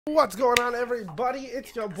What's going on, everybody?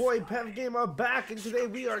 It's your boy Pev Gamer back, and today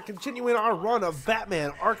we are continuing our run of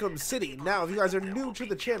Batman Arkham City. Now, if you guys are new to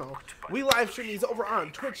the channel, we live stream these over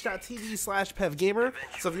on twitch.tv/PevGamer.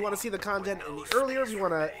 So if you want to see the content any earlier, if you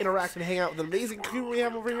want to interact and hang out with an amazing community we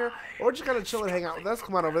have over here, or just kind of chill and hang out with us,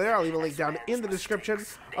 come on over there. I'll leave a link down in the description.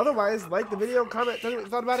 Otherwise, like the video, comment, tell me what you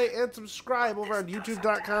thought about it, and subscribe over on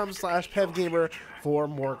youtube.com/PevGamer for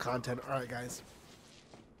more content. Alright, guys.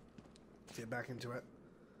 Let's get back into it.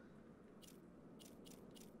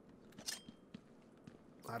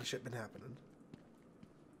 A lot of shit been happening.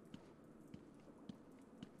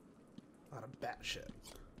 A lot of bat shit.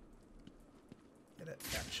 Get it?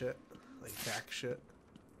 Bat shit. Like back shit.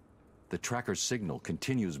 The tracker's signal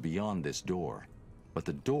continues beyond this door, but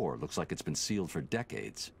the door looks like it's been sealed for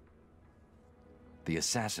decades. The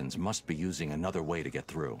assassins must be using another way to get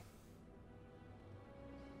through.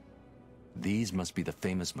 These must be the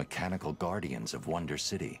famous mechanical guardians of Wonder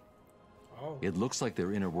City. Oh. It looks like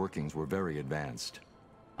their inner workings were very advanced.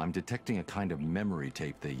 I'm detecting a kind of memory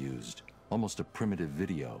tape they used, almost a primitive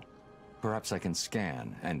video. Perhaps I can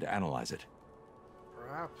scan and analyze it.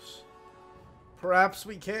 Perhaps. Perhaps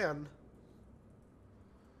we can.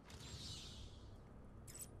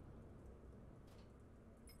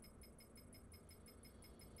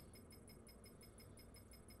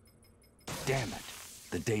 Damn it!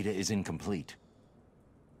 The data is incomplete.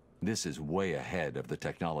 This is way ahead of the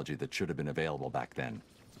technology that should have been available back then.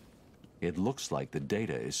 It looks like the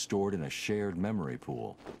data is stored in a shared memory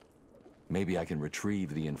pool. Maybe I can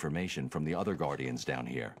retrieve the information from the other Guardians down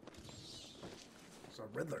here. There's a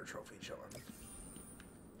Riddler trophy chilling.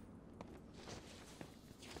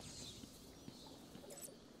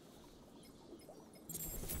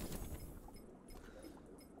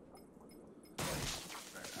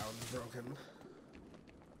 Alright, Alan's broken.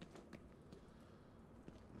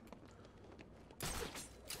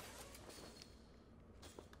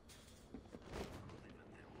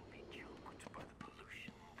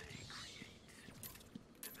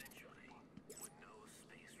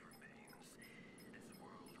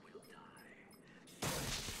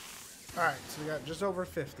 Alright, so we got just over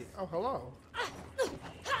 50. Oh, hello.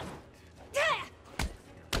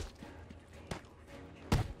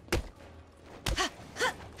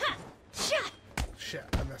 Shit,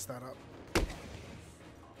 I messed that up.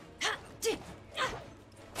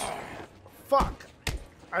 Fuck!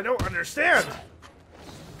 I don't understand! I'm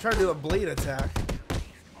trying to do a bleed attack.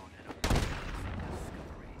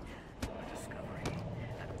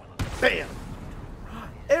 Bam!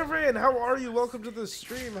 Aaron, how are you? Welcome to the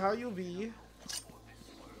stream. How you be?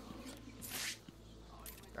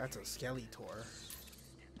 That's a Skeletor.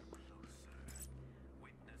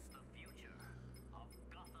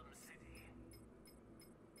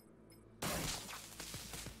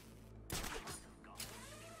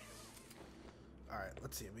 Alright,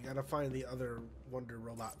 let's see. We gotta find the other Wonder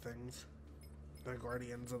Robot things. The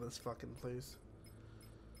guardians of this fucking place.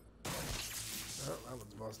 Oh, that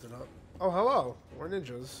one's busted up. Oh, hello. We're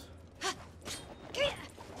ninjas.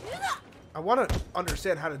 I want to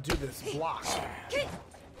understand how to do this block.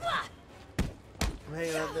 I'm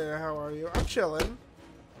hanging out there. How are you? I'm chilling.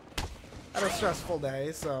 Had a stressful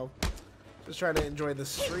day, so just trying to enjoy the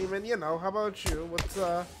stream. And you know, how about you?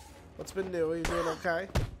 What's been new? Are you doing okay?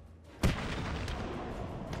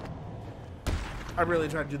 I really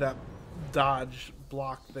tried to do that dodge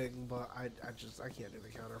block thing, but I can't do the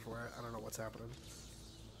counter for it. I don't know what's happening.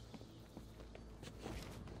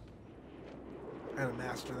 I gotta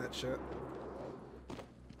master that shit.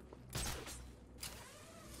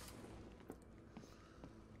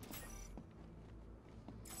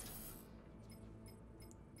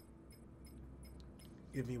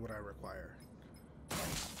 Give me what I require.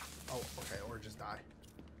 Oh, okay, or just die.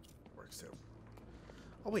 Works too.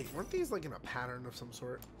 Oh wait, weren't these like in a pattern of some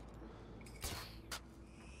sort?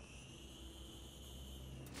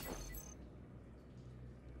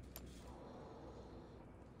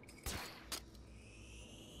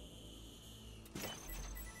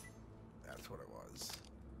 That's what it was.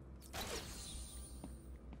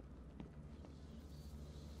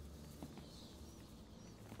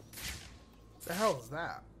 The hell is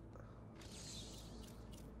that? Is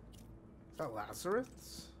that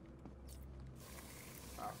Lazarus?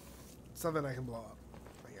 Oh, something I can blow up,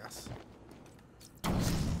 I guess.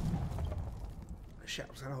 Shit,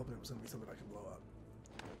 I was kind of hoping it was going to be something I can blow up.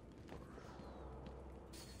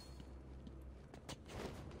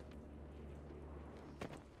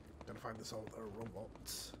 Gotta find this old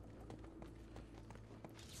robot.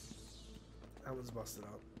 That one's busted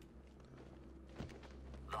up.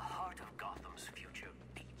 The heart of Gotham's future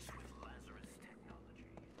beats with Lazarus technology.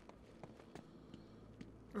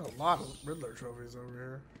 There's a lot of Riddler trophies over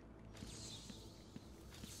here.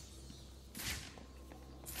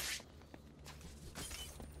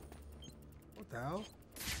 What the hell?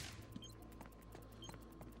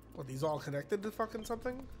 What, these all connected to fucking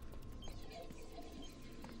something?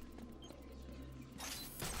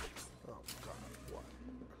 Oh god, what?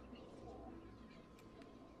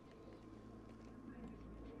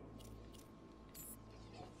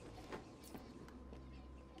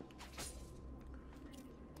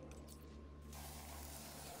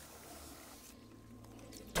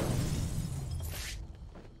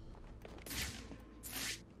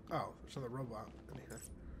 Oh, there's another robot in here.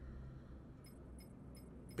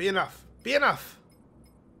 Be enough! Be enough!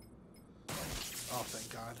 Oh,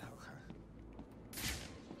 thank God. Okay.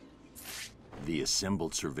 The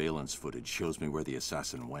assembled surveillance footage shows me where the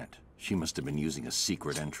assassin went. She must have been using a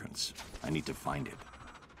secret entrance. I need to find it.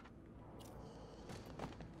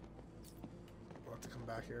 We'll have to come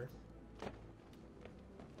back here.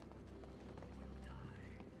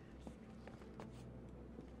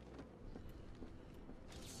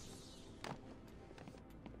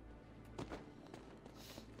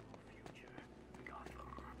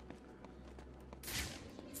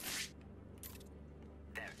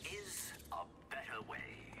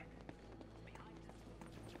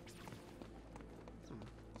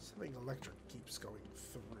 Something electric keeps going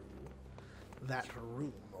through that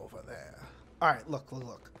room over there. Alright, look.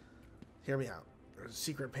 Hear me out. There's a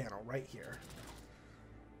secret panel right here.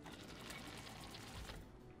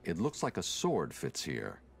 It looks like a sword fits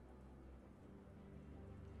here.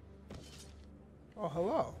 Oh,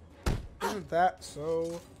 hello. Isn't that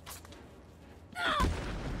so...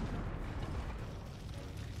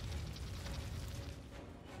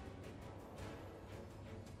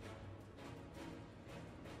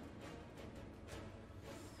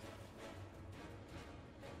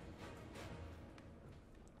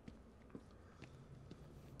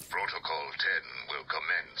 Protocol 10 will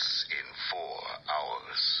commence in 4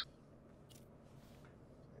 hours.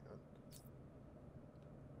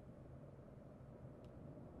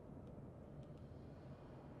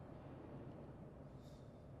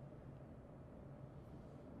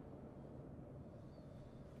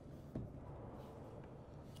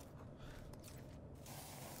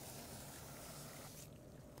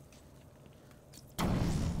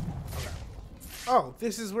 Oh,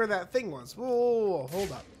 this is where that thing was. Whoa,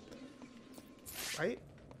 hold up. Right?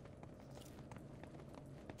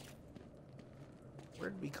 Where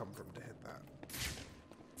did we come from to hit that?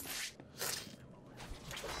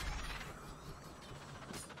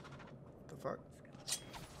 What the fuck?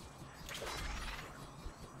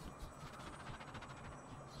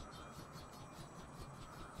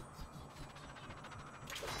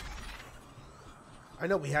 I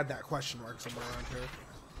know we had that question mark somewhere around here.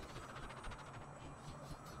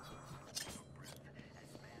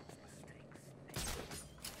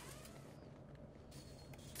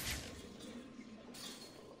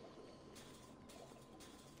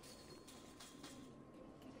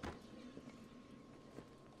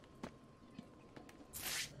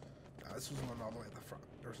 This was one all the way at the front.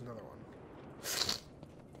 There's another one.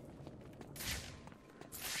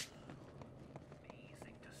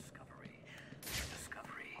 Amazing discovery. A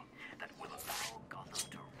discovery that will allow Gotham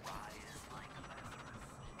to rise like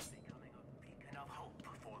Lazarus, becoming a beacon of hope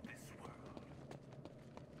for this world.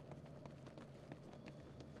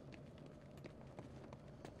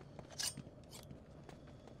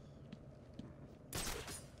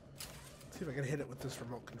 See if I can hit it with this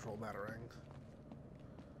remote control batarang.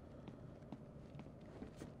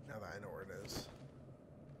 Now that I know where it is.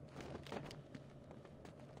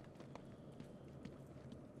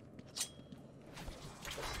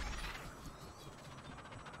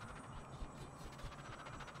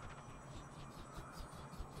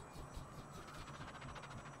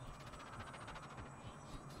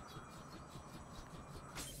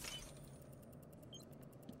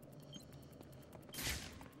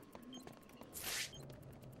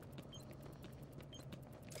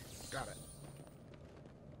 Got it.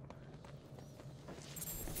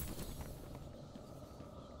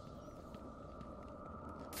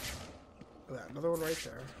 That, another one right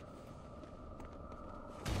there.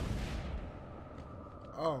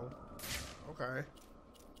 Oh. Okay.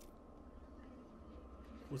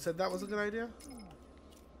 Who said that was a good idea?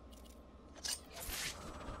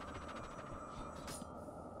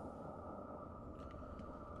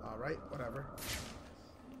 Alright, whatever.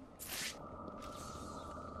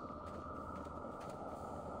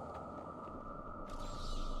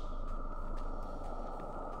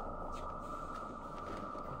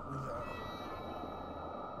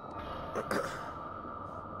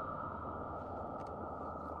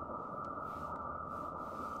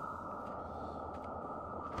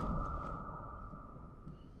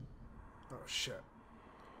 shit.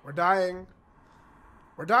 We're dying.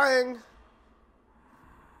 We're dying.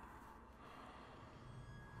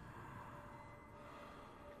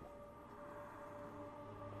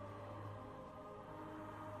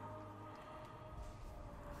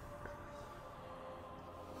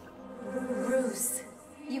 Bruce,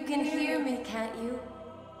 you can hear me, can't you?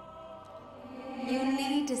 You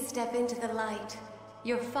need to step into the light.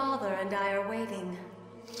 Your father and I are waiting.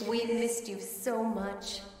 We've missed you so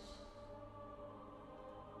much.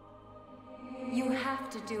 You have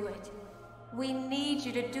to do it. We need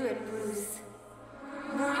you to do it, Bruce.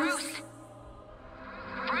 Bruce!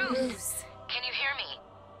 Bruce! Can you hear me?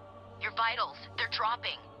 Your vitals, they're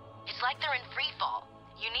dropping. It's like they're in free fall.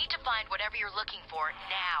 You need to find whatever you're looking for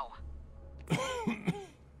now.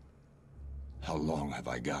 How long have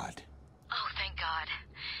I got? Oh, thank God.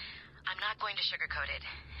 I'm not going to sugarcoat it.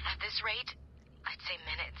 At this rate, I'd say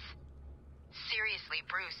minutes. Seriously,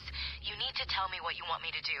 Bruce, you need to tell me what you want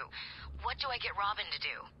me to do. What do I get Robin to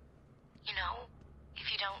do? You know,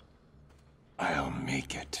 if you don't... I'll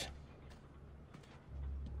make it.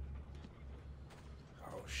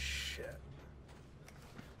 Oh, shit.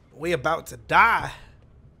 We about to die.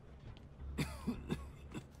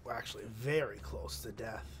 We're actually very close to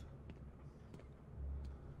death.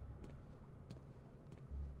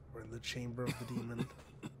 We're in the chamber of the demon.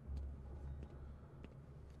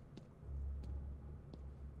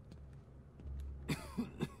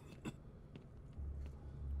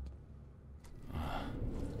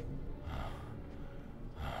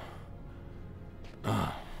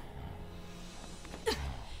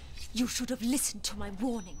 You should have listened to my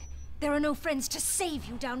warning. There are no friends to save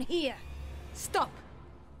you down here. Stop!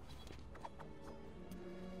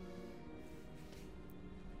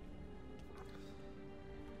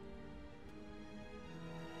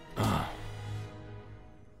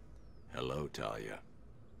 Hello, Talia.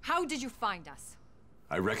 How did you find us?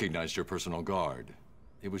 I recognized your personal guard.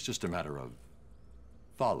 It was just a matter of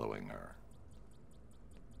following her.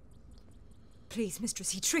 Please,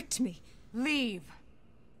 mistress, he tricked me. Leave.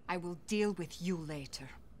 I will deal with you later.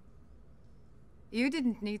 You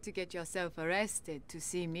didn't need to get yourself arrested to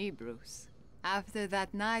see me, Bruce. After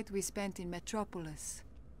that night we spent in Metropolis.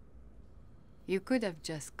 You could have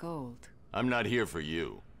just called. I'm not here for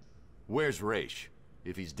you. Where's Raish?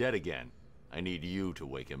 If he's dead again, I need you to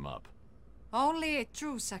wake him up. Only a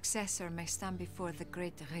true successor may stand before the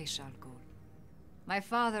great Raish Al Ghul. My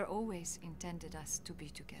father always intended us to be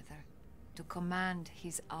together, to command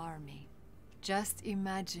his army. Just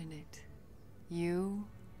imagine it. You,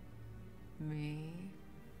 me,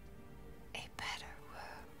 a better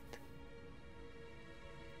world.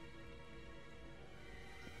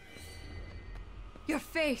 Your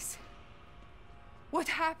face! What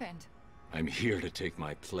happened? I'm here to take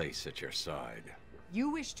my place at your side.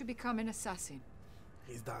 You wish to become an assassin.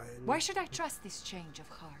 He's dying. Why should I trust this change of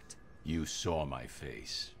heart? You saw my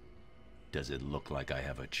face. Does it look like I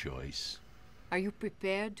have a choice? Are you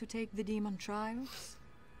prepared to take the demon trials?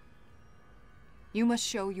 You must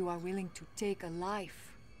show you are willing to take a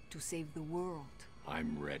life to save the world.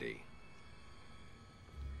 I'm ready.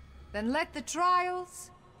 Then let the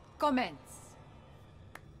trials commence.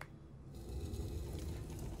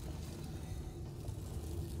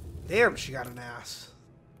 Damn, she got an ass.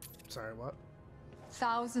 Sorry, what?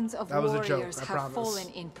 Thousands of That was a joke, warriors I have promise. fallen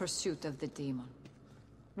in pursuit of the demon.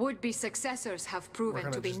 Would-be successors have We're proven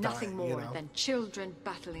gonna to be just nothing die, you more know? than children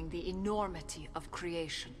battling the enormity of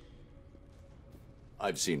creation.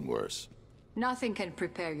 I've seen worse. Nothing can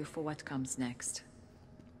prepare you for what comes next.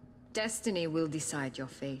 Destiny will decide your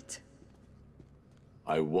fate.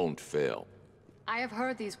 I won't fail. I have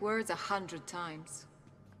heard these words 100 times.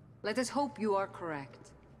 Let us hope you are correct.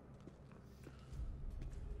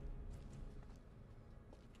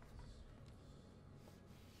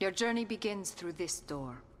 Your journey begins through this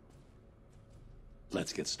door.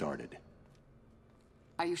 Let's get started.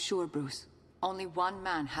 Are you sure, Bruce? Only one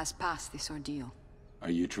man has passed this ordeal. Are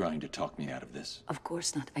you trying to talk me out of this? Of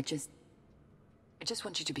course not. I just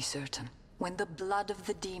want you to be certain. When the blood of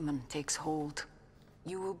the demon takes hold,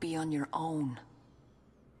 you will be on your own.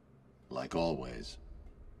 Like always.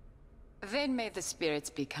 Then may the spirits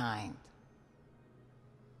be kind.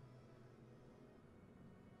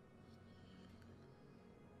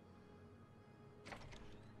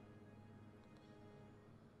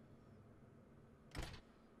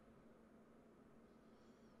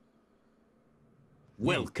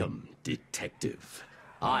 Welcome, Detective.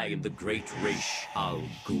 I am the great Raish Al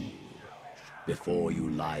Ghul. Before you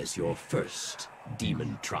lies your first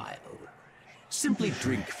demon trial. Simply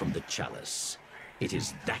drink from the chalice. It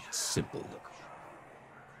is that simple.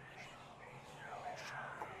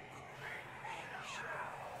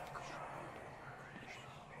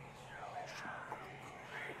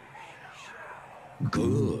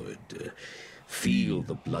 Good. Feel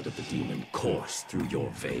the blood of the demon course through your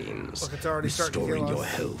veins, Look, it's already starting to restoring kill your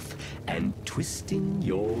us. health and twisting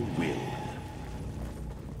your will.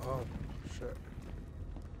 Oh, shit.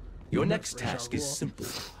 Your next Ra's al task is Ghul. simple.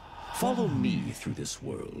 Follow me through this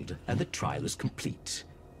world, and the trial is complete.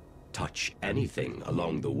 Touch anything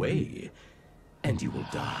along the way, and you will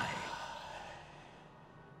die.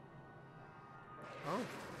 Oh.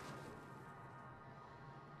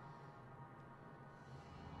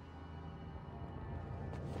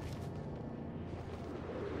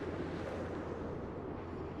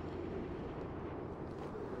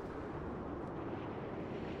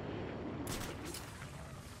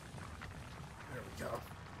 There we go.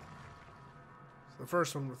 So the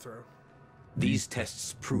first one we're through. These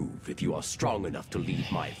tests prove if you are strong enough to lead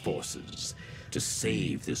my forces, to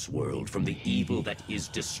save this world from the evil that is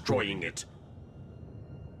destroying it.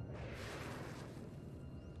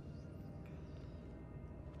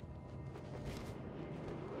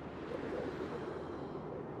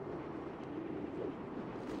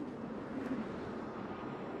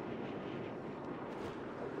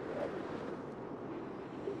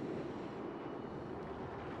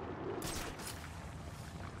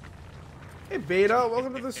 Hey, Beta,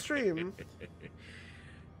 welcome to the stream.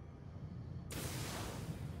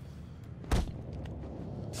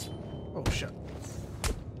 Oh, shit.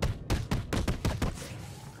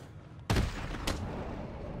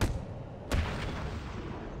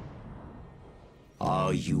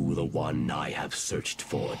 Are you the one I have searched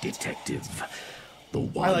for, detective? The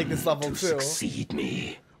one I like this level, to too. succeed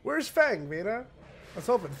me. Where's Fang, Beta? I was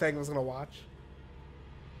hoping Fang was gonna watch.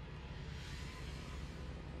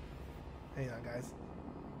 Hang on, guys.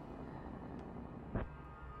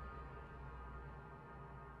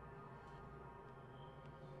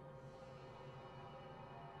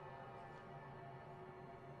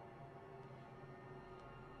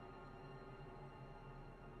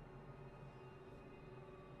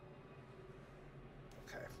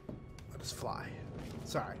 Okay. Let us fly.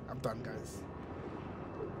 Sorry, I'm done, guys.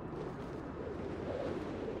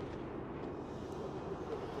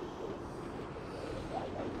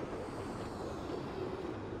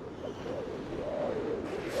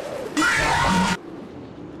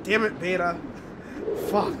 Damn it, Beta.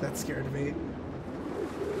 Fuck, that scared me.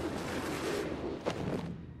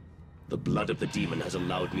 The blood of the demon has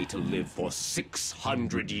allowed me to live for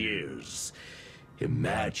 600 years.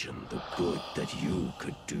 Imagine the good that you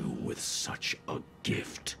could do with such a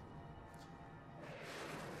gift.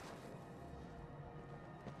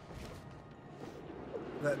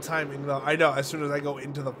 That timing, though. I know, as soon as I go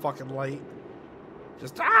into the fucking light.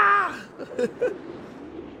 Just, ah!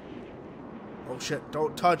 Oh shit,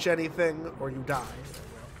 don't touch anything or you die.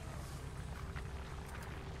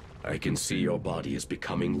 I can see your body is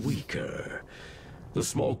becoming weaker. The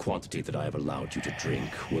small quantity that I have allowed you to drink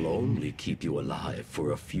will only keep you alive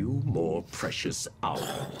for a few more precious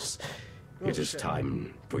hours. It is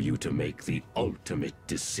time for you to make the ultimate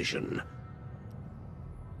decision.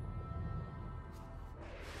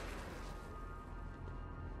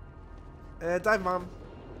 Dive bomb.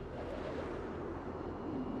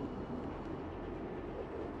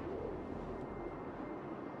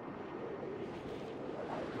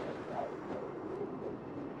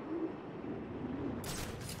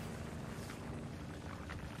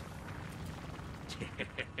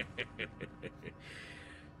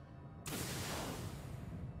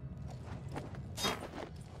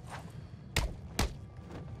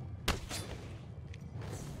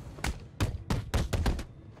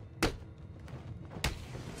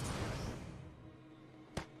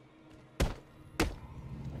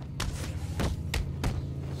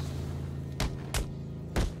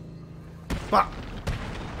 Bah.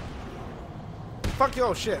 Fuck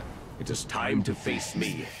your shit. It is time to face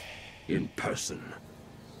me in person.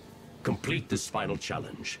 Complete this final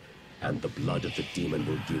challenge, and the blood of the demon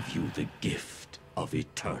will give you the gift of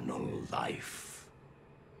eternal life.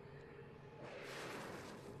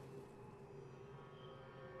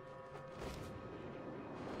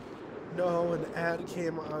 No, an ad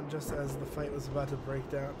came on just as the fight was about to break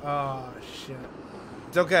down. Oh, shit.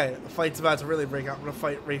 It's okay. The fight's about to really break out. I'm gonna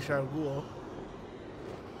fight Ra's al Ghul.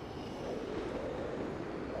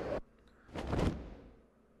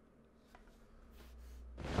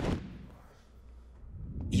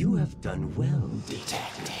 You have done well,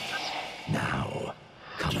 detective. Now,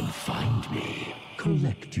 come and find me.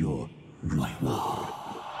 Collect your reward.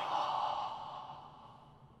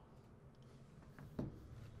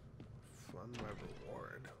 Fund my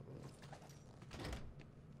reward.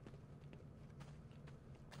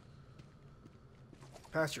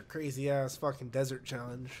 Pass your crazy ass fucking desert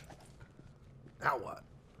challenge. Now what?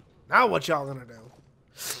 Now what y'all gonna do?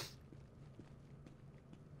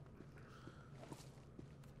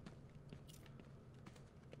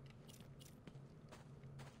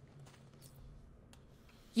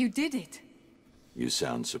 You did it. You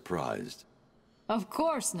sound surprised. Of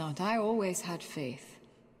course not. I always had faith.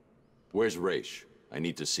 Where's Raish? I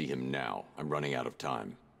need to see him now. I'm running out of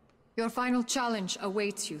time. Your final challenge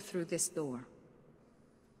awaits you through this door.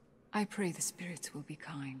 I pray the spirits will be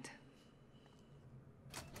kind.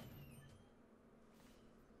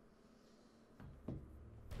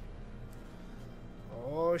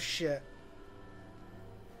 Oh shit.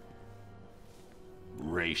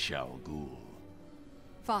 Raish Al Ghul.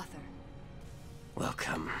 Father.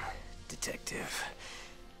 Welcome, Detective.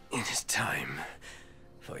 It is time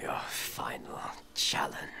for your final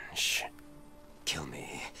challenge. Kill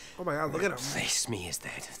me. Oh my god, look at him. Replace me as the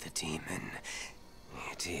head of the demon.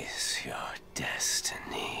 It is your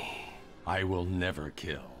destiny. I will never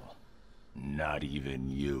kill. Not even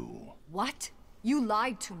you. What? You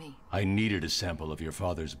lied to me. I needed a sample of your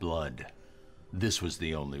father's blood. This was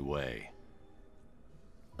the only way.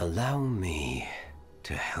 Allow me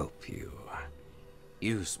to help you.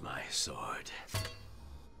 Use my sword.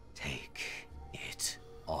 Take it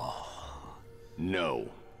all. No.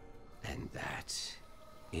 And that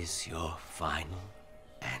is your final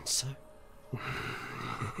answer?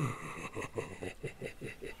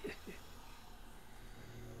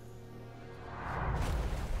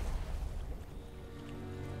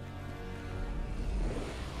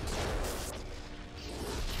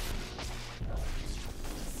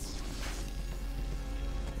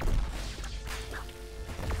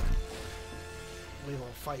 We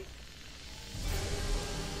gonna fight.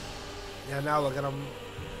 Yeah, now look at him.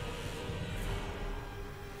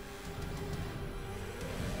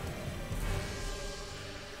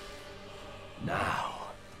 Now,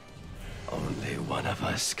 only one of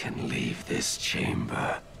us can leave this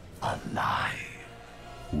chamber alive.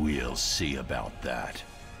 We'll see about that.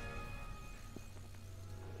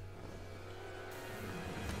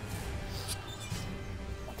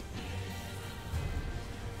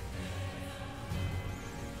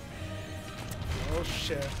 Oh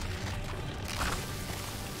shit.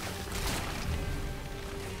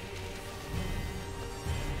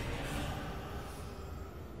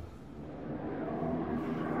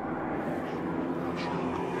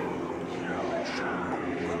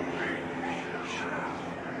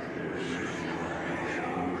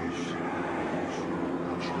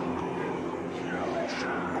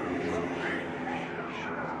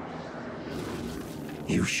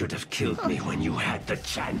 You should have killed me when you had the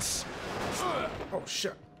chance. Oh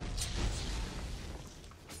shit.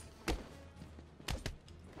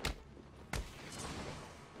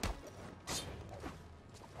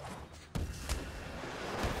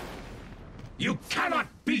 You cannot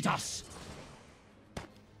beat us!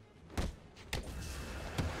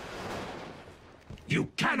 You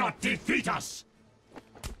cannot defeat us!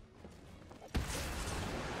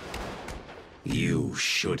 You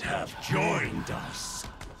should have joined us.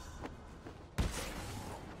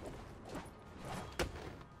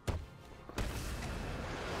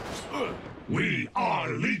 We are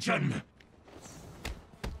Legion!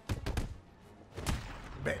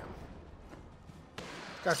 Bam.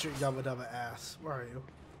 Got your yabba dabba ass. Where are you?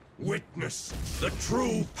 Witness the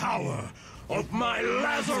true power of my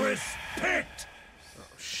Lazarus Pit! Oh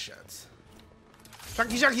shit.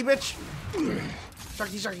 Shucky shucky bitch!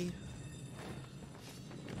 Shucky shucky.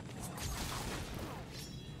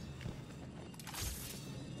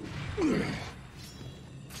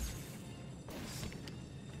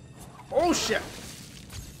 Oh shit!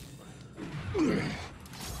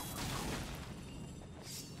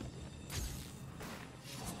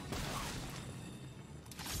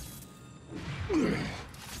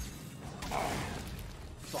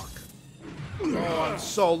 Fuck. Oh, I'm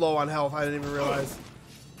so low on health, I didn't even realize.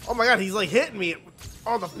 Oh my god, he's like hitting me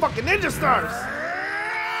on the fucking ninja stars!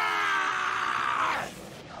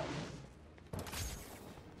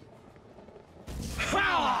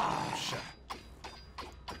 Oh, shit.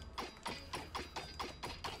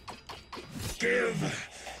 Give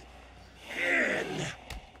in!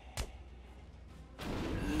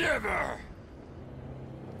 Never!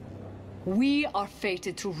 We are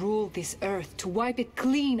fated to rule this earth, to wipe it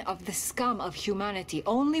clean of the scum of humanity.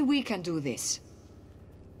 Only we can do this.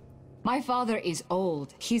 My father is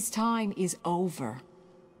old. His time is over.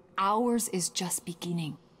 Ours is just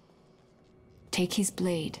beginning. Take his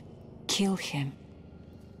blade. Kill him.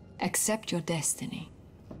 Accept your destiny.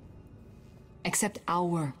 Accept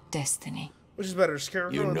our destiny. Which is better,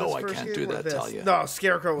 Scarecrow? You in know this I first can't game do or that, this? Talia. No,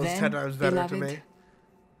 Scarecrow was Then, 10 times better to beloved, me.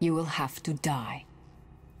 You will have to die.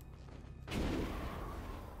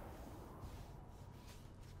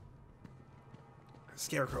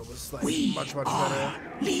 Scarecrow was like We much are better.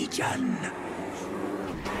 Legion.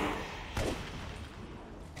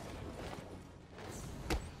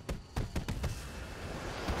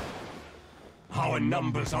 Our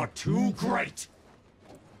numbers are too great.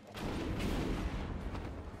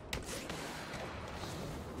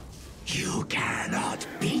 You cannot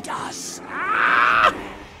beat us.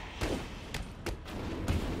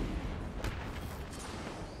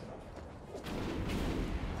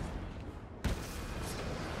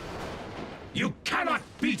 You cannot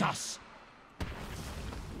beat us.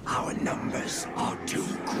 Our numbers are too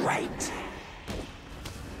great.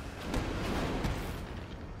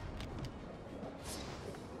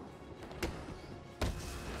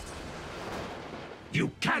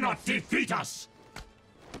 You cannot defeat us!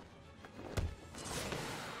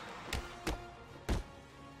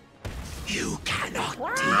 You cannot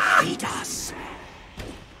defeat us!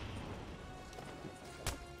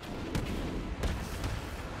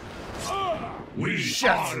 We Shit.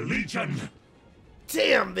 are Legion!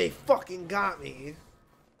 Damn, they fucking got me.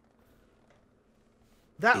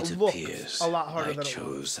 That It looked appears a lot harder I than it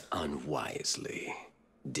was. chose unwisely,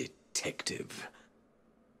 Detective.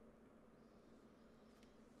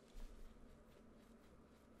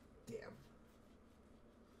 Damn.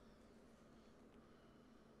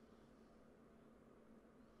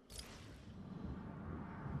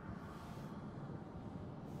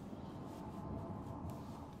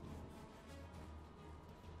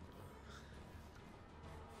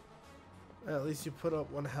 At least you put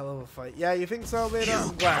up one hell of a fight. Yeah, you think so, Beta?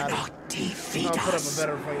 I'm glad. Cannot defeat I'll put up a us!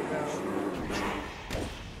 better fight now.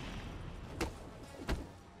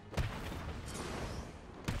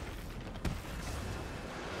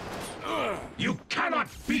 You cannot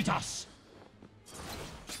beat us!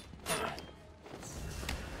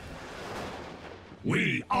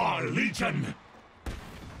 We are Legion!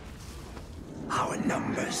 Our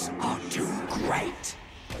numbers are too great!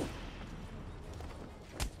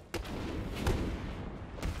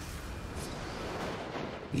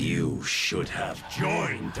 You should have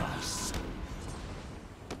joined us.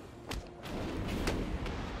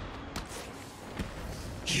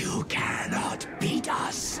 You cannot beat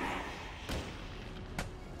us!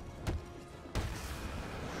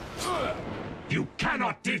 You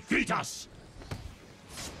cannot defeat us!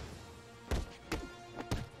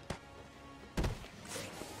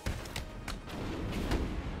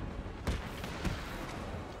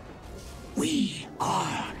 We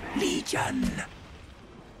are Legion!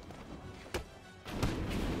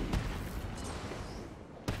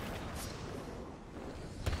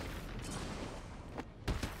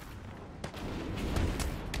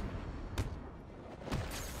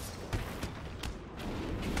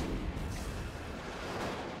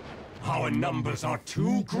 Our numbers are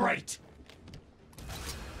too great!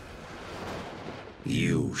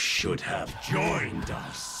 You should have joined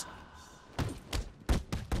us.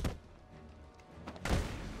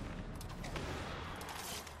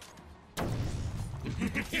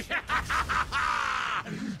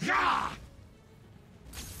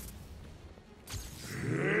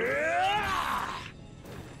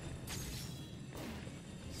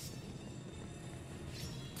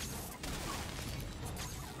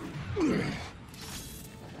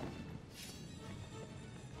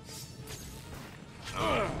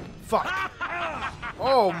 Fuck.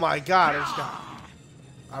 Oh my god, I just got...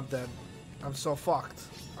 I'm dead. I'm so fucked.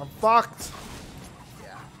 I'm fucked.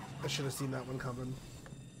 Yeah, I should have seen that one coming.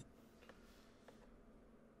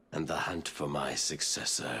 And the hunt for my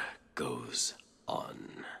successor goes on.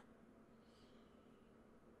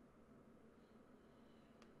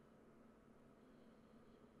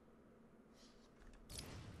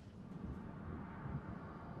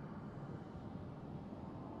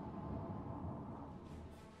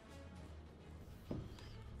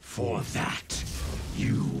 For that,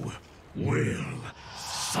 you will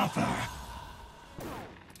suffer.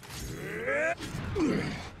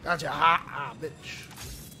 Gotcha. Ha, bitch.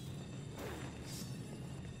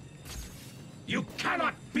 You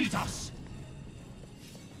cannot beat us!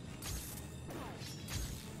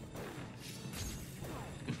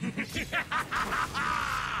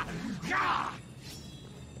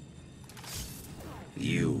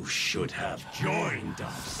 You should have joined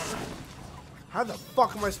us. How the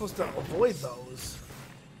fuck am I supposed to avoid those?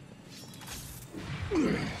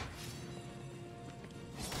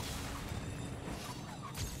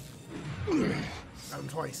 Got him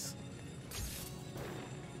twice.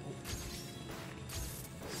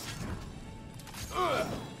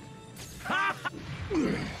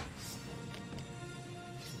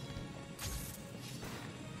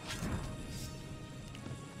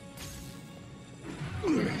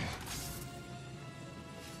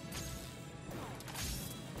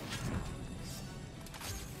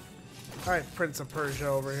 Alright, Prince of Persia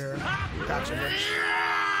over here. Gotcha, bitch.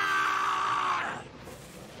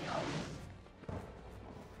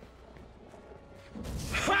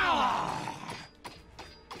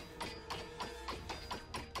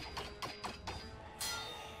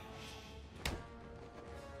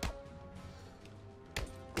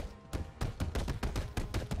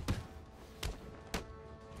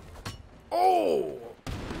 Oh!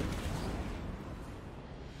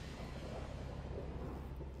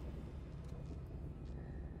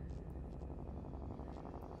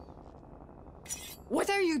 What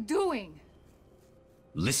are you doing?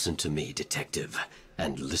 Listen to me, detective,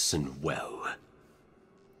 and listen well.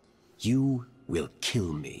 You will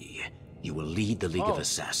kill me. You will lead the League of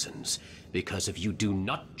Assassins, because if you do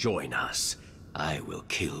not join us, I will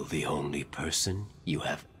kill the only person you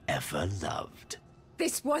have ever loved.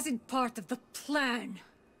 This wasn't part of the plan.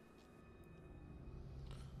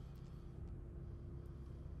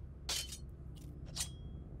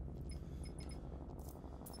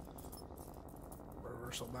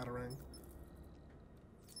 Reversal battering.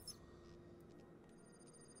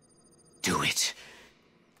 Do it.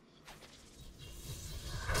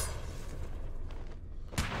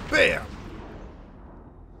 Bam!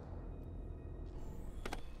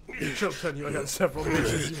 Jokes on you, I got several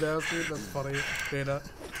bitches, you bastard. That's funny. Beta.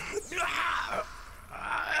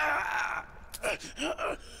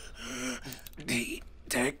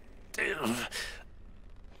 Detective.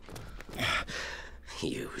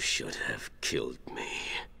 You should have killed me.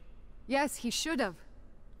 Yes, he should have.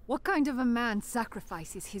 What kind of a man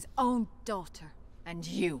sacrifices his own daughter? And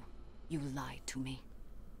you lied to me.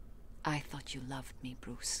 I thought you loved me,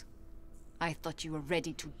 Bruce. I thought you were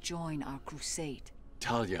ready to join our crusade.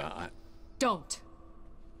 Talia, Don't!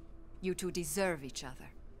 You two deserve each other.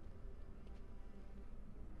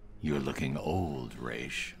 You're looking old,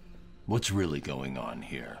 Raish. What's really going on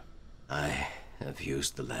here? I have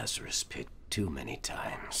used the Lazarus Pit too many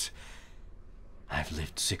times. I've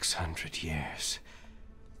lived 600 years.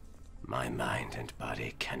 My mind and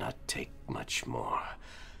body cannot take much more.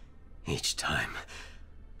 Each time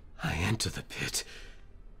I enter the pit,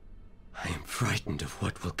 I am frightened of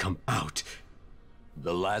what will come out.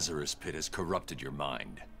 The Lazarus Pit has corrupted your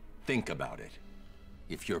mind. Think about it.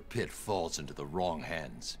 If your pit falls into the wrong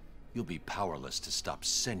hands, you'll be powerless to stop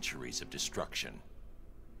centuries of destruction.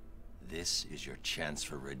 This is your chance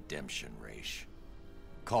for redemption, Raish.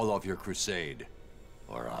 Call off your crusade,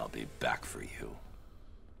 or I'll be back for you.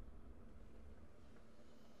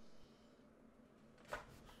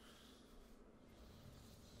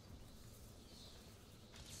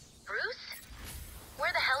 Bruce?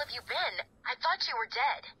 Where the hell have you been? I thought you were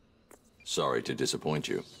dead. Sorry to disappoint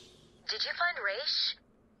you. Did you find Raish?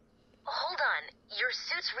 Hold on. Your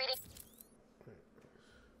suit's reading...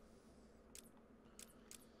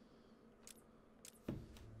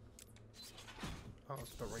 Oh,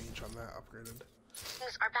 it's the range on that upgraded.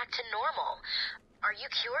 Things are back to normal. Are you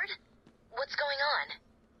cured? What's going on?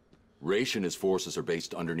 Raish and his forces are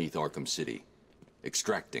based underneath Arkham City,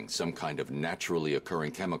 extracting some kind of naturally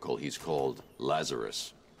occurring chemical he's called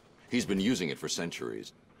Lazarus. He's been using it for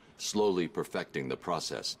centuries, slowly perfecting the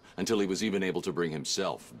process, until he was even able to bring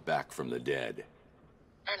himself back from the dead.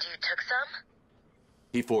 And you took some?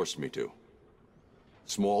 He forced me to.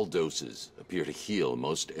 Small doses appear to heal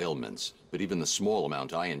most ailments, but even the small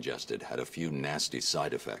amount I ingested had a few nasty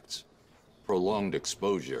side effects. Prolonged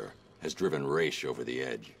exposure has driven Raish over the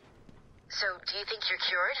edge. So, do you think you're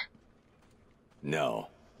cured? No,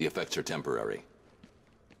 the effects are temporary.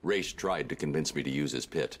 Raish tried to convince me to use his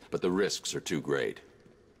pit, but the risks are too great.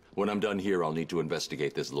 When I'm done here, I'll need to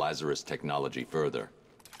investigate this Lazarus technology further.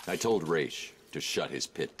 I told Raish to shut his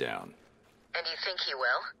pit down. And you think he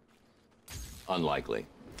will? Unlikely.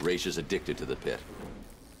 Raish is addicted to the pit.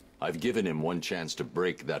 I've given him one chance to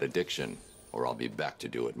break that addiction, or I'll be back to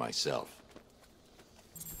do it myself.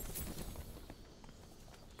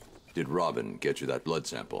 Did Robin get you that blood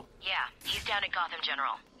sample? Yeah, he's down at Gotham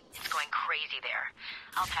General. It's going crazy there.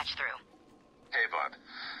 I'll patch through. Hey, Bud.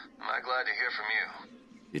 Am I glad to hear from you?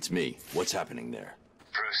 It's me. What's happening there?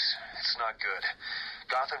 Bruce, it's not good.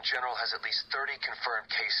 Gotham General has at least 30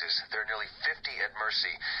 confirmed cases. There are nearly 50 at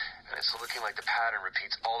Mercy, and it's looking like the pattern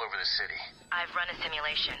repeats all over the city. I've run a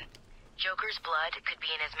simulation. Joker's blood could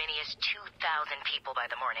be in as many as 2,000 people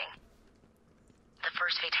by the morning. The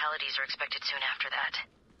first fatalities are expected soon after that.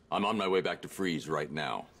 I'm on my way back to Freeze right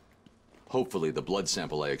now. Hopefully the blood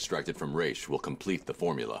sample I extracted from Raish will complete the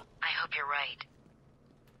formula. I hope you're right.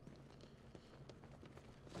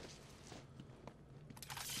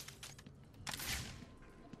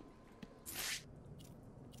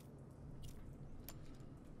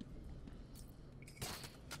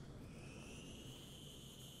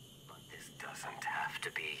 doesn't have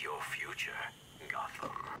to be your future,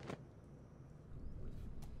 Gotham.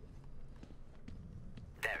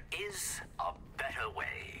 There is a better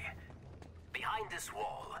way. Behind this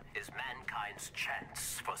wall is mankind's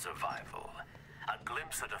chance for survival. A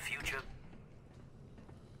glimpse at a future.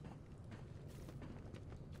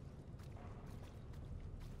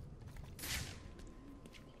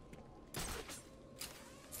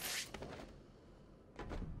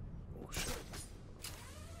 Oh shit.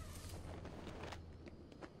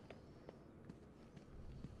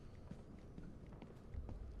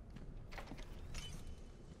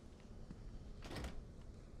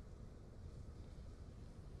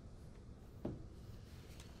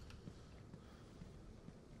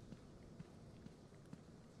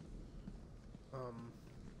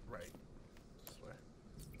 Right. This way.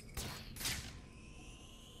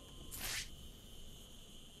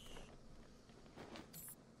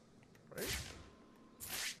 Right?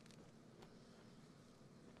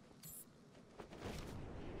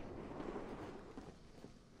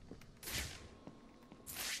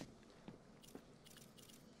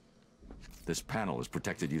 This panel is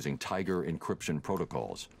protected using Tiger encryption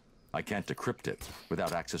protocols. I can't decrypt it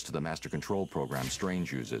without access to the master control program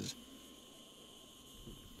Strange uses.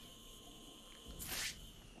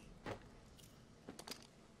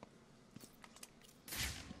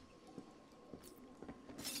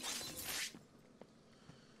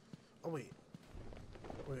 Oh wait.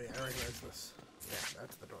 Wait, I recognize this. Yeah,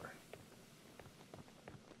 that's the door.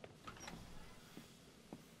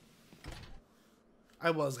 I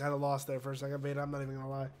was kind of lost there for a second, Beta. I'm not even gonna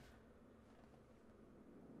lie.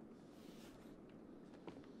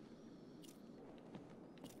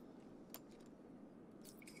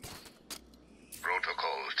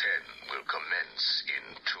 Protocol 10 will commence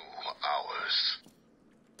in 2 hours.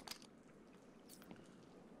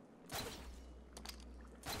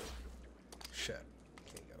 Shit.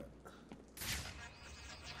 Can't get it.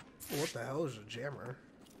 What the hell is a jammer?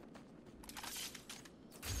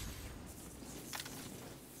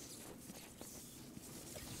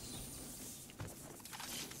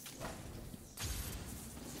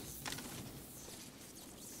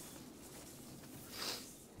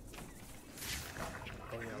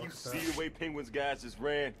 See the way Penguin's guys just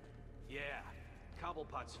ran? Yeah,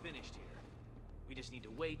 Cobblepot's finished here. We just need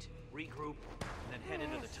to wait, regroup, and then head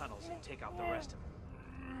into the tunnels and take out the rest of them.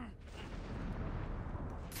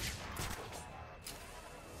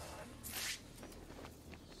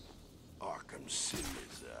 Arkham City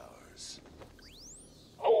is ours.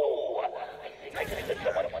 Oh, I think I can get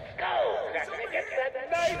someone wants gold. That's gonna get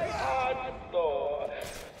that nice hard store.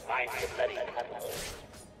 Find the bloody tunnel.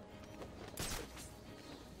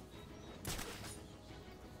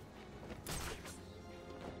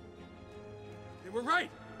 They were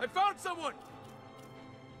right! I found someone!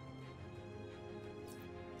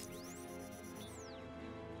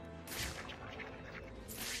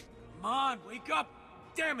 Come on, wake up!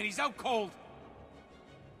 Damn it, he's out cold!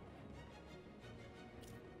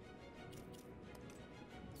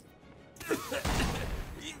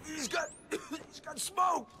 He's got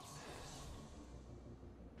smoke!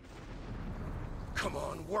 Come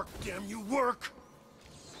on, work, damn you, work!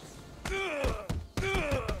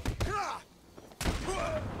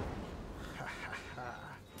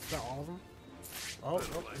 Is that all of them? Oh,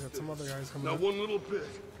 nope, we got some other guys coming Not up. one little bit.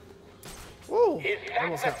 Woo! Is that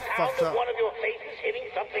Almost the got sound fucked of up. one of your faces hitting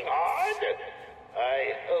something hard?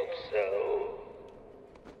 I hope so.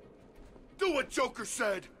 Do what Joker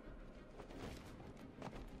said!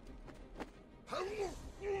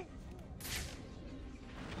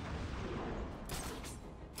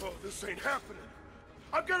 Oh, this ain't happening.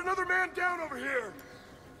 I've got another man down over here.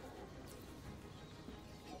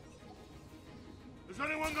 Is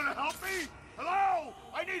anyone gonna help me? Hello?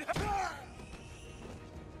 I need help.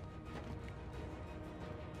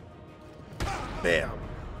 Bam!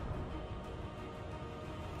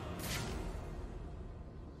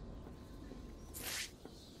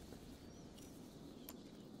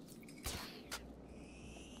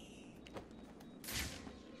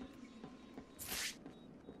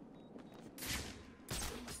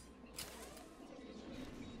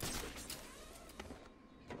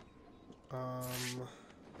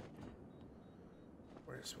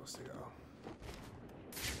 Where are you supposed to go?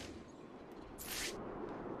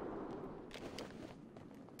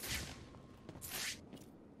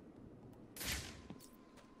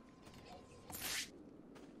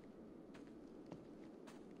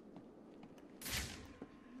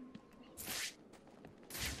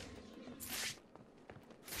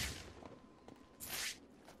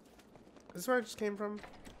 Is this where I just came from?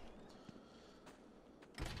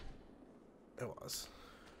 It was.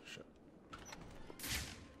 Shit.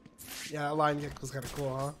 Yeah, that line kick was kind of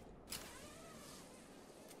cool, huh?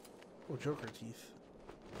 Oh, Joker teeth.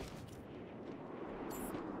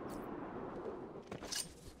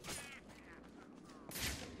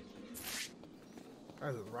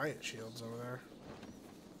 Guys with riot shields over there.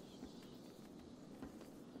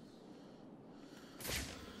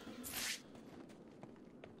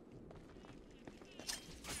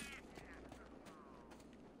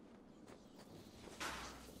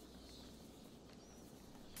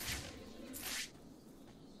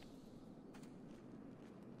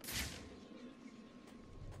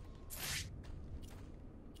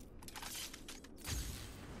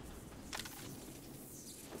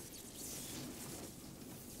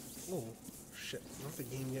 Oh, shit. Not the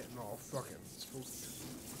game getting all fucking spooked.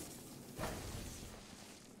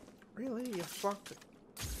 Really? You fucked it.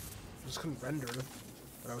 I just couldn't render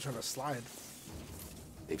when I was trying to slide.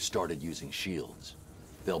 They've started using shields.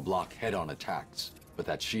 They'll block head-on attacks, but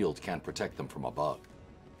that shield can't protect them from above.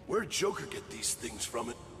 Where'd Joker get these things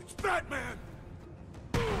from? It's Batman!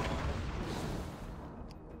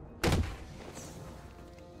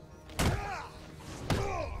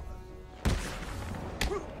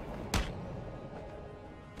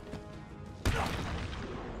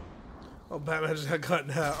 Oh, Batman just got cut in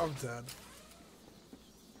half. I'm dead.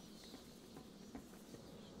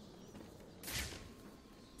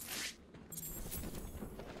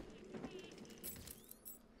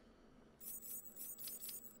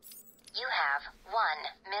 You have one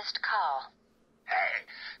missed call. Hey,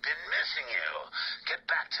 been missing you. Get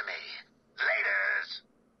back to me. Laters.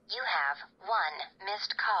 You have one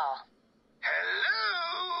missed call.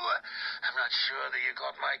 Hello? I'm not sure that you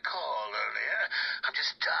got my call earlier. I'm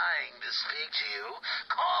just dying to speak to you.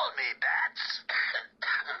 Call me, Bats.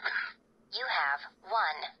 You have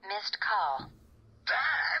one missed call.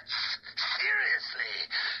 Bats? Seriously?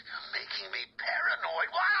 You're making me paranoid.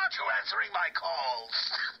 Why aren't you answering my calls?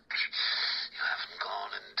 You haven't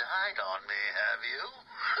gone and died on me, have you?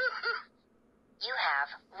 You have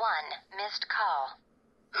one missed call.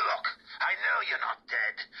 Look, I know you're not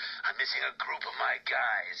dead. I'm missing a group of my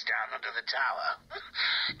guys down under the tower.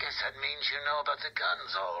 Guess that means you know about the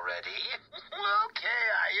guns already. Okay,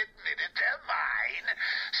 I admit it, they're mine.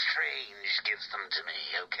 Strange gives them to me,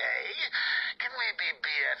 okay? Can we be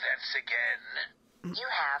BFFs again? You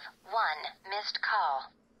have one missed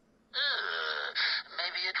call.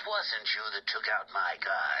 Maybe it wasn't you that took out my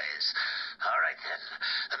guys. All right, then.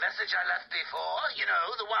 The message I left before, you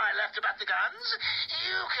know, the one I left about the guns,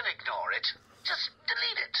 you can ignore it. Just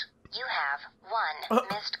delete it. You have one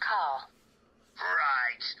missed call.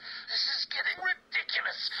 Right. This is getting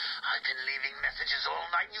ridiculous. I've been leaving messages all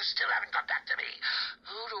night and you still haven't got back to me.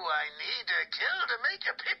 Who do I need to kill to make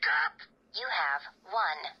a pickup? You have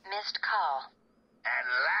one missed call. And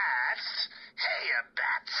last, hey,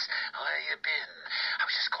 Bats, where you been? I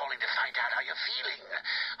was just calling to find out how you're feeling.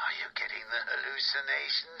 Are you getting the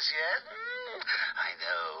hallucinations yet? I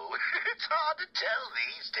know. It's hard to tell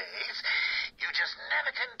these days. You just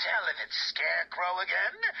never can tell if it's Scarecrow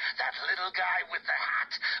again, that little guy with the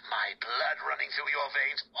hat, my blood running through your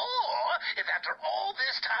veins, or if after all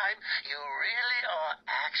this time, you really are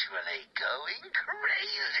actually going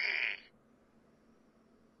crazy.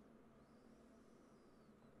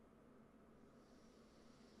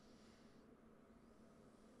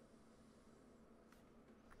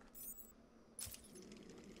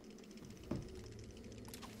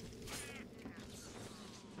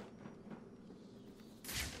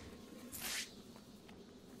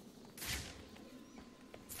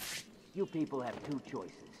 You people have two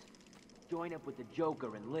choices. Join up with the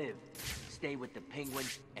Joker and live. Stay with the Penguin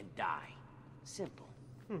and die. Simple.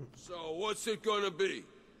 So, what's it gonna be?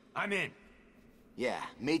 I'm in. Yeah,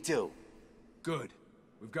 me too. Good.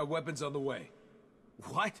 We've got weapons on the way.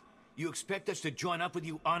 What? You expect us to join up with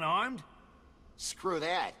you unarmed? Screw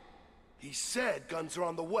that. He said guns are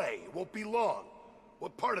on the way. It won't be long.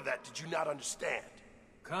 What part of that did you not understand?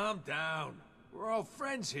 Calm down. We're all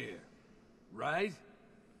friends here. Right?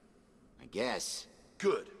 I guess.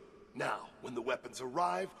 Good. Now, when the weapons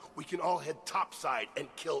arrive, we can all head topside and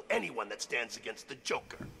kill anyone that stands against the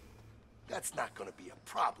Joker. That's not gonna be a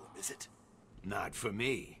problem, is it? Not for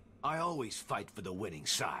me. I always fight for the winning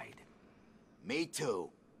side. Me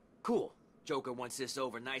too. Cool. Joker wants this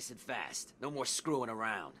over nice and fast. No more screwing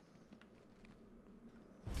around.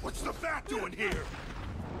 What's the Bat doing here?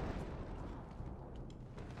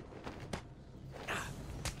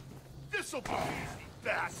 This'll be easy,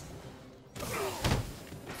 Bat.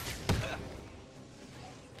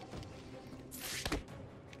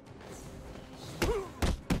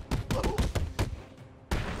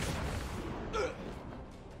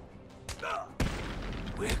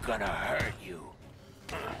 We're gonna hurt you.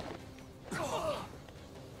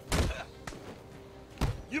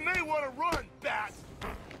 You may want to run, Bat.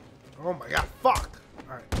 Oh my god, fuck!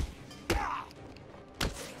 Alright.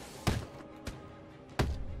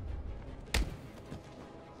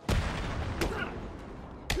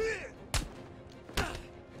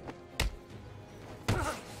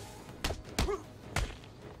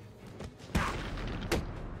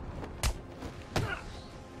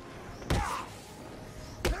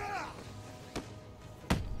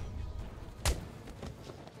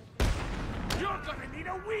 You're gonna need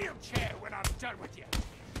a wheelchair when I'm done with you.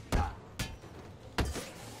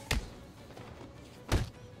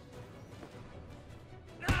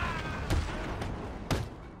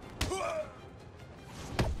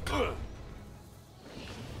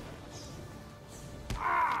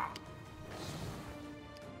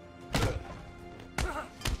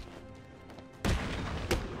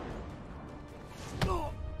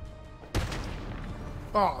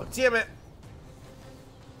 Oh, damn it!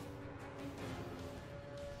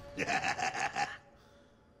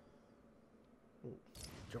 Ooh,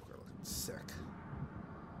 Joker looking sick.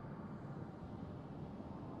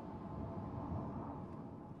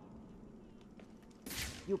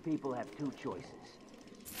 You people have two choices.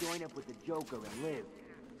 Join up with the Joker and live.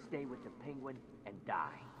 Stay with the Penguin and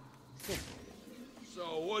die. Simple.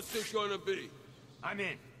 So, what's it gonna be? I'm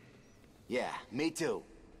in. Yeah, me too.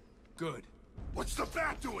 Good. What's the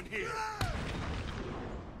Bat doing here?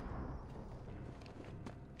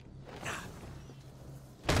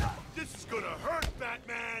 This is gonna hurt,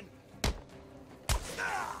 Batman!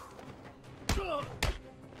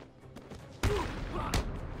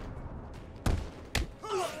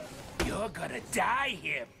 You're gonna die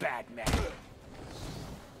here, Batman.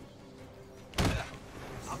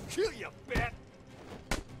 I'll kill you, Bat!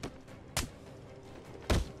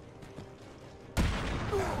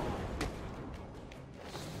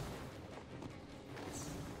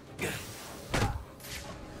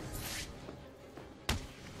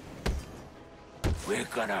 We're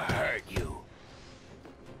gonna hurt you.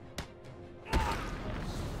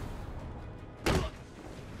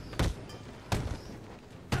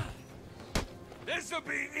 This'll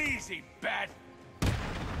be easy, Bat.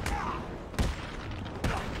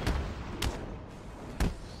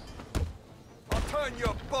 I'll turn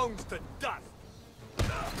your bones to dust!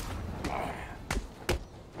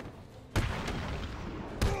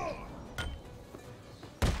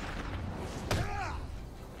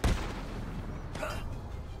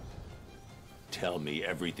 Tell me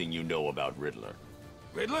everything you know about Riddler.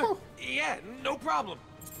 Riddler? Yeah, no problem.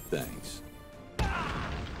 Thanks.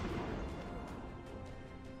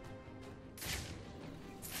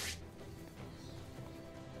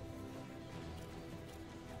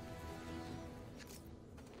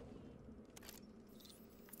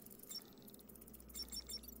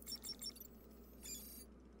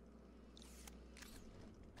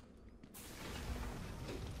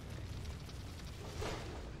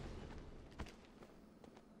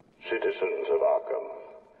 Citizens of Arkham,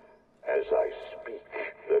 as I speak,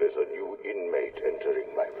 there is a new inmate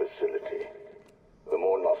entering my facility. The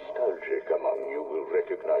more nostalgic among you will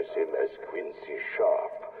recognize him as Quincy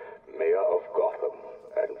Sharp, Mayor of Gotham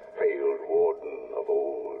and failed warden of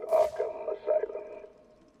old Arkham Asylum.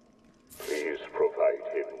 Please provide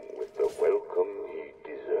him with the welcome he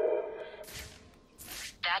deserves.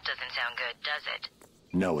 That doesn't sound good, does it?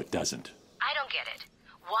 No, it doesn't. I don't get it.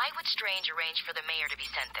 Why would Strange arrange for the mayor to be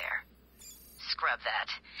sent there? Scrub that.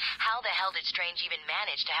 How the hell did Strange even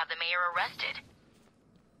manage to have the mayor arrested?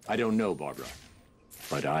 I don't know, Barbara.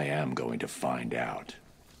 But I am going to find out.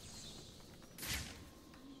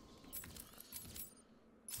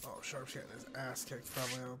 Oh, Sharp's getting his ass kicked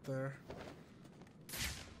probably out there.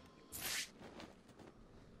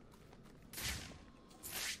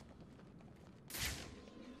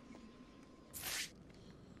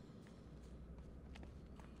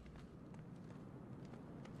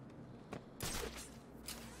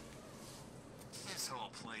 This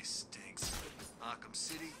whole place stinks. Arkham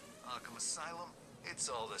City, Arkham Asylum, it's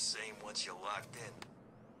all the same once you're locked in.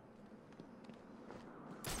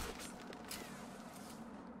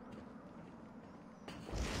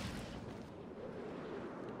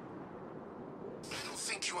 I don't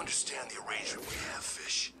think you understand the arrangement we have,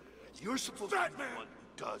 Fish. You're supposed to be the one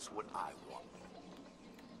who does what I want.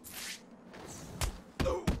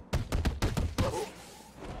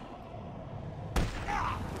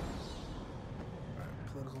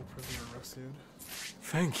 Political prisoner arrested.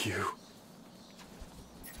 Thank you.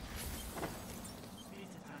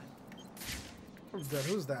 I'm dead.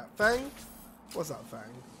 Who's that? Fang? What's up,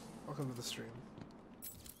 Fang? Welcome to the stream.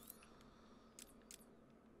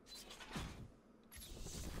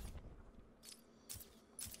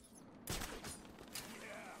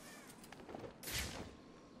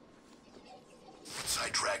 I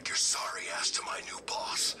dragged your sorry ass to my new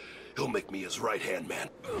boss. He'll make me his right-hand man.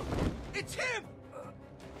 It's him!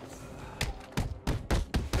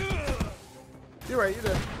 You're right, you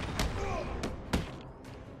did.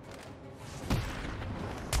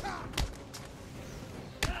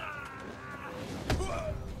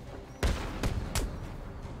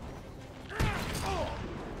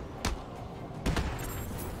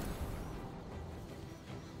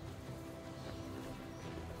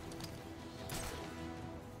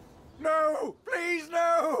 No! Please,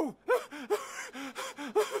 no!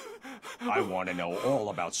 I want to know all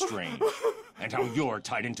about Strange, and how you're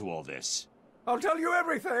tied into all this. I'll tell you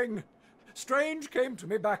everything. Strange came to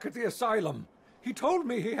me back at the asylum. He told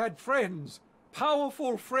me he had friends,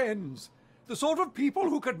 powerful friends, the sort of people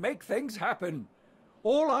who could make things happen.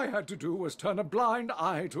 All I had to do was turn a blind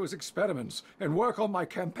eye to his experiments and work on my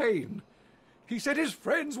campaign. He said his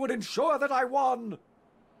friends would ensure that I won.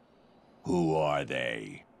 Who are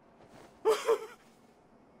they?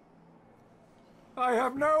 I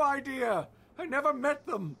have no idea. I never met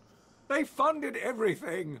them. They funded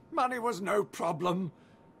everything. Money was no problem.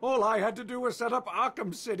 All I had to do was set up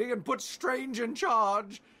Arkham City and put Strange in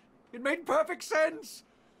charge. It made perfect sense.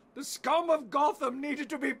 The scum of Gotham needed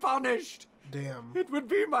to be punished. Damn. It would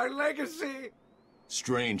be my legacy.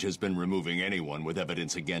 Strange has been removing anyone with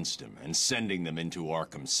evidence against him and sending them into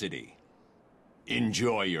Arkham City.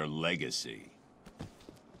 Enjoy your legacy.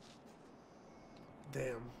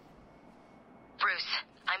 Damn. Bruce,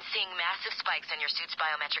 I'm seeing massive spikes on your suit's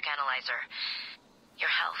biometric analyzer. Your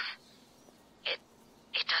health.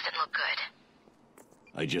 It doesn't look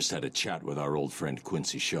good. I just had a chat with our old friend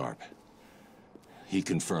Quincy Sharp. He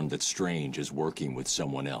confirmed that Strange is working with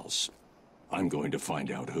someone else. I'm going to find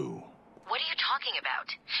out who. What are you talking about?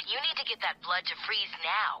 You need to get that blood to freeze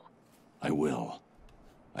now. I will.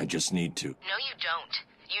 I just need to. No, you don't.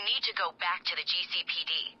 You need to go back to the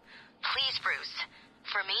GCPD. Please, Bruce.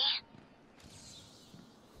 For me?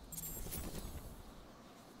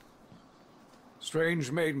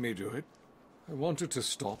 Strange made me do it. I wanted to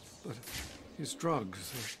stop, but his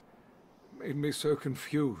drugs made me so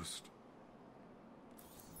confused.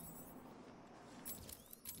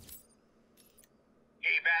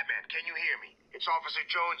 Hey, Batman, can you hear me? It's Officer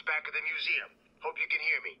Jones back at the museum. Hope you can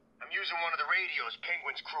hear me. I'm using one of the radios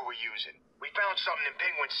Penguin's crew were using. We found something in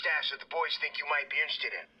Penguin's stash that the boys think you might be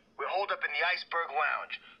interested in. We're holed up in the Iceberg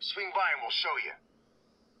Lounge. Swing by and we'll show you.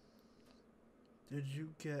 Did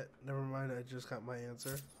you get... Never mind, I just got my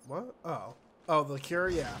answer. What? Oh. Oh, the cure?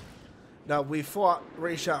 Yeah. Now, we fought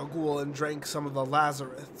Ra's al Ghul and drank some of the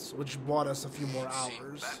Lazarus, which bought us a few more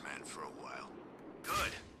hours. Batman for a while.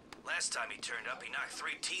 Good. Last time he turned up, he knocked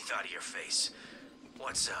 3 teeth out of your face.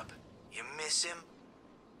 What's up? You miss him?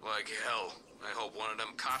 Like hell. I hope one of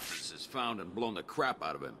them copters is found and blown the crap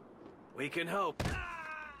out of him. We can hope.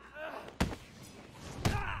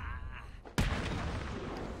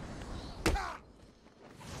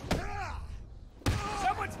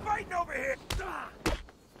 Someone's fighting over here!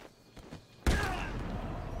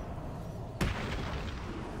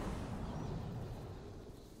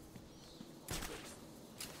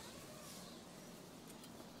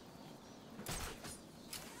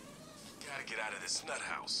 Gotta get out of this nut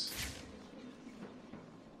house.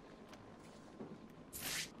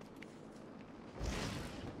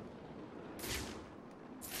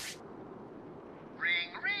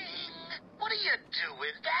 Ring, ring. What are you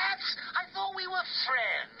doing, Bats? I thought we were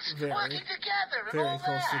friends. Working together and very all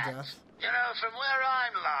close to that. death. You know, from where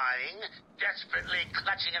I'm lying, desperately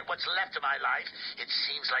clutching at what's left of my life, it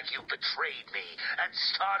seems like you betrayed me and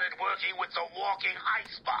started working with the walking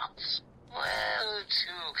icebox. Well,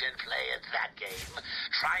 two can play at that game.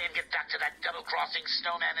 Try and get back to that double-crossing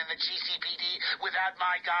snowman in the GCPD without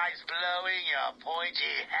my guys blowing your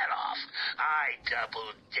pointy head off. I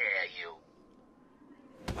double dare you.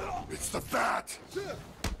 It's the Bat!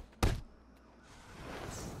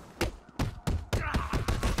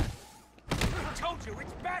 I told you,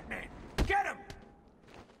 it's Batman! Get him!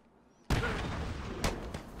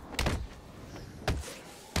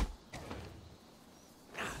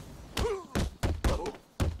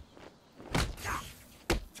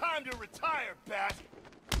 Time to retire, Bat!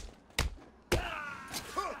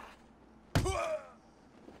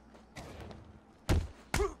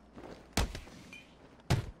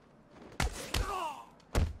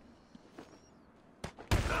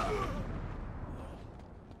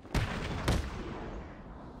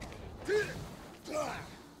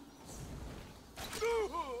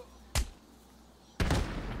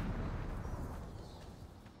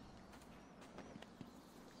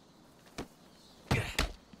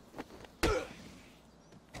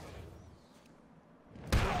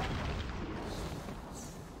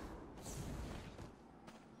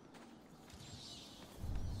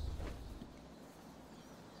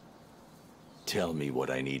 Tell me what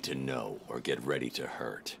I need to know, or get ready to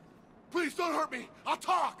hurt. Please don't hurt me. I'll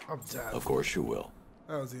talk. I'm dead. Of course you will.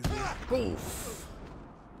 That was easy. Oof.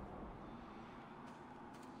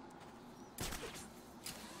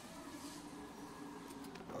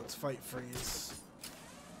 Let's fight Freeze.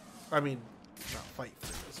 I mean, not fight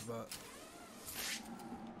Freeze, but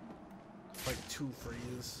fight 2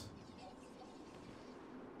 Freeze.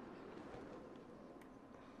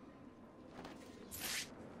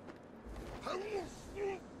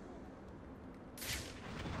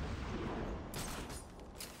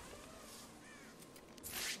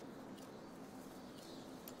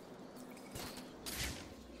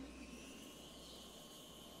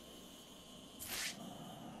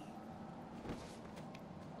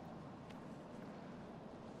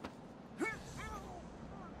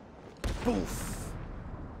 Poof!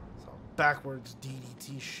 Some backwards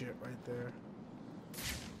DDT shit right there.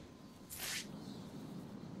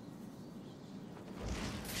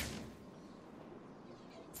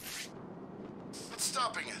 What's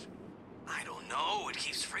stopping it? I don't know. It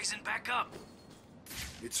keeps freezing back up.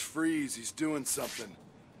 It's Freeze. He's doing something.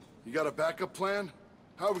 You got a backup plan?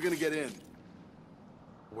 How are we gonna get in?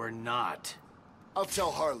 We're not. I'll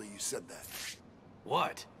tell Harley you said that.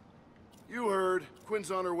 What? You heard. Quinn's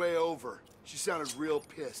on her way over. She sounded real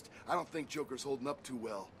pissed. I don't think Joker's holding up too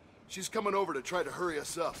well. She's coming over to try to hurry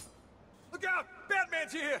us up. Look out!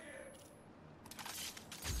 Batman's here!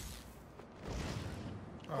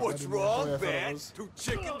 Oh, What's wrong, Bat? Too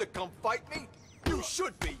chicken to come fight me? You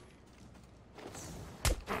should be.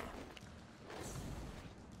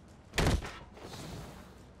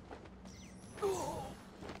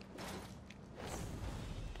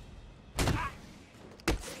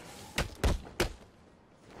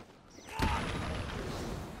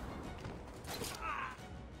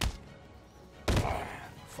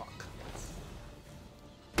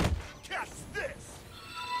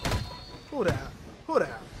 Who that? Who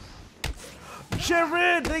that?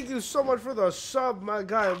 Jared, thank you so much for the sub, my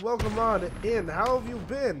guy. Welcome on in. How have you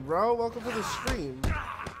been, bro? Welcome to the stream.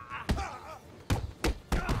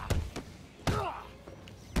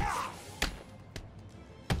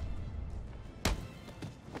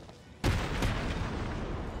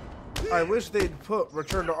 I wish they'd put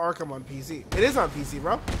Return to Arkham on PC. It is on PC,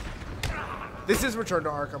 bro. This is Return to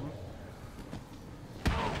Arkham.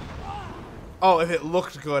 Oh, if it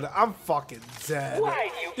looked good, I'm fucking dead.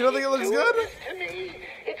 You don't think it looks good?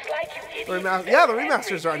 Yeah, the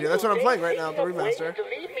remasters are on here. That's what I'm playing right now, the remaster. To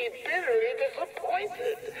leave me bitterly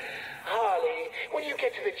disappointed. Harley, when you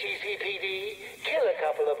get to the GCPD, kill a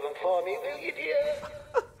couple of them for me, will you, dear?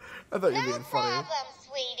 I thought you were being funny.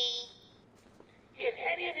 Sweetie. If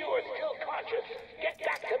any of you are still conscious, get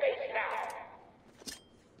back to base now.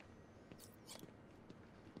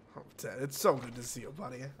 I'm dead. It's so good to see you,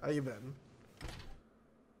 buddy. How you been?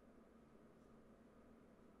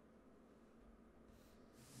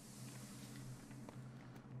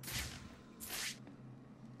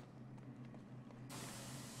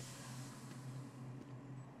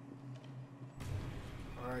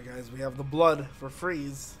 Alright guys, we have the blood for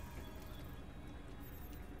Freeze.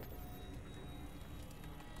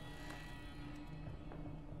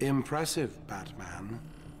 Impressive, Batman.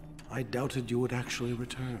 I doubted you would actually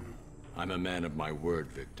return. I'm a man of my word,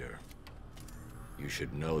 Victor. You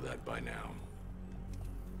should know that by now.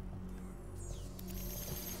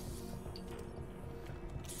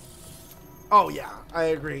 Oh yeah, I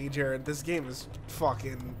agree, Jared. This game is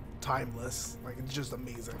fucking timeless. Like, it's just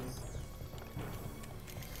amazing.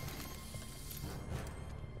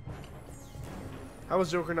 How is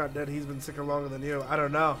Joker not dead? He's been sicker longer than you. I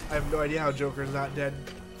don't know. I have no idea how Joker's not dead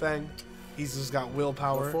thing. He's just got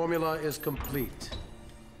willpower. The formula is complete.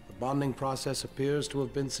 The bonding process appears to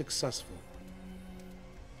have been successful.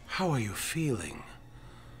 How are you feeling?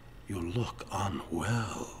 You look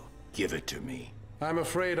unwell. Give it to me. I'm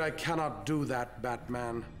afraid I cannot do that,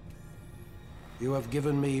 Batman. You have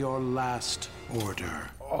given me your last order.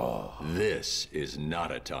 Oh. This is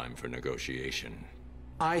not a time for negotiation.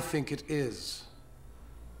 I think it is.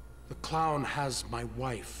 The clown has my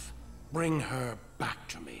wife. Bring her back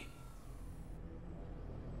to me.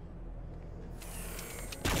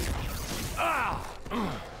 Ah!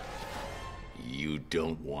 You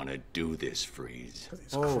don't want to do this, Freeze.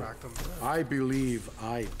 Oh, I believe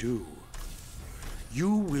I do.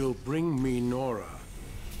 You will bring me Nora,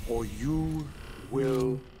 or you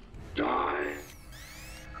will die.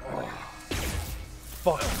 Oh.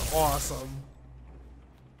 Fucking awesome.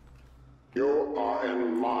 You are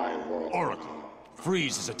in my world. Oracle,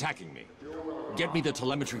 Freeze is attacking me. Get me the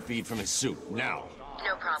telemetry feed from his suit, now.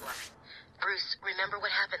 No problem. Bruce, remember what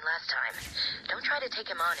happened last time. Don't try to take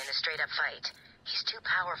him on in a straight-up fight. He's too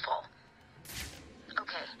powerful.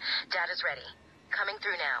 Okay, data's ready. Coming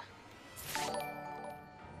through now.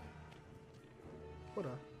 What a...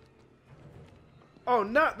 Oh,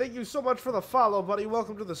 Nat, thank you so much for the follow, buddy.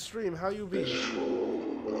 Welcome to the stream. How you be?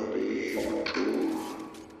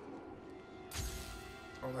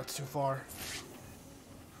 Oh, that's too far.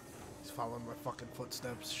 He's following my fucking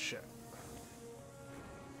footsteps. Shit.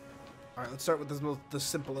 Alright, let's start with the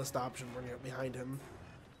simplest option. We're gonna get behind him.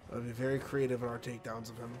 We'll be very creative in our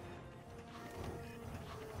takedowns of him.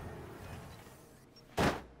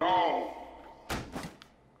 No!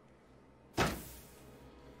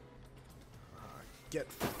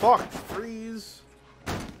 Get fucked, Freeze!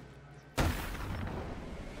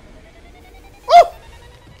 Oh!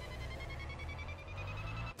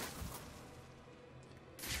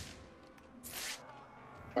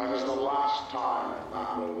 That is the last time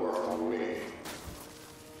that will work on me.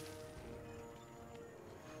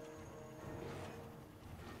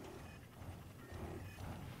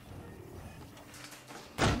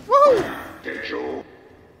 Woo! Did you?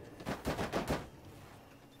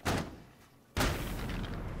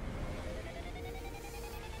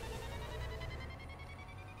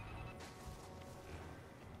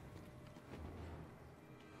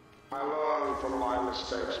 I learn from my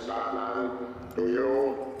mistakes, Batman. Do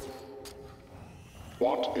you?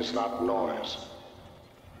 What is that noise?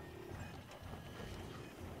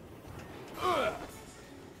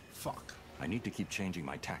 Fuck. I need to keep changing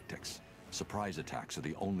my tactics. Surprise attacks are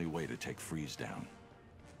the only way to take Freeze down.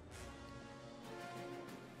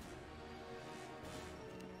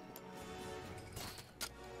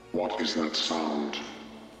 What is that sound?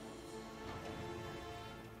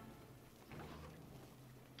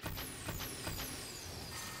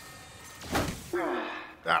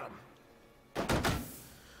 Got him.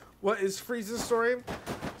 What is Freeze's story?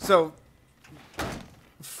 So,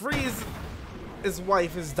 Freeze, his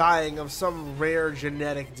wife is dying of some rare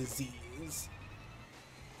genetic disease.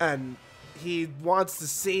 And he wants to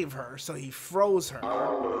save her, so he froze her.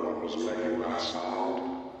 I wonder what was making that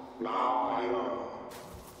sound. Now I know.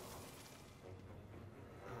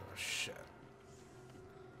 Oh, shit.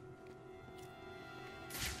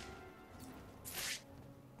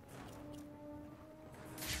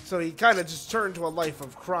 So he kind of just turned to a life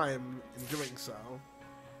of crime in doing so.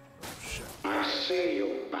 Oh, shit. I see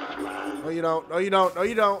you, Batman. No, you don't. No, you don't. No,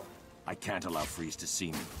 you don't. I can't allow Freeze to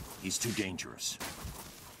see me. He's too dangerous.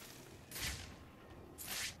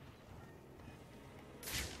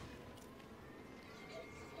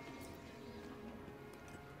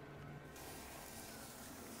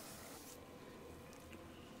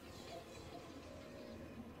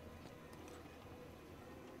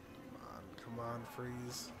 Come on,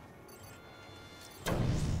 Freeze.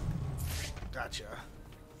 Gotcha.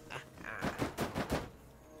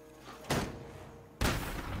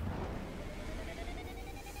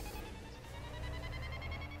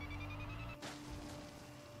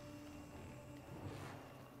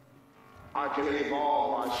 I can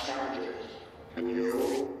evolve my strategies. Can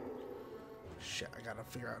you? Shit, I gotta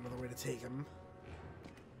figure out another way to take him.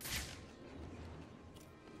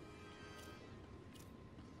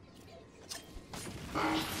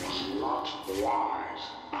 That was not wise,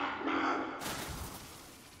 Batman.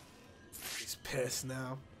 He's pissed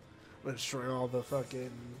now. I'm gonna destroy all the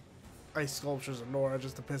fucking ice sculptures of Nora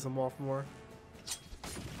just to piss him off more.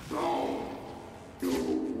 No,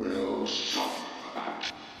 you will suffer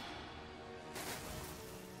that.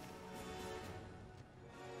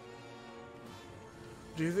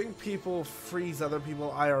 Do you think people freeze other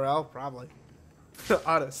people IRL? Probably.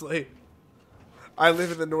 Honestly. I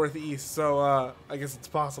live in the Northeast, so I guess it's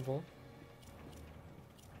possible.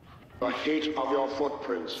 The heat of your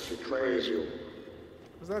footprints betrays you.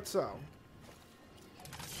 Is that so?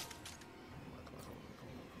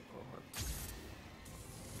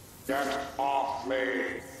 Get off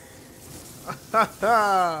me.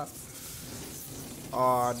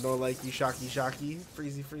 Aw, no likey, shocky, shocky.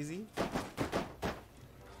 Freezy, freezy.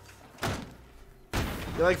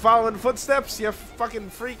 You like following footsteps, you fucking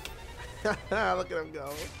freak? Look at him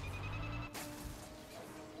go.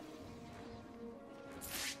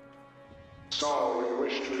 So you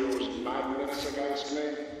wish to use magnets against me?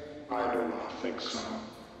 I do not think so.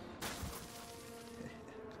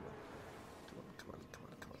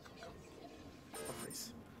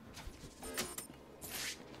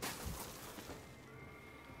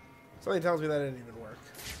 Something tells me that didn't even work.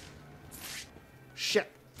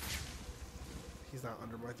 Shit. He's not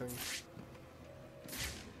under my thing.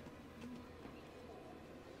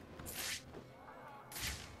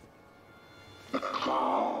 The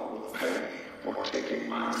clown will pay.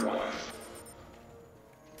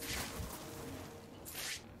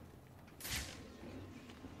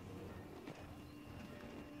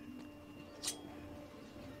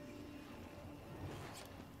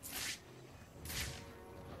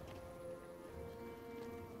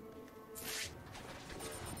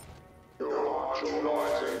 too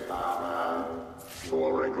noisy, Batman. You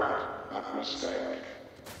will regret that mistake.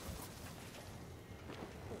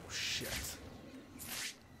 Oh, shit.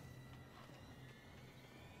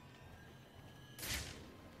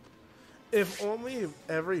 If only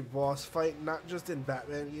every boss fight, not just in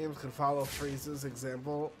Batman games, could follow Freeze's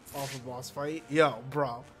example off a boss fight. Yo,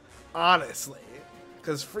 bro. Honestly.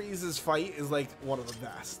 Because Freeze's fight is, like, one of the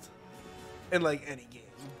best. In, like, any game.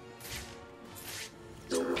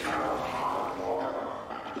 You cannot hide forever,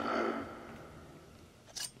 Batman.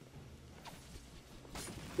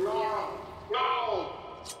 No! No!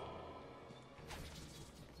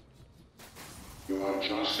 You are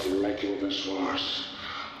just making this worse.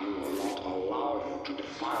 I will not allow you to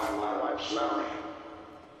defile my wife's memory.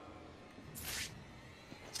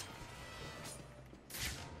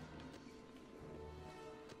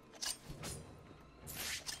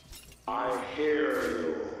 I hear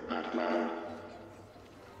you, Batman.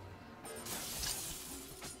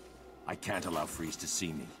 I can't allow Freeze to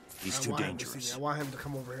see me. He's too dangerous. I want him to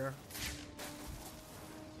come over here.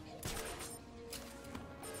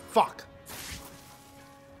 Fuck.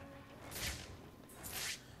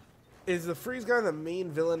 Is the Freeze guy the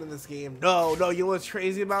main villain in this game? No, no. You know what's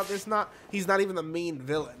crazy about this? He's not even the main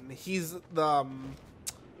villain. He's the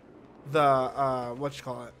what you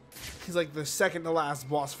call it? He's like the second to last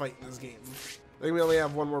boss fight in this game. I think we only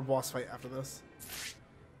have one more boss fight after this.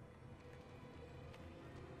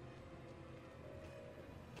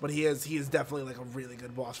 But he is definitely like a really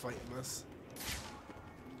good boss fight in this.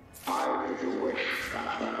 If you wish,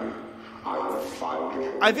 Batman, I will find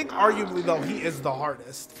you. I think arguably though he is the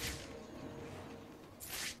hardest.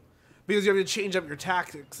 Because you have to change up your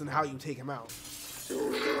tactics and how you take him out.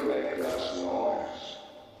 You should make less noise.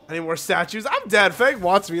 Any more statues? I'm dead. Fang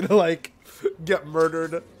wants me to like get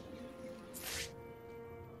murdered.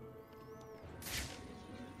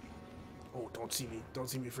 Oh, don't see me. Don't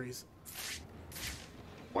see me, Freeze.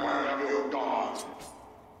 Where have you gone?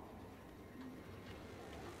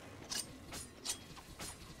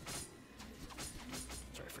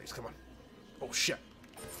 Sorry, Freeze. Come on. Oh, shit.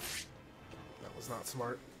 That was not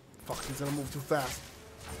smart. Fuck, he's gonna move too fast.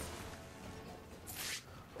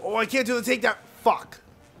 Oh, I can't do the takedown. Fuck.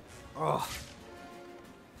 Ugh.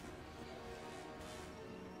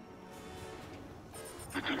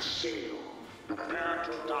 I can see you. Prepare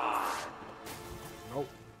to die. Nope.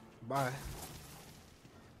 Bye.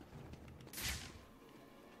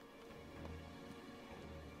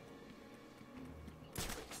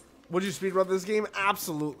 Would you speedrun this game?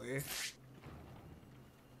 Absolutely.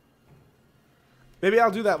 Maybe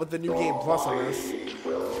I'll do that with the new game plus on this.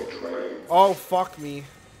 Oh, fuck me.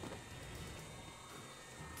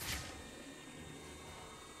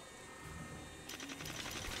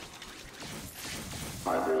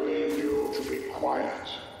 I believe you to be quiet.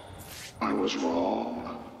 I was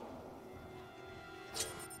wrong.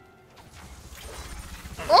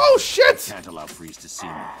 Oh, shit! Can't allow Freeze to see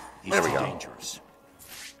me. He's There we too go. dangerous.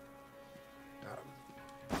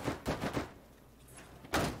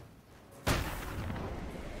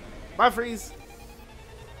 Bye, Freeze.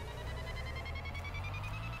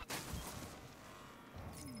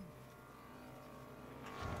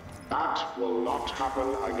 That will not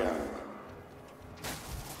happen again.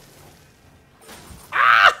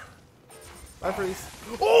 Ah! Bye, Freeze.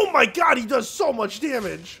 Oh my god, he does so much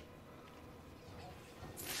damage.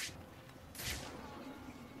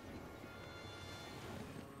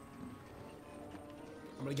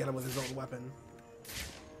 I'm gonna get him with his own weapon.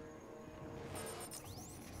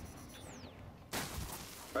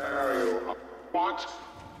 There you are. What?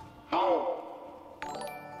 How?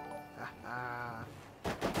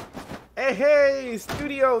 Hey, hey,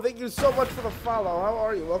 Studio, thank you so much for the follow. How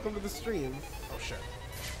are you? Welcome to the stream. Oh, shit.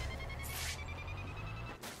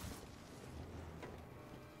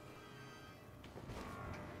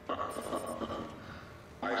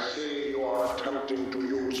 I see you are attempting to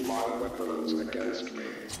use my weapons against me.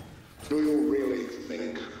 Do you really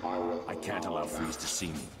think I will? I can't allow Freeze to see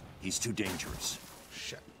me. He's too dangerous.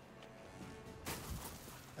 Shit.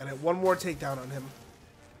 And I have one more takedown on him.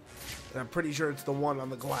 And I'm pretty sure it's the one on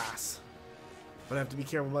the glass. But I have to be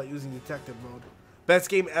careful about using detective mode. Best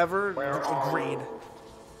game ever? Agreed.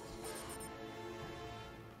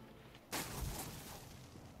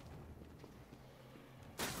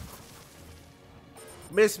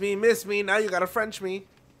 Miss me, now you gotta French me.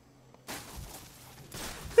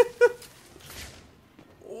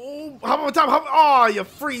 Oh, how about time? Oh, you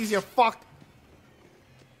Freeze, you fuck.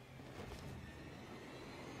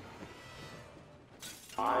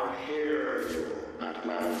 I hear you,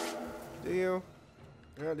 Batman. Do you?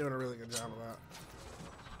 You're not doing a really good job of that.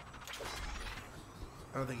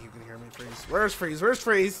 I don't think you can hear me, Freeze. Where's Freeze? Where's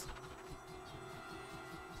Freeze?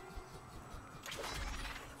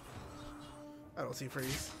 I don't see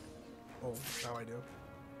Freeze. Oh, now I do.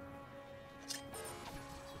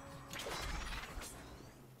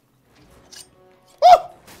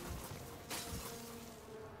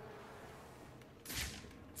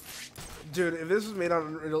 Dude, if this was made on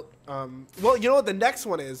Unreal, well, you know what the next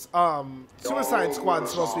one is? Suicide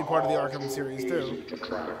Squad's supposed to be part of the Arkham series too.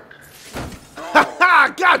 Haha,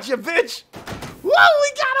 gotcha, bitch! Whoa,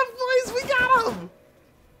 we got him, boys, we got him!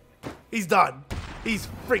 He's done. He's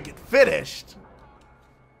freaking finished.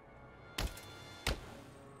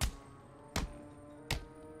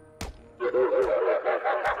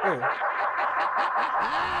 Oh.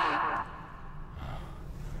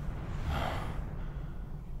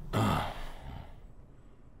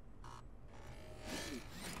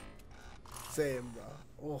 Same, bro.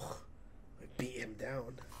 Oh, I beat him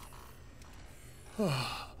down.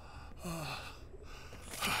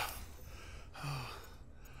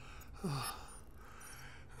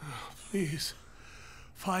 Please,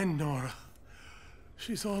 find Nora.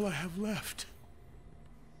 She's all I have left.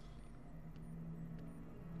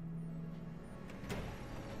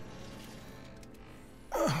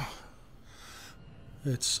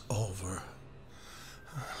 It's over.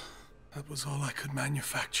 That was all I could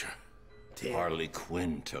manufacture. Harley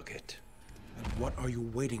Quinn took it. And what are you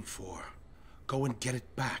waiting for? Go and get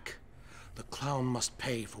it back. The clown must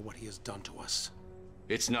pay for what he has done to us.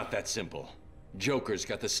 It's not that simple. Joker's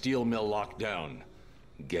got the steel mill locked down.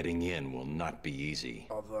 Getting in will not be easy.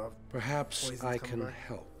 Perhaps I can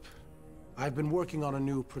help. I've been working on a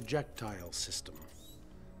new projectile system.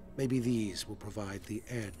 Maybe these will provide the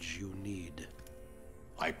edge you need.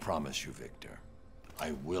 I promise you, Victor.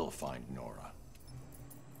 I will find Nora.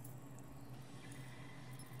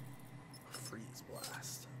 Freeze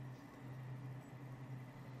blast.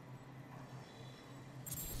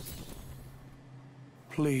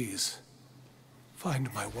 Please,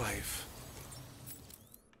 find my wife.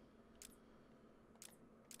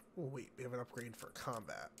 Oh wait, we have an upgrade for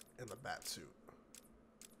combat in the bat suit.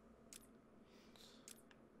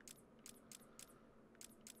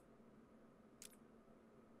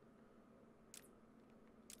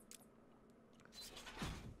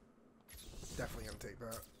 Definitely gonna take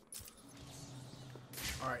that.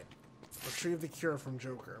 Alright. Retrieve the cure from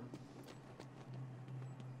Joker.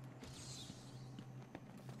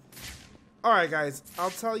 Alright, guys.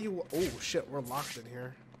 I'll tell you. Oh, shit. We're locked in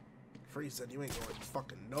here. Freeze said you ain't going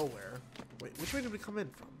fucking nowhere. Wait, which way did we come in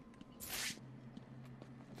from?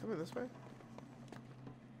 Come in this way?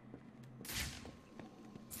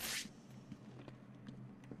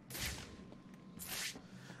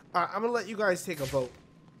 Alright, I'm gonna let you guys take a vote.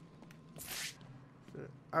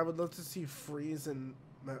 I would love to see Freeze in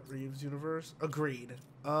Matt Reeves' universe. Agreed.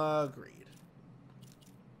 Agreed.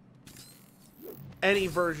 Any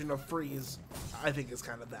version of Freeze, I think, is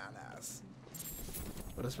kind of badass.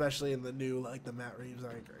 But especially in the new, like, the Matt Reeves,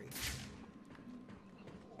 I agree.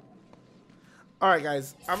 Alright,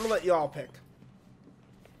 guys. I'm going to let you all pick.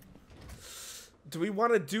 Do we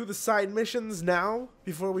want to do the side missions now,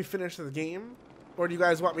 before we finish the game? Or do you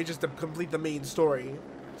guys want me just to complete the main story?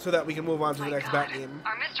 So that we can move on to the next Bat game.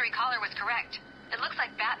 Our mystery caller was correct. It looks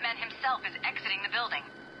like Batman himself is exiting the building.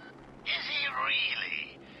 Is he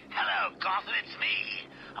really? Hello, Gotham, it's me.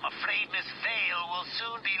 I'm afraid Miss Vale will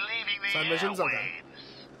soon be leaving the Side missions? airwaves. Okay.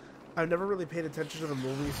 I've never really paid attention to the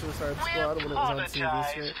movie Suicide Squad when it was on TV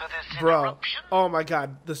screen. Bro, oh my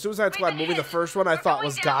god. The Suicide Squad movie, the first one, I thought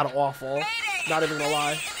was god-awful. Not even gonna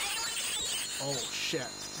lie. Oh, shit.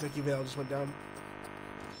 Vicky Vale just went down.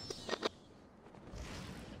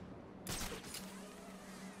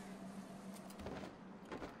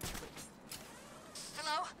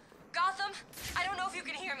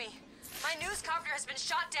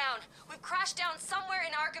 Shot down. We've crashed down somewhere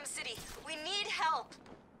in Arkham City. We need help.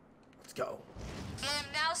 Let's go. I am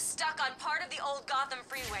now stuck on part of the old Gotham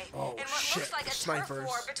freeway in what looks like a turf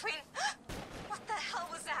war between... What the hell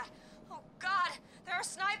was that? Oh God, there are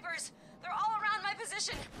snipers. They're all around my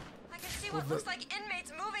position. I can see what looks like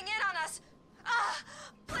inmates moving in on us.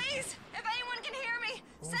 Please, if anyone can hear me,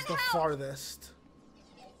 send help. Who's the farthest?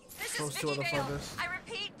 This is Vicky Vale. I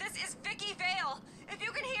repeat, this is Vicky Vale. If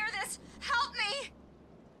you can hear this, help me.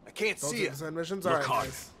 I can't see it. Look hard.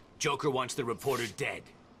 Joker wants the reporter dead.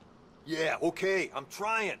 Yeah, okay, I'm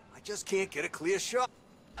trying. I just can't get a clear shot.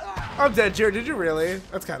 I'm dead, Jared. Did you really?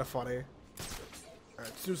 That's kind of funny.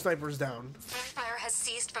 Alright, 2 snipers down. Fire has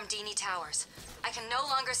ceased from Dini Towers. I can no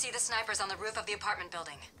longer see the snipers on the roof of the apartment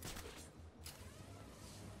building.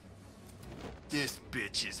 This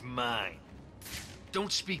bitch is mine.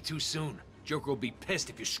 Don't speak too soon. Joker will be pissed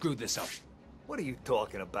if you screw this up. What are you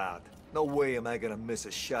talking about? No way am I gonna miss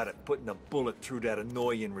a shot at putting a bullet through that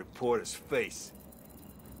annoying reporter's face.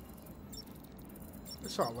 I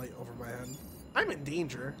saw a light over my head. I'm in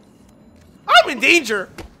danger. I'm in danger!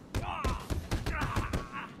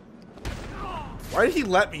 Why did he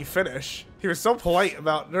let me finish? He was so polite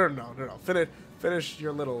about... No. Finish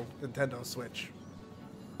your little Nintendo Switch.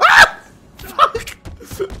 Ah! Fuck!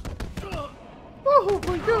 Oh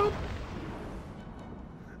my god.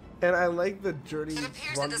 And I like the dirty, It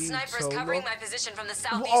appears that the sniper is toe covering look. my position from the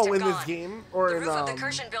southeast. Oh, in this game? Or the in, roof of the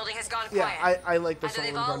Kirshen building has gone yeah, quiet. I like the Either Soul they've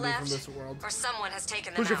and all Grundy left, from this world. or someone has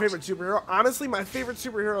taken them Who's your out. favorite superhero? Honestly, my favorite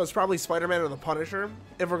superhero is probably Spider-Man or the Punisher,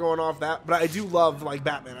 if we're going off that. But I do love, like,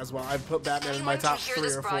 Batman as well. I've put Batman in my top 3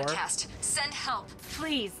 or 4. Broadcast. Send help,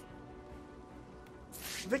 please.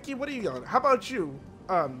 Vicky, what are you yelling? How about you?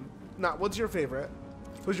 What's your favorite?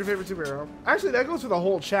 Who's your favorite superhero? Actually, that goes for the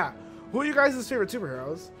whole chat. Who are you guys' favorite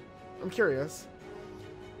superheroes? I'm curious.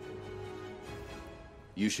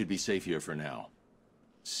 You should be safe here for now.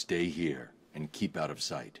 Stay here and keep out of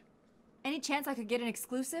sight. Any chance I could get an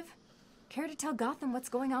exclusive? Care to tell Gotham what's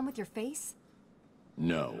going on with your face?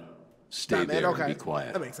 No. Stay Batman, there okay. and be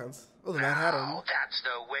quiet. That makes sense. Oh, the Mad Hatter. Oh, that's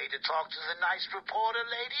no way to talk to the nice reporter,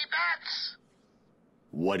 Lady Bats.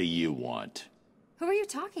 What do you want? Who are you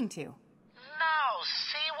talking to? Now,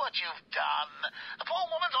 see what you've done. The poor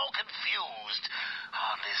woman's all confused.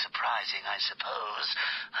 Hardly surprising, I suppose.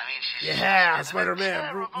 I mean, she's Yeah,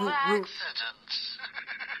 Spider-Man. accident.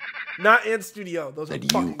 Not in studio. Those are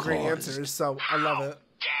That fucking you great caused. answers, so I love it.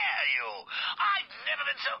 Dare you? I've never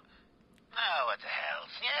been so... Oh, what the hell?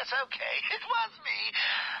 Yes, okay. It was me.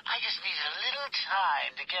 I just needed a little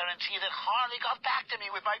time to guarantee that Harley got back to me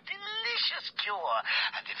with my delicious cure.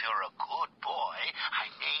 And if you're a good boy, I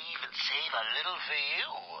may even save a little for you.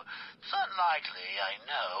 It's unlikely, I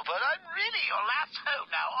know, but I'm really your last hope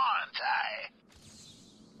now, aren't I?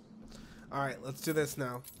 Alright, let's do this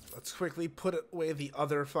now. Let's quickly put away the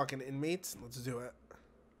other fucking inmates. Let's do it.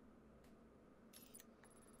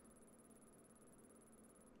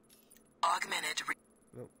 Augmented.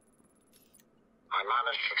 I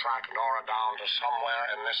managed to track Nora down to somewhere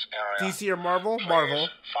in this area. DC or Marvel? Please Marvel.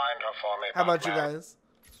 find her for me, How about you Batman. guys?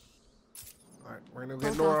 Alright, we're gonna get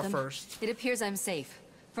Both Nora Gotham. first. It appears I'm safe.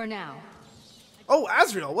 For now. Oh,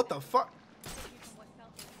 Azrael, what the fuck?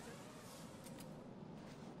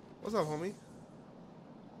 What's up, homie?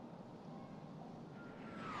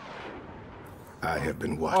 I have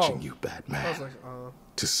been watching Oh. you, I Batman, was like,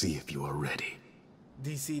 to see if you are ready.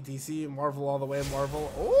 DC, Marvel all the way,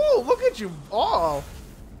 Marvel. Oh, look at you all.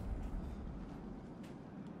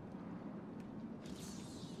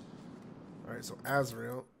 Alright, so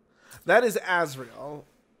Azrael. That is Azrael.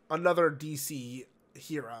 Another DC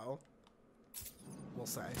hero. We'll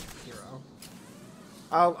say hero.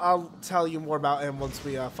 I'll tell you more about him once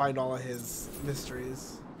we find all of his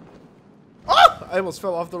mysteries. Oh! I almost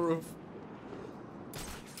fell off the roof.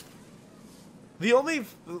 The only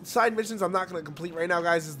side missions I'm not going to complete right now,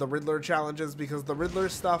 guys, is the Riddler challenges, because the Riddler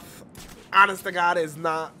stuff, honest to God, is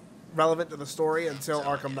not relevant to the story until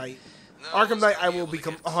Arkham Knight. Arkham Knight, I will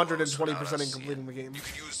become 120% in completing the game. You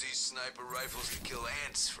can use these sniper rifles to kill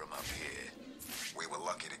ants from up here. We were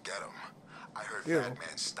lucky to get him. I heard Yeah.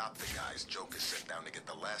 Batman stopped the guys Joker sent down to get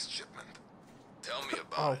the last shipment. Tell me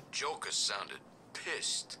about it. Joker sounded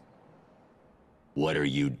pissed. What are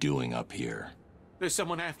you doing up here? There's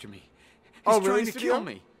someone after me. He's Oh, really, trying to Studio? kill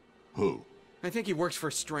me. Who? I think he works for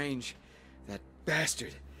Strange. That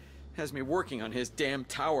bastard has me working on his damn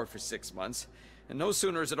tower for 6 months. And no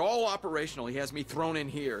sooner is it all operational, he has me thrown in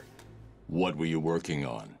here. What were you working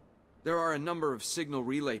on? There are a number of signal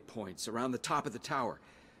relay points around the top of the tower.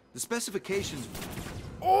 The specifications...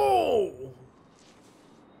 Oh!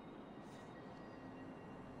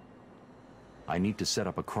 I need to set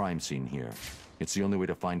up a crime scene here. It's the only way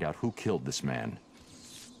to find out who killed this man.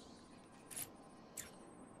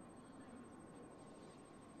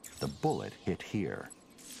 The bullet hit here.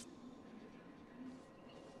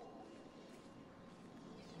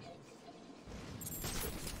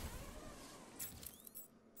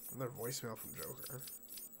 Another voicemail from Joker.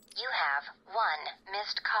 You have one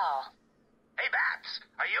missed call. Hey, Bats,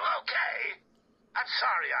 are you okay? I'm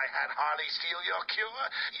sorry I had Harley steal your cure.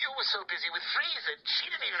 You were so busy with Freeze that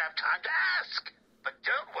she didn't even have time to ask. But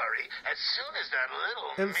don't worry, as soon as that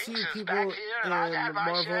little MC minx is people back here and I've had in my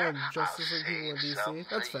Marvel share, and Justice League people in DC.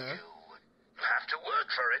 That's fair. You'll have to work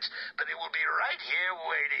for it, but it will be right here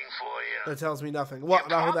waiting for you. That tells me nothing. What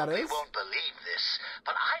about who that You is? won't believe this,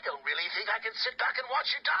 but I don't really think I can sit back and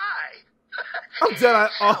watch you die. I'm dead.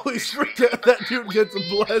 I always forget that dude gets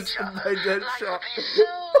blessed by Deadshot. So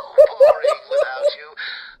boring, about you,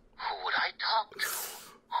 who would I talk to?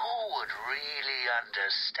 Who would really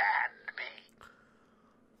understand me?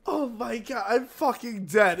 Oh my god, I'm fucking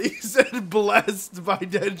dead. He said blessed by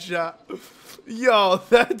Deadshot. Yo,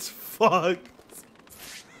 that's fucked.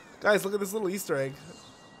 Guys, look at this little Easter egg.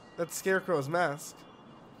 That's Scarecrow's mask.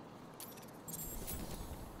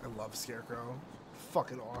 I love Scarecrow.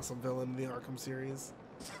 Fucking awesome villain in the Arkham series.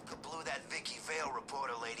 Blew that Vicky Vale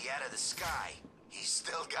reporter lady out of the sky. He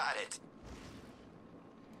still got it.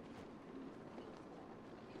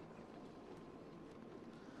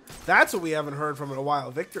 That's what we haven't heard from in a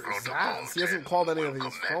while. Victor Zsasz. He hasn't called any of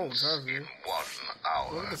these phones, has he? 1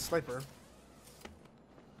 hour. Look at the sniper.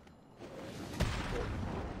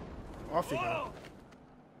 Off you go.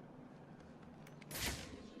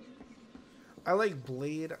 I like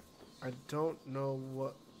Blade. I don't know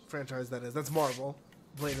what franchise that is. That's Marvel.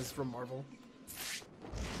 Blade is from Marvel.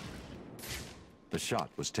 The shot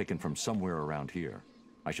was taken from somewhere around here.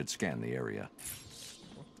 I should scan the area.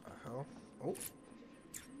 What the hell? Oh.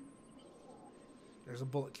 There's a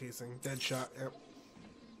bullet casing. Deadshot. Yep.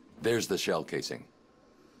 There's the shell casing.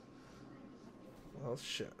 Well,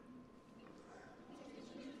 shit.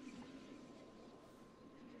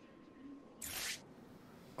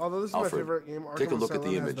 Although this is Alfred, my favorite game, Arkham take a look at the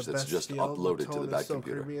Asylum image has the that's best just feel. uploaded The to the tone back is so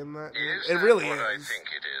computer. creepy in that. Is It that really what I is. think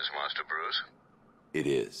it is, Master Bruce? It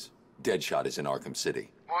is. Deadshot is in Arkham City.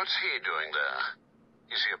 What's he doing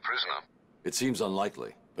there? Is he a prisoner? It seems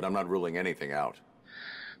unlikely, but I'm not ruling anything out.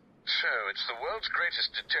 So, it's the world's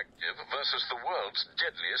greatest detective versus the world's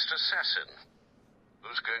deadliest assassin.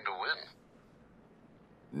 Who's going to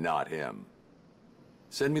win? Not him.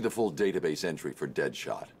 Send me the full database entry for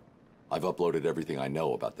Deadshot. I've uploaded everything I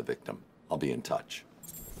know about the victim. I'll be in touch.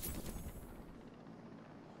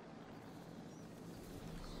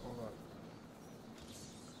 Hold on.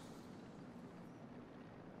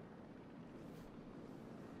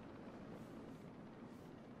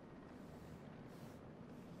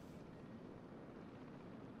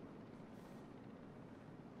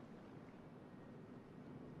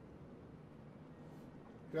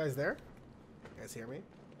 You guys there? You guys hear me?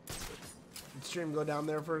 Did stream go down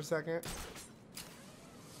there for a second?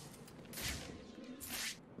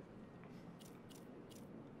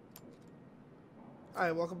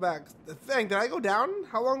 Alright, welcome back. The thing, did I go down?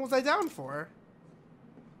 How long was I down for?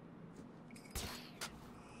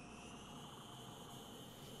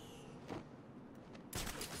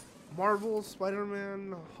 Marvel,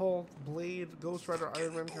 Spider-Man, Hulk, Blade, Ghost Rider,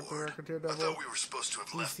 Iron Man, Captain America, Daredevil. I thought we were supposed to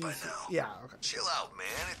have left by now. Yeah, okay. Chill out, man.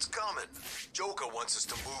 It's coming. Joker wants us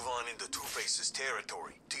to move on into Two-Face's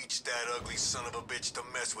territory. Teach that ugly son of a bitch to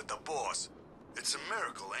mess with the boss. It's a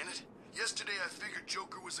miracle, ain't it? Yesterday I figured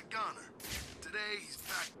Joker was a goner. Today he's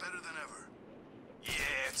back better than ever.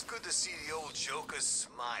 Yeah, it's good to see the old Joker's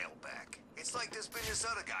smile back. It's like there's been this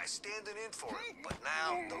other guy standing in for him, but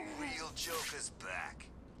now the real Joker's back.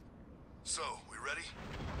 So, we ready?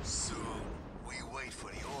 Soon, we wait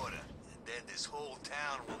for the order, and then this whole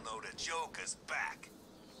town will know the Joker's back.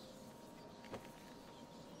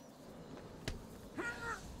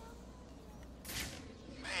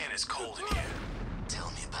 Man, it's cold in here.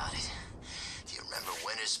 Tell me about it. Do you remember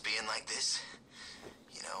winters being like this?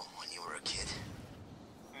 You know, when you were a kid?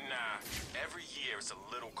 Nah, every year it's a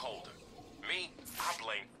little colder. Me, I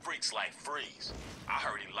blame freaks like Freeze. I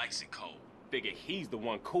heard he likes it cold. Figure he's the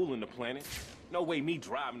one cooling the planet. No way me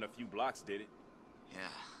driving a few blocks did it. Yeah.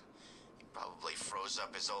 He probably froze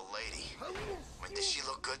up his old lady. I mean, does she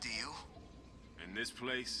look good to you? In this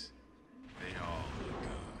place, they all look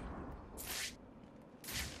good.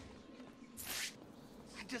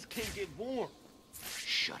 I just can't get warm.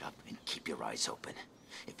 Shut up and keep your eyes open.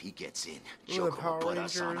 If he gets in, What are the Joker Power will put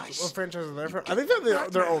us on Rangers? ice. What franchise are they from? I think they're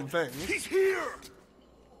their own thing. He's here!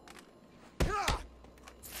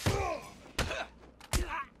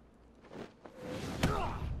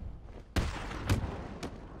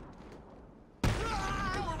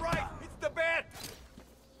 You were right. It's the bat.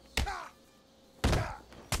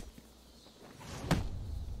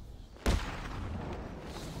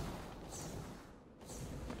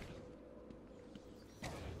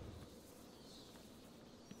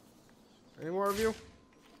 Any more of you?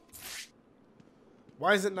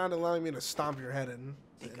 Why is it not allowing me to stomp your head in?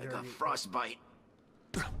 Think I got frostbite.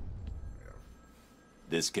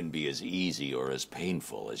 This can be as easy or as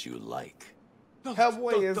painful as you like.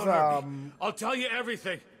 Hellboy is I'll tell you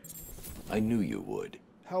everything. I knew you would.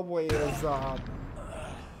 Hellboy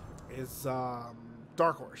is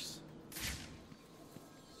Dark Horse.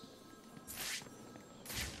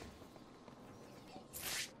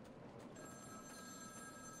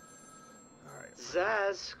 Alright,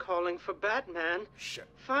 Zsasz calling for Batman. Shit.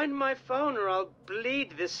 Find my phone or I'll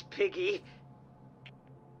bleed this piggy.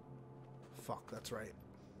 Fuck, that's right.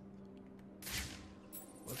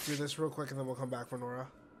 Let's do this real quick and then we'll come back for Nora.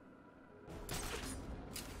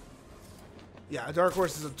 Yeah, Dark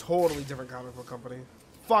Horse is a totally different comic book company.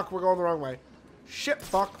 Fuck, we're going the wrong way. Shit,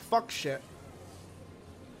 fuck, fuck, shit.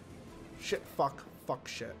 Shit, fuck, fuck,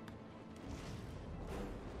 shit.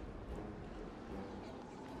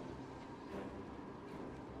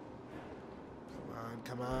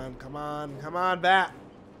 Come on, come on, come on, Bat.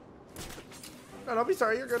 No, don't be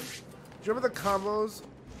sorry, you're good. Do you remember the combos?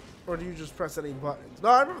 Or do you just press any buttons? No,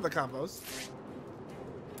 I remember the combos.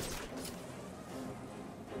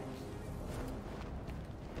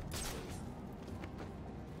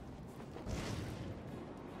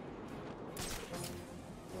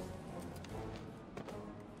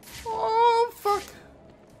 Oh, fuck.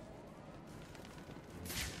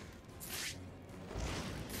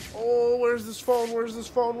 Oh, where's this phone? Where's this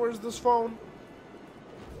phone? Where's this phone?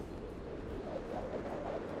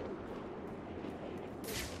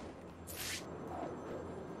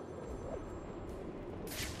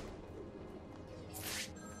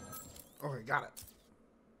 Okay, got it.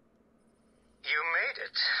 You made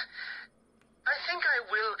it. I think I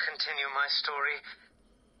will continue my story.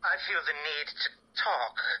 I feel the need to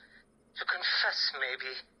talk, to confess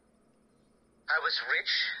maybe. I was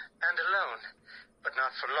rich and alone, but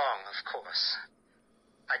not for long, of course.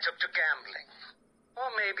 I took to gambling,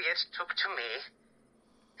 or maybe it took to me.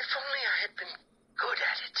 If only I had been good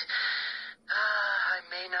at it. I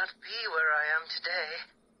may not be where I am today.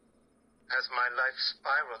 As my life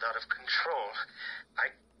spiraled out of control,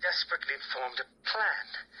 I desperately formed a plan.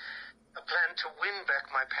 A plan to win back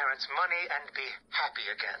my parents' money and be happy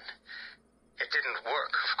again. It didn't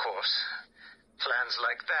work, of course. Plans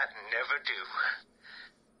like that never do.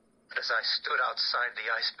 But as I stood outside the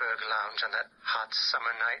Iceberg Lounge on that hot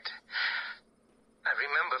summer night, I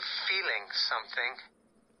remember feeling something.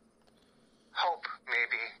 Hope,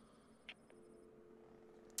 maybe.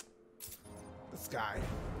 This guy.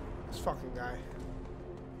 This fucking guy.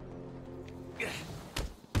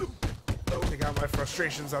 Take out my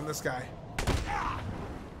frustrations on this guy.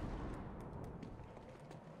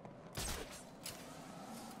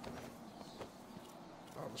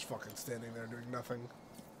 I'm just fucking standing there doing nothing.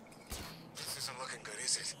 This isn't looking good,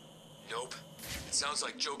 is it? Nope. It sounds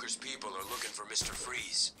like Joker's people are looking for Mr.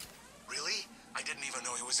 Freeze. Really? I didn't even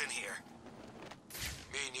know he was in here.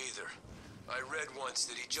 Me neither. I read once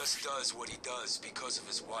that he just does what he does because of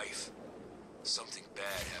his wife. Something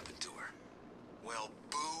bad happened to her. Well,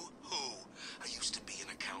 boo-hoo. I used to be an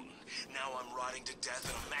accountant. Now I'm rotting to death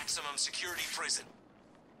in a maximum security prison.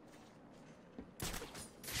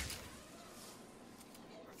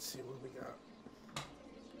 Let's see what we got.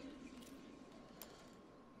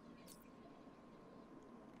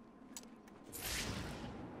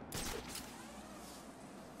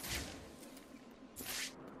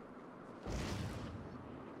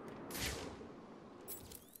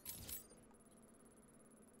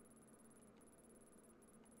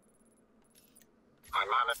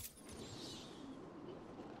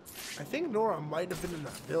 I think Nora might have been in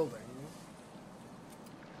that building.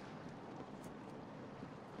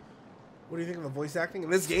 What do you think of the voice acting? In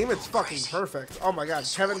this game, it's fucking perfect. Oh my god,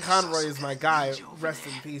 Kevin Conroy is my guy. Rest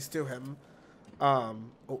in peace to him.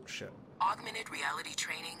 Oh shit. Augmented reality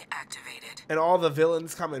training activated. And all the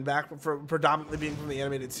villains coming back, from predominantly being from the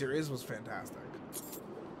animated series, was fantastic.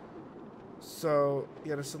 So, he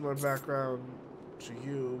had a similar background to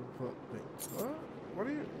you, but wait, what? What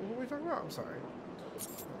are we talking about? I'm sorry.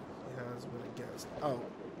 He has been a guest. Oh.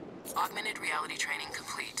 Augmented reality training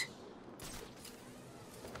complete.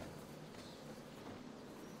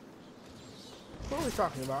 What are we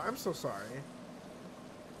talking about? I'm so sorry.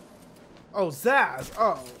 Oh, Zsasz.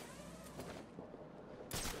 Oh.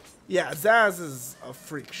 Yeah, Zsasz is a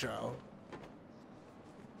freak show.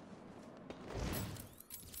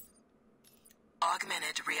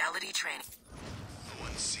 Augmented reality training. No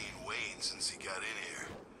one's seen Wayne since he got in here.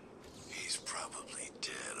 He's probably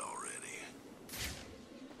dead already.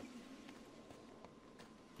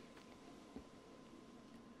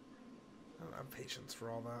 I don't have patience for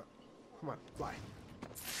all that. Come on, fly.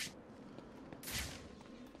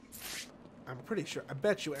 I'm pretty sure. I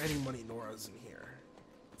bet you any money Nora's in here.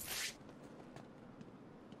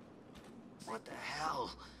 What the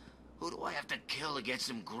hell? Who do I have to kill to get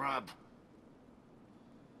some grub?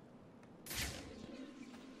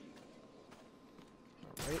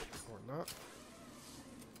 Alright, or not.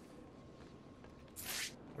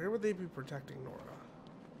 Where would they be protecting Nora?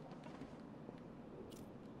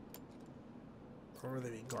 Or will they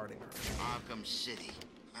be guarding her? Arkham City.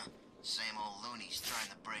 Huh. Same old loonies trying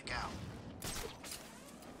to break out.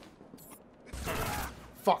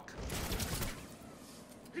 Fuck.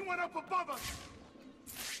 He went up above us!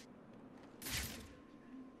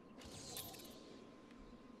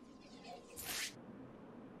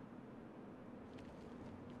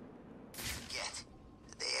 Forget.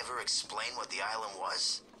 Did they ever explain what the island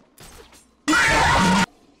was?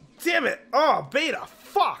 Damn it! Oh, Beta!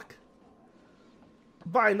 Fuck!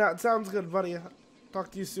 Bye, Nut. Sounds good, buddy.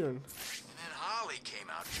 Talk to you soon. And then Harley came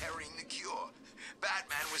out carrying the cure.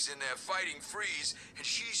 Batman was in there fighting Freeze, and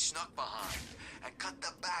she snuck behind and cut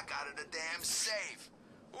the back out of the damn safe.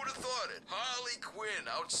 Who'd have thought it? Harley Quinn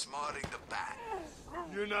outsmarting the Bat.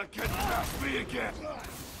 You're not getting past me again!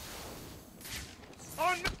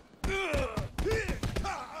 On...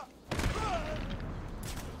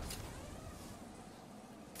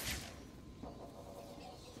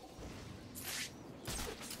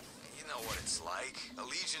 You know what it's like.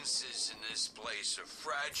 Allegiances in this place are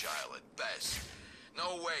fragile at best.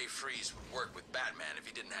 No way Freeze would work with Batman if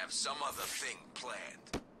he didn't have some other thing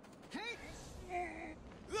planned.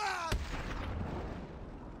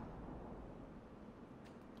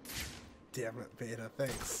 Damn it, Beta.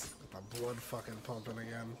 Thanks. Got my blood fucking pumping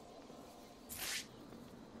again.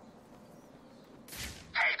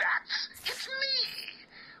 Hey, Bats, it's me.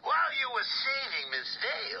 While you were saving Miss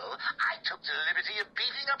Vale, I took the liberty of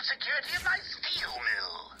beefing up security at my steel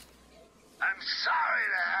mill. I'm sorry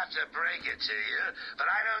to have to break it to you, but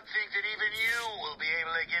I don't think that even you will be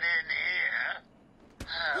able to get in here.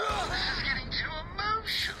 Oh, this is getting too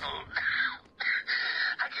emotional.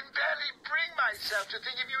 I can barely bring myself to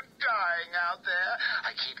think of you dying out there.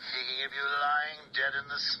 I keep thinking of you lying dead in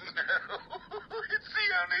the snow. It's the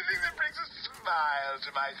only thing that brings a smile to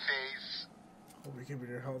my face. Hope you're keeping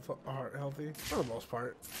your heart healthy, for the most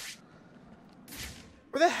part.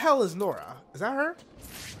 Where the hell is Nora? Is that her?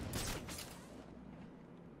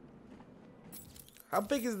 How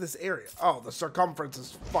big is this area? Oh, the circumference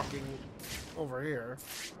is fucking over here.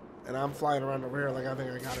 And I'm flying around over here like I think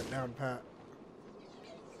I got it down pat.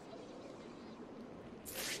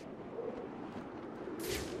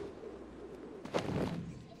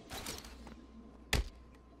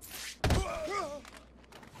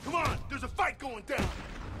 Come on, there's a fight going down!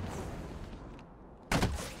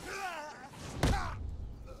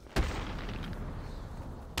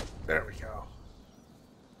 There we go.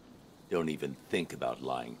 Don't even think about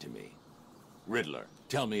lying to me. Riddler,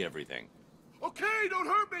 tell me everything. Okay, don't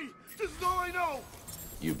hurt me! This is all I know!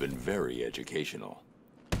 You've been very educational.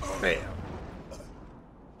 Bam.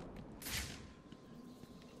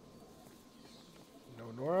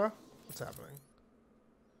 No Nora? What's happening?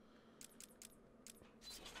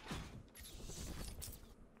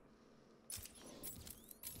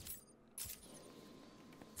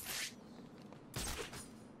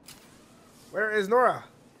 Where is Nora?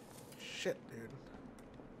 Shit, dude.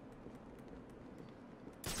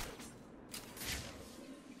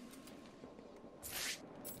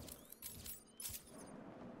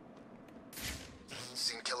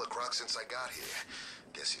 Seen Killer Croc since I got here.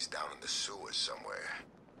 Guess he's down in the sewers somewhere.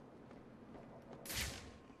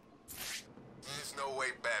 There's no way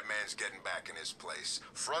Batman's getting back in his place.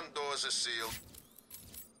 Front doors are sealed.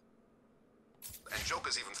 And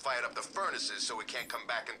Joker's even fired up the furnaces so he can't come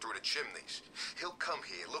back in through the chimneys. He'll come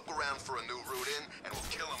here, look around for a new route in, and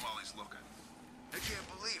we'll kill him while he's looking. I can't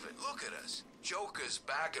believe it. Look at us. Joker's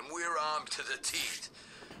back and we're armed to the teeth.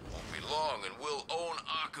 Won't be long and we'll own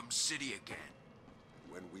Arkham City again.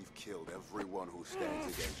 When we've killed everyone who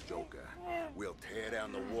stands against Joker, we'll tear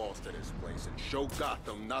down the walls to this place and show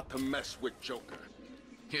Gotham not to mess with Joker.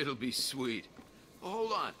 It'll be sweet. Well,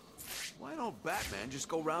 hold on. Why don't Batman just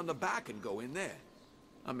go round the back and go in there?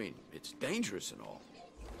 I mean, it's dangerous and all.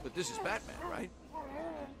 But this is Batman, right?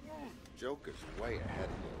 Joker's way ahead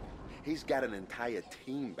of you. He's got an entire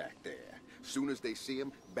team back there. Soon as they see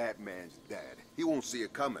him, Batman's dead. He won't see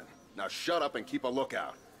it coming. Now shut up and keep a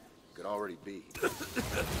lookout. Could already be.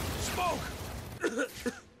 Smoke!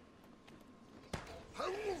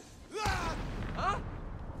 Huh?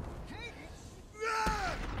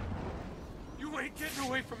 You ain't getting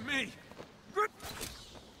away from me!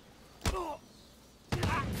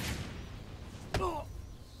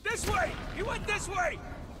 This way! He went this way!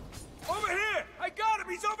 Over here! I got him!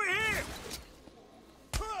 He's over here!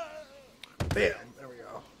 Bam! There we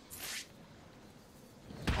go.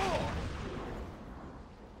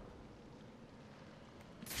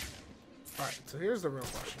 Alright, so here's the real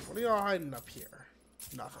question. What are y'all hiding up here?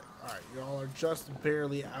 Nothing. Alright, y'all are just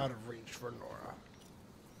barely out of reach for Nora.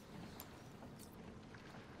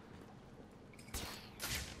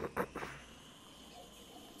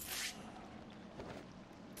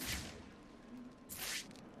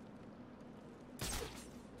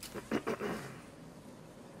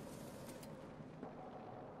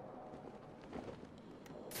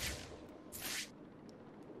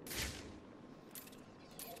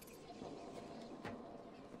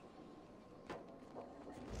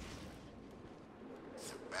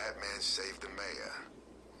 and save the mayor.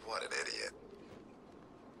 What an idiot.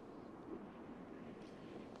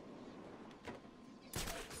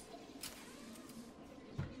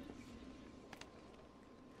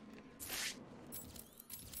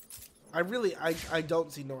 I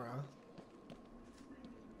don't see Nora.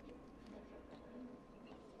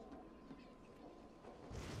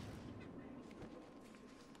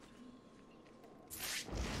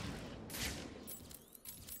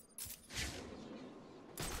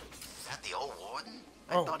 Is that the old warden?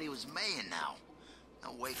 I thought he was mayor now.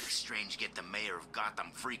 No way could Strange get the mayor of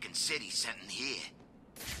Gotham freaking City sent in here.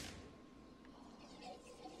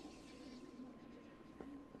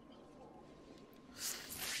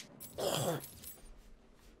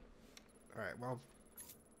 Alright, well,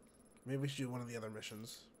 maybe we should do one of the other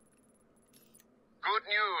missions. Good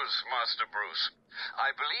news, Master Bruce. I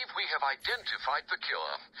believe we have identified the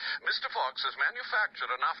cure. Mr. Fox has manufactured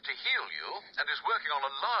enough to heal you and is working on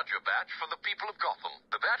a larger batch for the people of Gotham.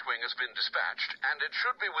 The Batwing has been dispatched, and it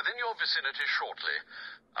should be within your vicinity shortly.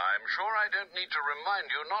 I'm sure I don't need to remind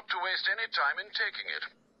you not to waste any time in taking it.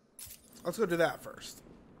 Let's go do that first.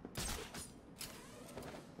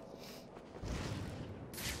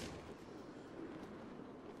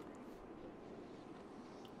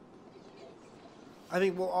 I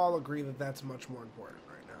think we'll all agree that that's much more important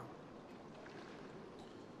right now.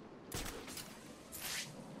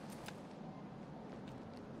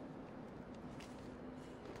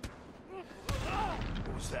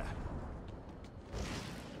 What was that?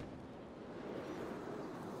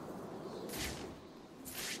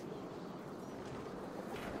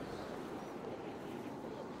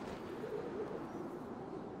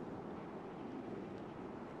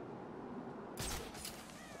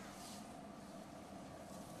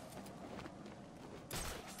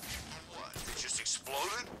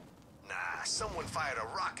 Someone fired a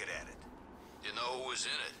rocket at it. You know who was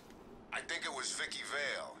in it? I think it was Vicky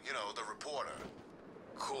Vale, you know, the reporter.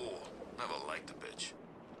 Cool. Never liked the bitch.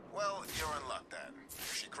 Well, you're in luck then.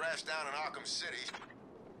 She crashed down in Arkham City.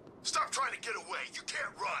 Stop trying to get away. You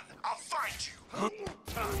can't run. I'll find you.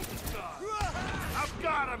 I've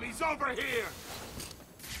got him. He's over here.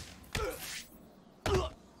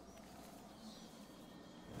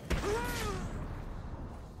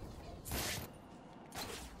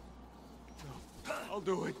 I'll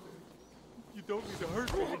do it. You don't need to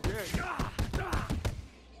hurt me again.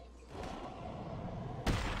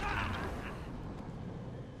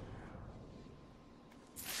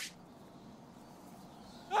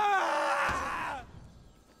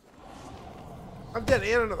 I'm dead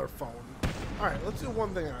and another phone. Alright, let's do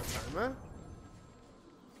one thing at a time, man.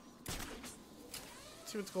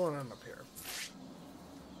 See what's going on up here.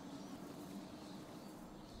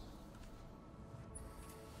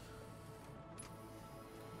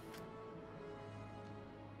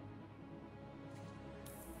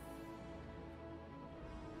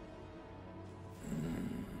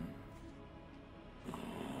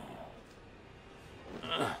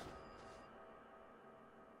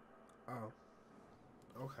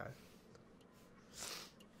 Okay.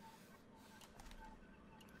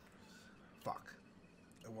 Fuck.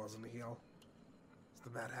 It wasn't a heal. It's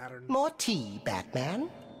the Mad Hatter. More tea, Batman.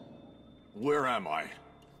 Where am I?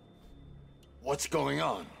 What's going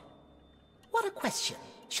on? What a question.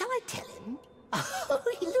 Shall I tell him? Oh,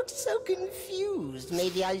 he looks so confused.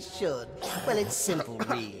 Maybe I should. Well, it's simple,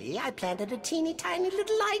 really. I planted a teeny tiny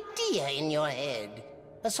little idea in your head.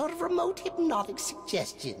 A sort of remote hypnotic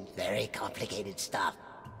suggestion. Very complicated stuff.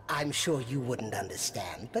 I'm sure you wouldn't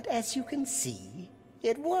understand, but as you can see,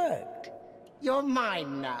 it worked. You're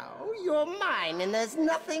mine now. You're mine, and there's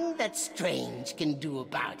nothing that Strange can do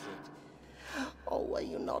about it. Oh, are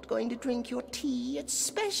you not going to drink your tea? It's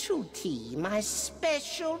special tea. My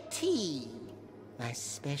special tea. My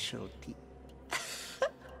special tea.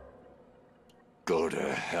 Go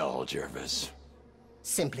to hell, Jervis.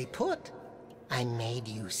 Simply put, I made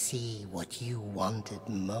you see what you wanted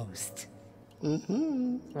most.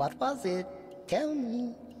 What was it? Tell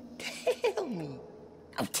me. Tell me.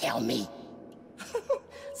 Oh, tell me.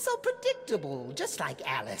 So predictable, just like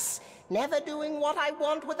Alice. Never doing what I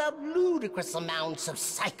want without ludicrous amounts of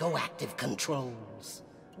psychoactive controls.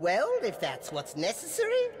 Well, if that's what's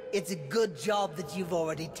necessary, it's a good job that you've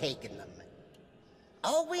already taken them.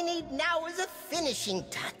 All we need now is a finishing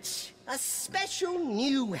touch. A special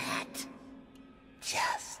new hat.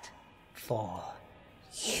 Just for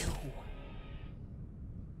you.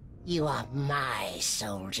 You are my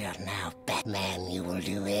soldier now, Batman. You will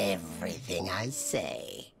do everything I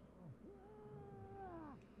say.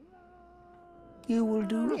 You will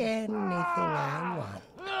do anything I want.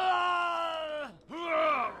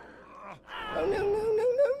 Oh, no, no, no,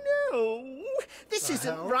 no, This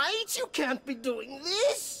isn't right. You can't be doing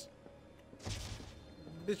this.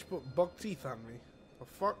 Bitch put buck teeth on me. The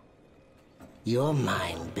fuck? Your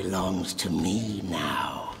mind belongs to me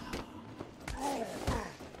now.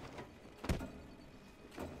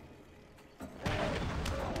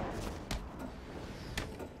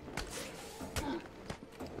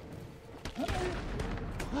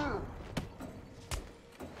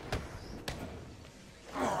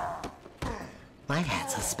 My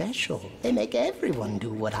hats are special. They make everyone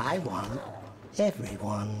do what I want.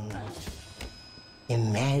 Everyone.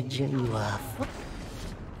 Imagine you are...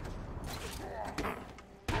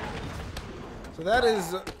 So that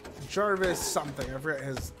is Jarvis something. I forget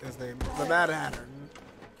his name. The Mad Hatter.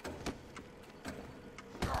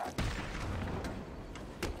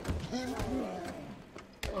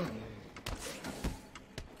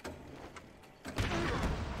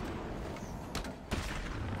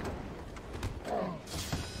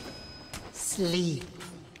 Sleep.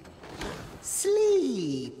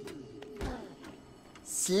 Sleep.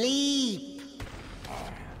 Sleep.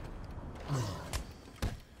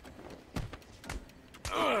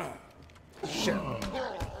 Shit.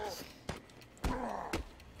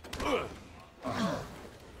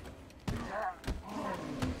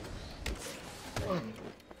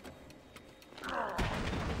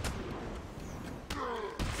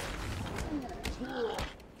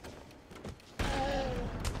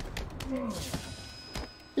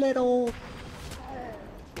 Little.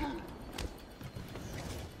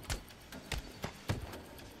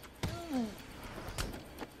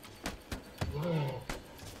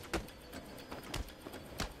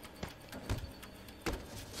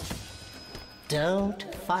 Don't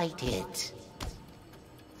fight it.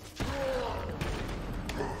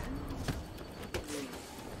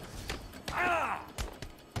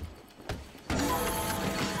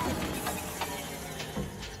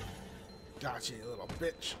 Gotcha, you little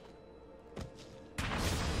bitch.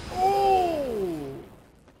 Oh!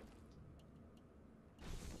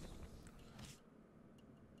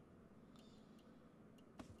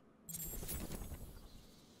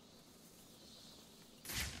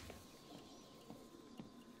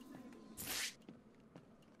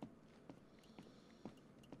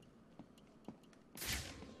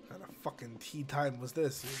 What kind of fucking tea time was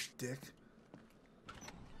this, you dick?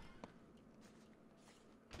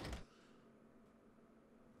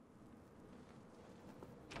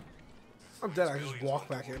 I'm dead. I just walk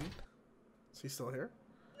back in. Is he still here?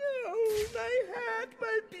 No, my hat,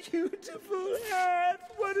 my beautiful hat.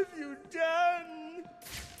 What have you done?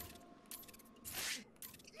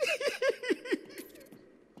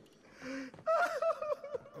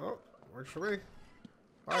 Oh, works for me.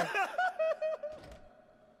 Bye.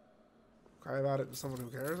 Cry about it to someone who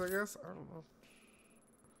cares, I guess? I don't know.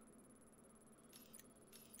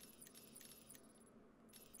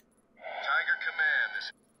 Tiger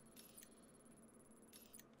Command.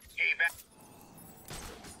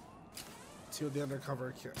 See what the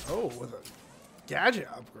undercover kid. Oh, with a gadget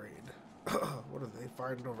upgrade. What do they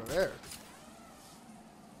find over there?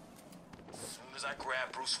 As soon as I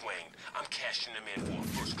grab Bruce Wayne, I'm cashing him in for a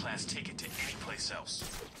first-class ticket to any place else.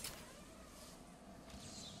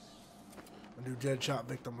 A new Deadshot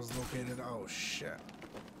victim was located. Oh, shit.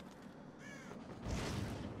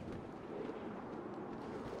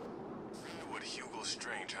 What Hugo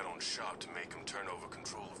Strange had on shop to make him turn over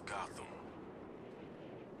control of Gotham.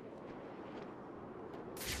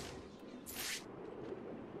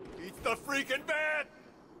 It's the freaking bat!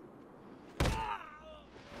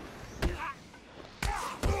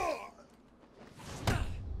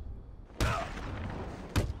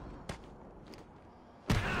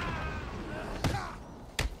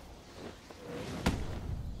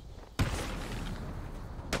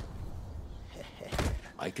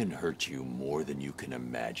 I can hurt you more than you can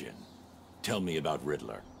imagine. Tell me about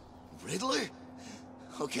Riddler. Riddler?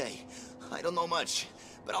 Okay, I don't know much,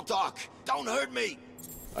 but I'll talk. Don't hurt me!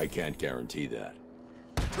 I can't guarantee that.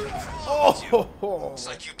 Oh! Looks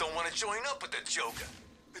like you don't want to join up with the Joker.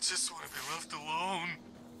 I just want to be left alone.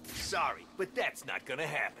 Sorry, but that's not gonna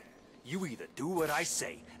happen. You either do what I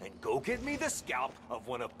say and go get me the scalp of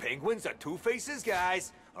one of Penguin's or Two-Face's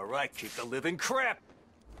guys, or I kick the living crap.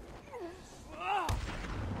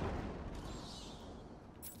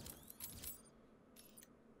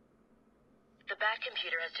 The Bat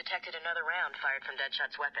computer has detected another round fired from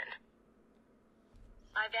Deadshot's weapon.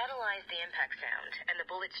 I've analyzed the impact sound, and the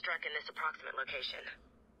bullet struck in this approximate location.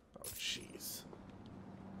 Oh, jeez.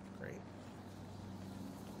 Great.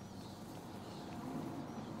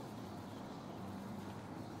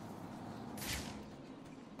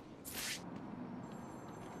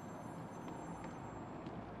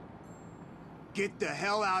 Get the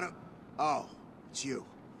hell out of... Oh, it's you.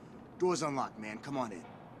 Door's unlocked, man. Come on in.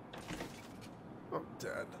 I'm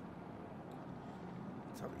dead.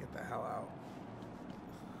 Tell me to get the hell out.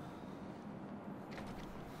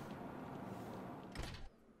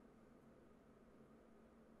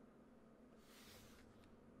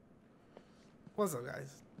 What's up,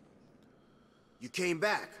 guys? You came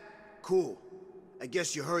back. Cool. I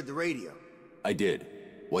guess you heard the radio. I did.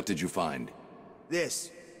 What did you find?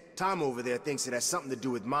 This. Tom over there thinks it has something to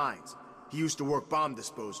do with mines. He used to work bomb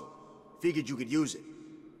disposal. Figured you could use it.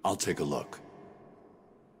 I'll take a look.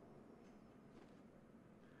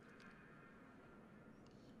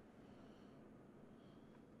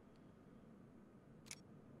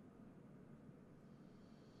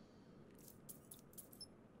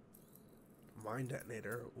 Mine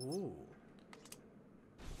detonator. Ooh.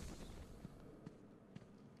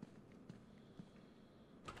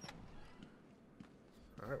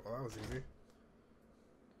 Alright, well that was easy.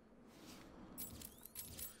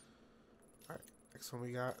 Alright, next one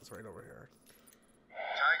we got is right over here.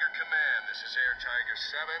 Tiger Command, this is Air Tiger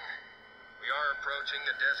 7. We are approaching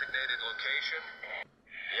the designated location.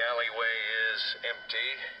 The alleyway is empty.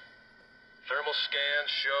 Thermal scans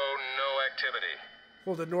show no activity.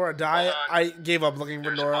 Well, did Nora die? I gave up looking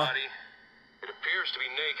for There's Nora. a body. It appears to be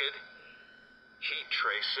naked. Heat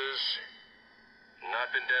traces. Not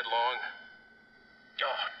been dead long.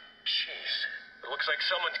 Oh, jeez. It looks like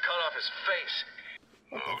someone's cut off his face.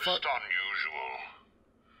 Most unusual.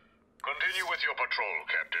 Continue with your patrol,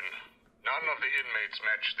 Captain. None of the inmates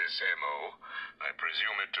match this MO. I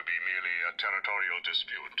presume it to be merely a territorial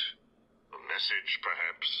dispute. A message,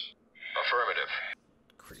 perhaps? Affirmative.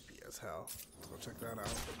 Creepy as hell. Let's go check that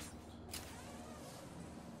out.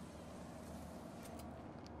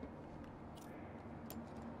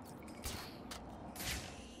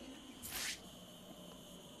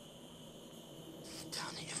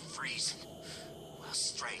 Down here freezing, while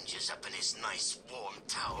Strange is up in his nice warm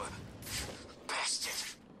tower.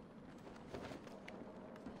 Bastard!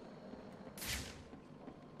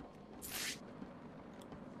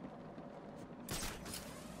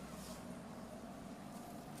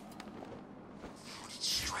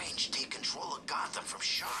 Strange take control of Gotham from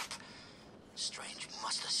Sharp. Strange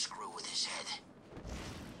must have screwed with his head.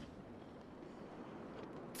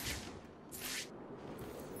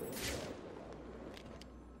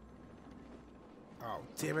 Oh,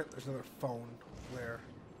 damn it. There's another phone there.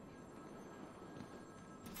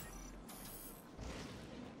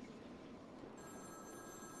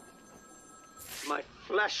 My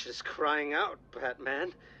flesh is crying out,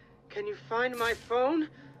 Batman. Can you find my phone,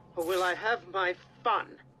 or will I have my fun?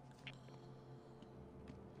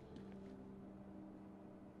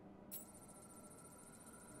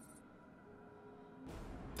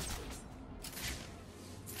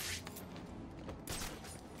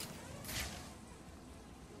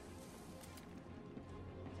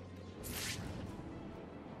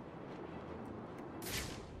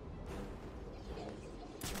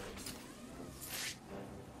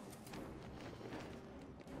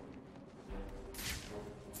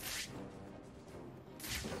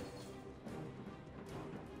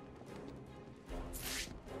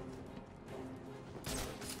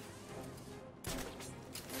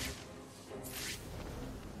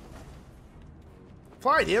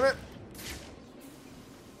 Fly, damn it.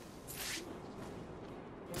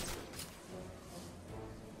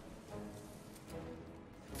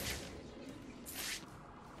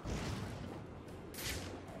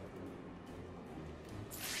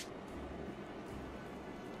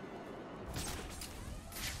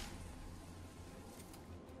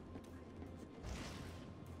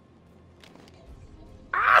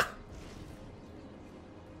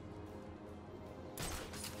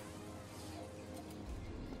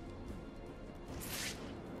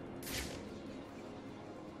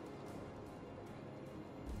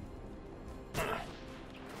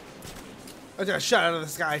 I got a shot out of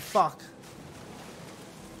this guy. Fuck.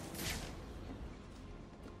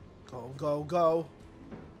 Go, go, go.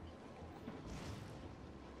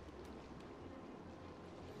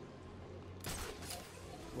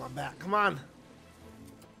 Come on back. Come on.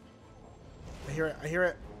 I hear it. I hear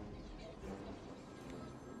it.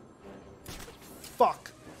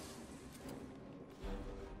 Fuck.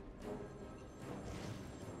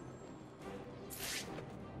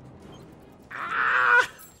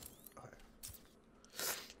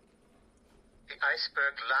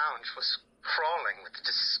 Iceberg Lounge was crawling with the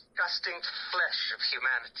disgusting flesh of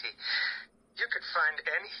humanity. You could find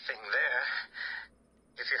anything there.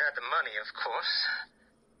 If you had the money, of course.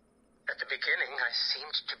 At the beginning, I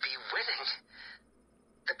seemed to be winning.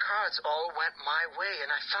 The cards all went my way, and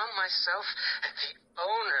I found myself at the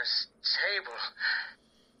owner's table.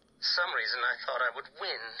 For some reason I thought I would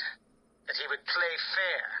win, that he would play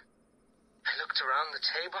fair. I looked around the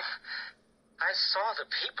table. I saw the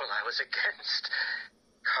people I was against.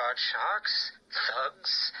 Card sharks,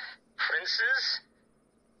 thugs, princes,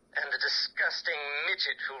 and the disgusting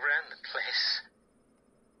midget who ran the place.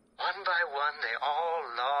 One by one, they all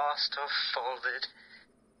lost or folded.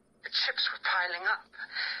 The chips were piling up,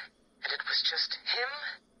 and it was just him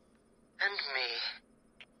and me.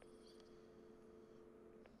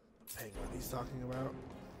 Penguin he's talking about.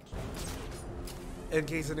 In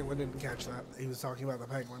case anyone didn't catch that, he was talking about the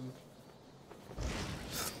penguin.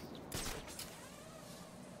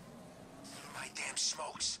 My damn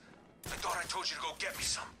smokes. I thought I told you to go get me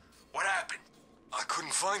some. What happened? I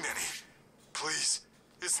couldn't find any. Please,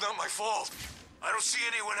 it's not my fault. I don't see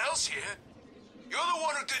anyone else here. You're the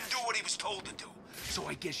one who didn't do what he was told to do. So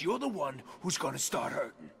I guess you're the one who's gonna start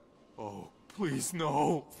hurting. Oh, please,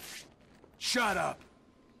 no. Shut up.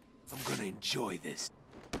 I'm gonna enjoy this.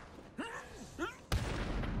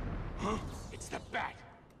 Huh? It's the bat.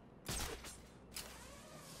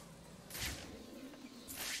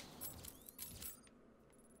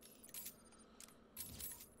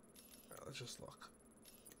 Let's just look.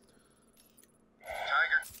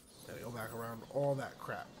 Tiger. Gotta go back around all that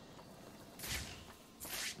crap.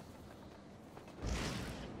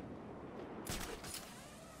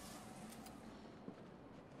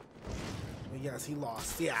 Well, yes, he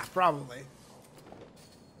lost. Yeah, probably.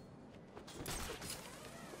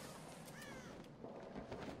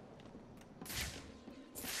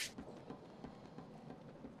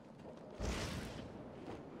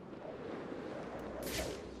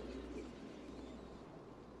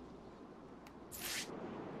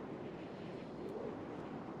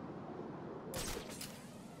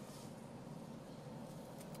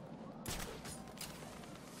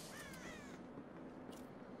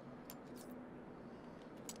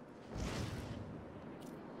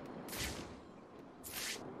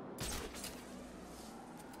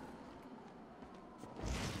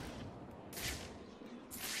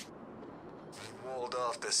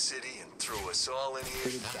 Off the city and threw us all in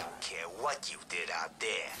here. I don't care what you did out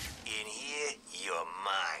there. In here, you're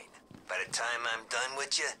mine. By the time I'm done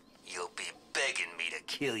with you, you'll be begging me to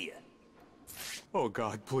kill you. Oh,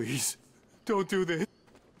 God, please. Don't do this.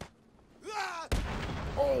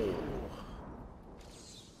 Oh!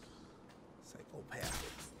 Psychopath.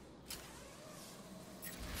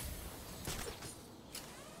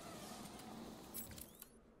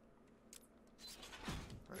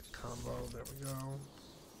 Alright, combo, there we go.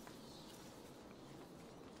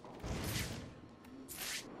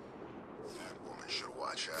 That woman should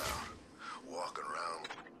watch out. Walking around.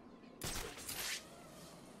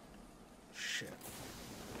 Shit.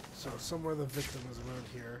 So somewhere the victim is around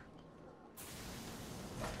here.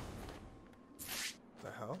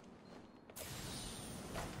 The hell?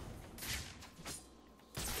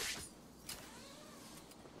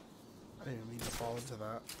 I didn't even mean to fall into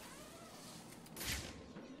that.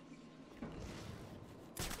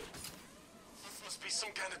 This must be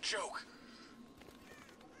some kind of joke.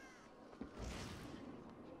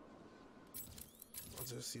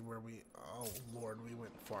 Let's just see where we... Oh, Lord, we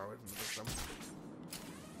went far away from the victim.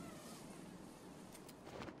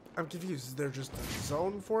 I'm confused. Is there just a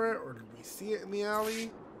zone for it, or did we see it in the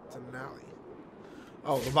alley? It's in an alley.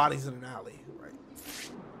 Oh, the body's in an alley. Right.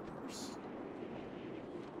 Of course.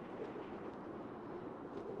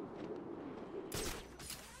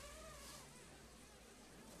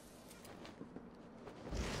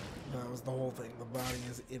 That was the whole thing. The body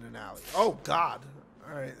is in an alley. Oh, God.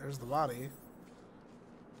 Alright, there's the body.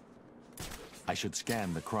 I should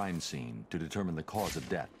scan the crime scene to determine the cause of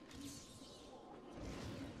death.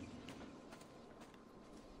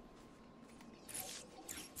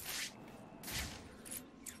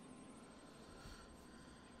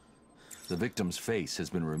 The victim's face has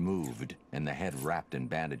been removed and the head wrapped in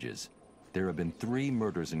bandages. There have been 3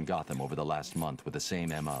 murders in Gotham over the last month with the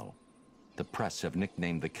same MO. The press have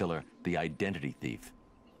nicknamed the killer the Identity Thief.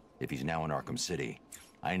 If he's now in Arkham City,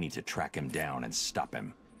 I need to track him down and stop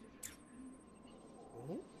him.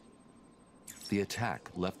 The attack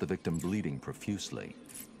left the victim bleeding profusely.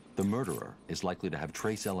 The murderer is likely to have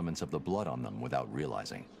trace elements of the blood on them without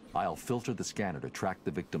realizing. I'll filter the scanner to track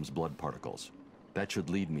the victim's blood particles. That should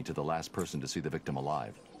lead me to the last person to see the victim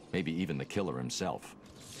alive. Maybe even the killer himself.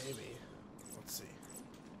 Maybe. Let's see.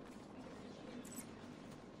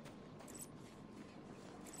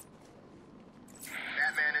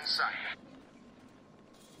 Batman in sight.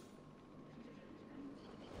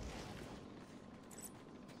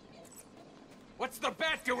 What's the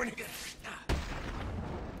bat doing here?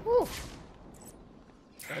 Woo.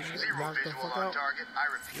 Zero visual on target. I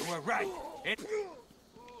repeat. You were right.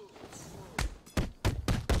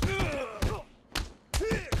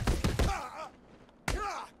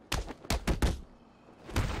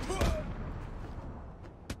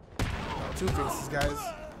 Two faces, guys.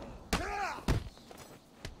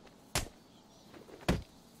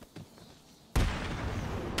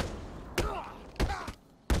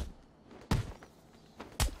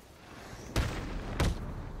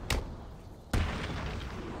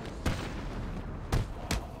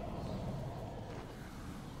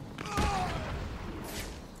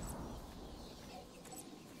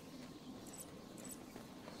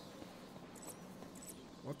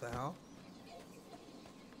 What the hell?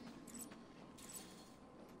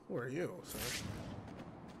 Who are you, sir?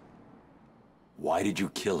 Why did you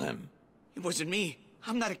kill him? It wasn't me.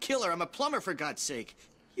 I'm not a killer. I'm a plumber, for God's sake.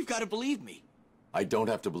 You've got to believe me. I don't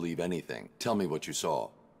have to believe anything. Tell me what you saw.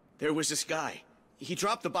 There was this guy. He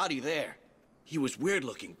dropped the body there. He was weird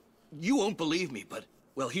looking. You won't believe me, but,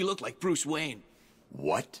 well, he looked like Bruce Wayne.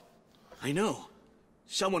 What? I know.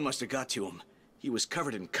 Someone must have got to him. He was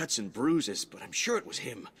covered in cuts and bruises, but I'm sure it was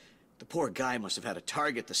him. The poor guy must have had a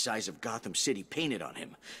target the size of Gotham City painted on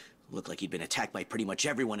him. Looked like he'd been attacked by pretty much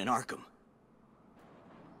everyone in Arkham.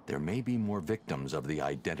 There may be more victims of the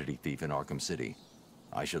identity thief in Arkham City.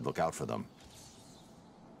 I should look out for them.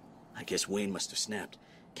 I guess Wayne must have snapped.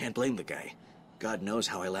 Can't blame the guy. God knows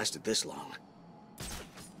how I lasted this long.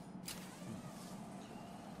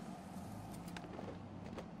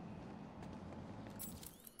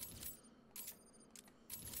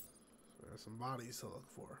 There's some bodies to look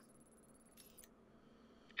for.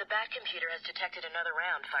 The bat computer has detected another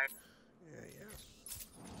round fired. Yeah.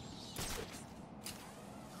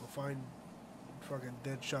 Go find fucking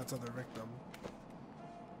Deadshot's other victim.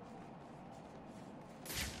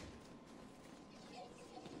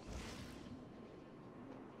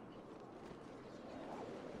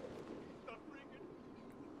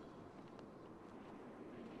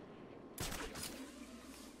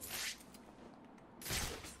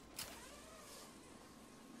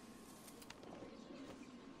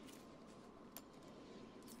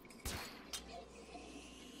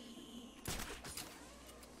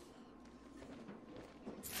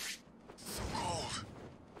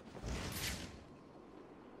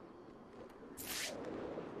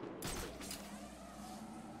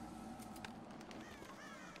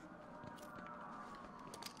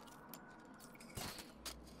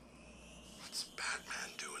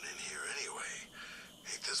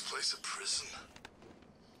 Place a prison.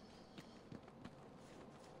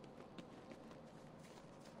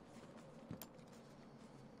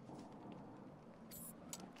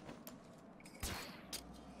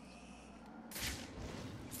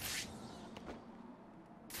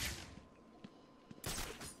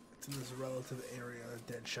 It's in this relative area that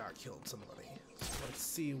Deadshot killed somebody. So let's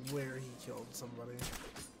see where he killed somebody.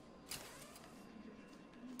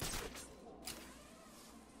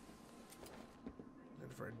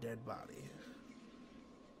 For a dead body.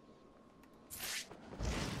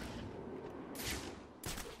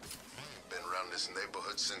 Been around this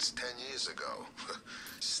neighborhood since 10 years ago.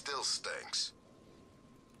 Still stinks.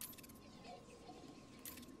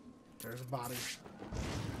 There's a body.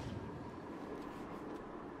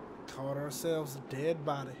 Caught ourselves a dead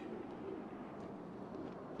body.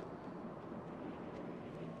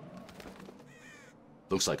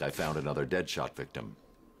 Looks like I found another Deadshot victim.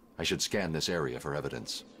 I should scan this area for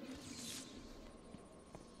evidence.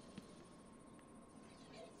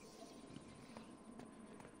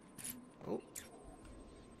 Oh.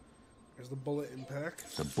 There's the bullet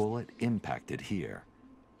impact. The bullet impacted here.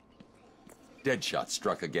 Deadshot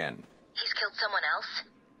struck again. He's killed someone else?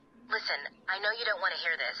 Listen, I know you don't want to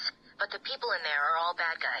hear this, but the people in there are all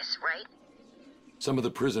bad guys, right? Some of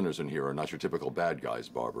the prisoners in here are not your typical bad guys,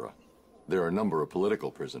 Barbara. There are a number of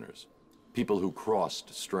political prisoners. People who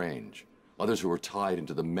crossed Strange. Others who are tied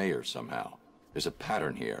into the mayor somehow. There's a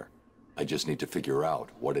pattern here. I just need to figure out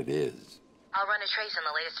what it is. I'll run a trace on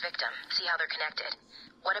the latest victim, see how they're connected.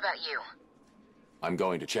 What about you? I'm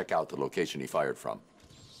going to check out the location he fired from.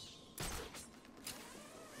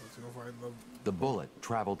 Let's go find the bullet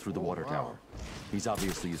traveled through the water tower. He's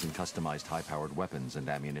obviously using customized high-powered weapons and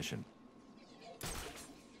ammunition.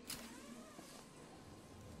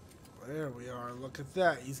 There we are. Look at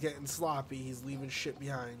that. He's getting sloppy. He's leaving shit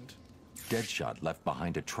behind. Deadshot left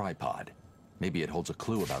behind a tripod. Maybe it holds a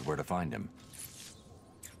clue about where to find him.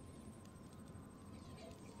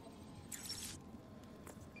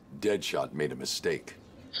 Deadshot made a mistake.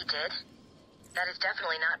 He did? That is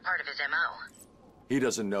definitely not part of his MO. He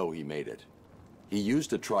doesn't know he made it. He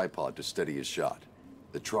used a tripod to steady his shot.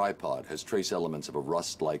 The tripod has trace elements of a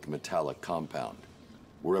rust-like metallic compound.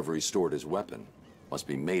 Wherever he stored his weapon must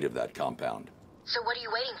be made of that compound. So what are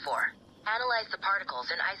you waiting for? Analyze the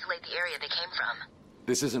particles and isolate the area they came from.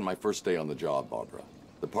 This isn't my first day on the job, Barbara.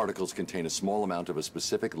 The particles contain a small amount of a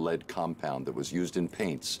specific lead compound that was used in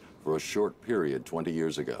paints for a short period 20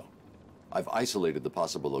 years ago. I've isolated the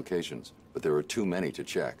possible locations, but there are too many to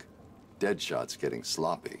check. Deadshot's getting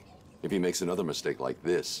sloppy. If he makes another mistake like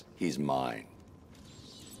this, he's mine.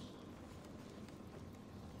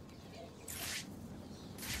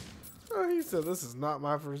 Oh, he said, this is not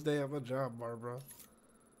my first day on the job, Barbara.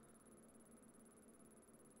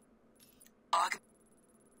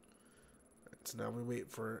 So now we wait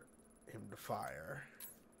for him to fire.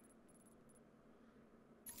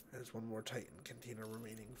 There's one more Titan container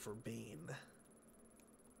remaining for Bane.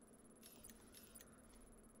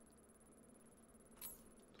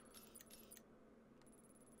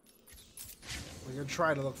 We're gonna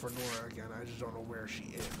try to look for Nora again. I just don't know where she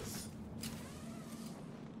is.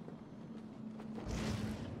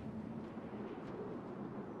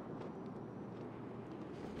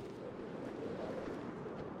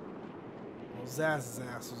 Well, Zaz's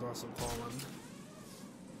ass was also fallen.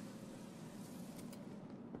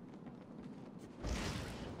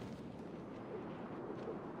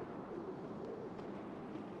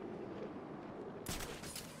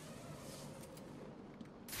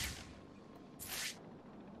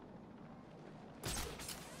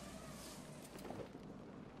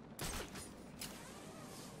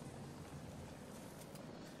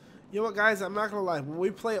 You know what, guys? I'm not gonna lie. When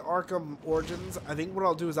we play Arkham Origins, I think what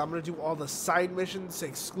I'll do is I'm gonna do all the side missions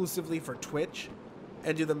exclusively for Twitch,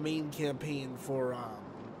 and do the main campaign for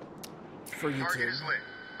YouTube. Target is lit.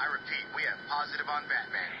 I repeat, we have positive on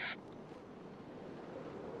Batman.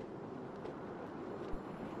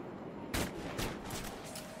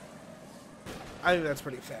 I think that's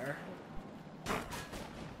pretty fair.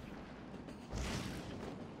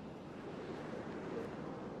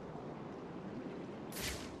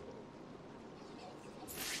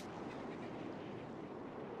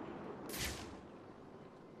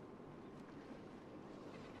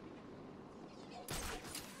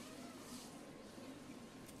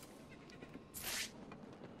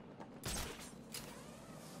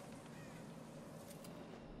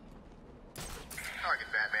 Target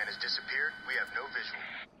Batman has disappeared. We have no visual.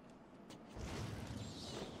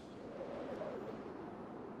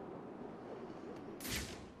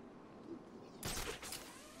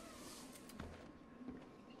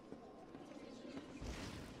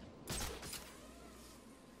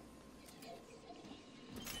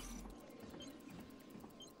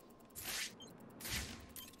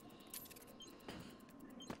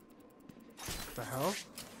 What the hell?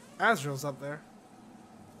 Azrael's up there.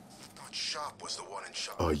 Sharp was the one in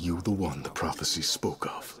charge. Are you the one the prophecy spoke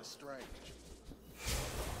of?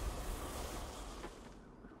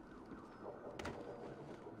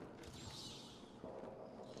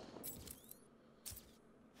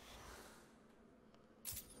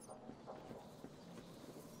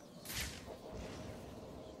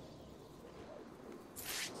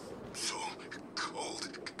 So cold.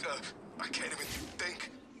 I can't even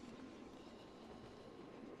think.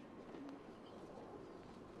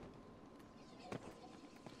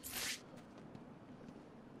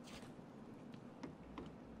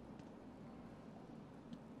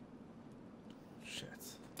 Shit.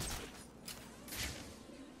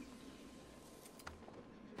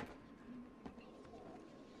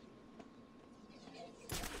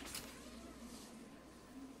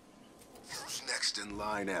 Who's next in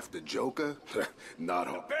line after Joker? Not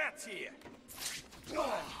all. Bat's here!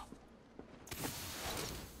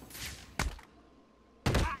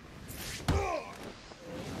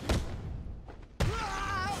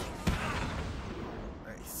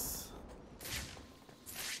 Nice.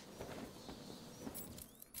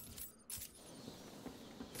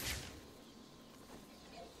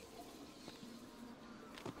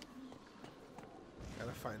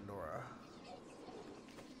 Gotta find Nora.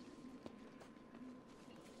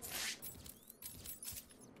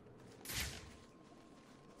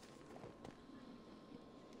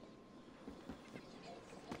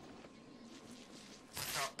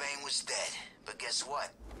 Thought Bane was dead, but guess what?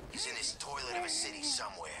 He's in his toilet of a city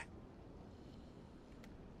somewhere.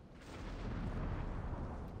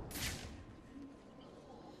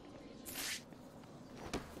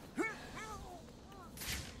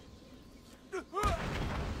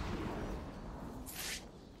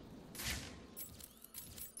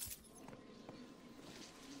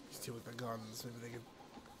 These two with the guns, maybe they could.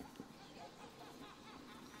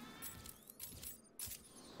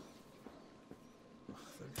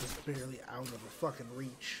 barely out of the fucking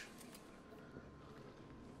reach.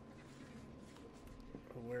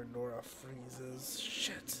 Where Nora freezes.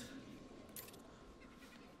 Shit.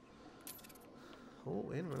 Oh,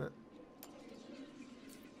 wait a minute.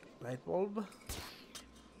 Light bulb?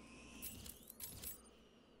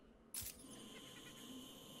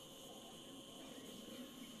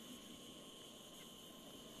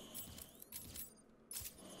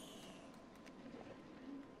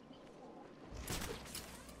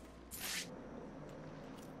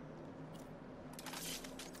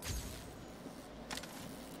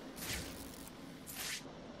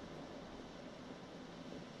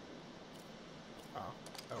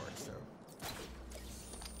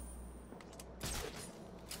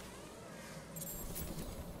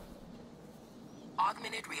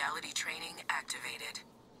 Augmented reality training activated.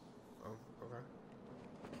 Oh, okay.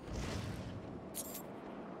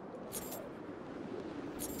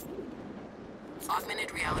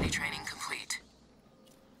 Augmented reality training complete.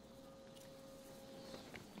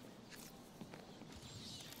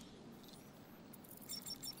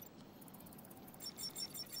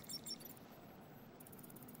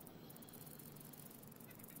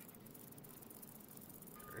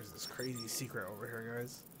 There's this crazy secret over here,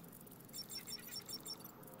 guys.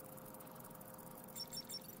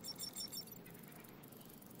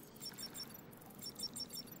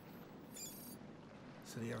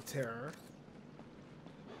 City of Terror.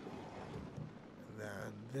 And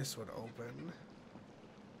then this would open.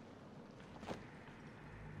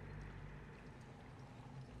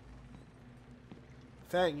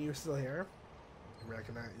 Fang, you still here?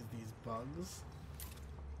 Recognize these bugs.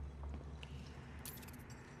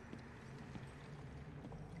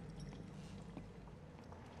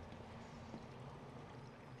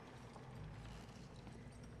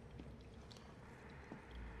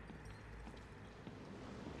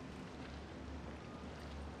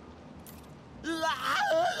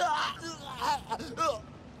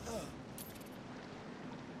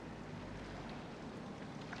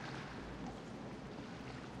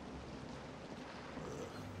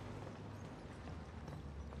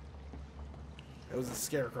 It was a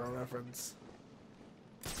Scarecrow reference.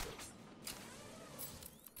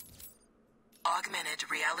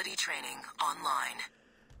 Augmented reality training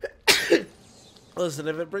online. Listen,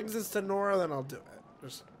 if it brings us to Nora, then I'll do it.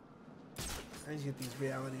 Just, I need to get these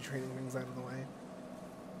reality training things out of the way.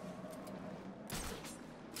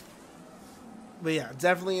 But yeah,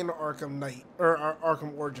 definitely in Arkham Knight or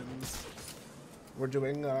Arkham Origins. We're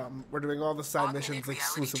doing all the side missions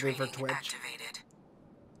exclusively for Twitch. Activated.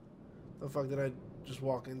 The fuck did I just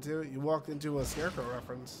walk into? You walked into a Scarecrow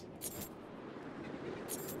reference.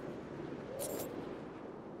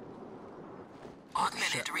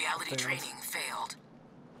 Augmented reality training failed.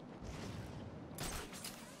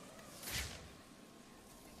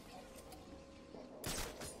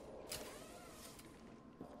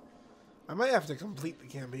 I might have to complete the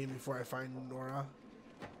campaign before I find Nora.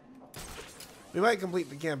 We might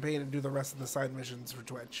complete the campaign and do the rest of the side missions for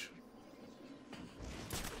Twitch.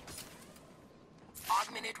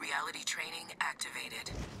 Augmented reality training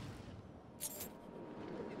activated.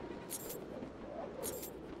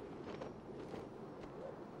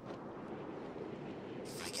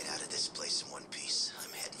 If I get out of this place in one piece,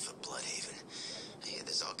 I'm heading for Bloodhaven. I hear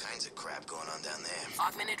there's all kinds of crap going on down there.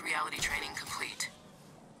 Augmented reality training complete.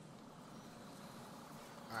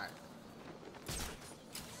 Alright.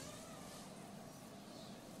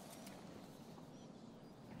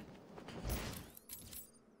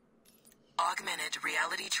 Augmented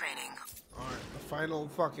reality training. Alright, the final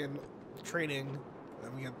fucking training.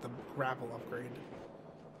 Then we get the grapple upgrade.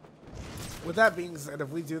 With that being said, if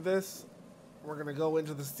we do this, we're gonna go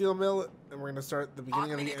into the steel mill and we're gonna start the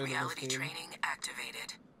beginning of the end of this reality game. training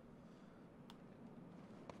activated.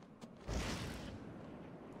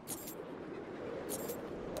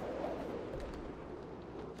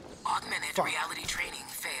 Augmented reality training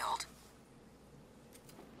failed.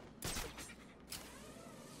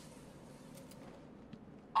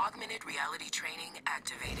 Augmented reality training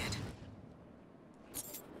activated.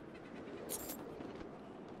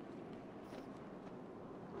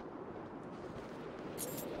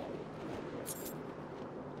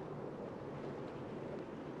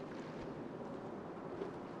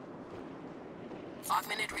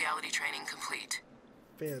 Augmented reality training complete.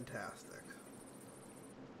 Fantastic.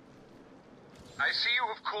 I see you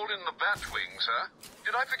have called in the Batwing, sir.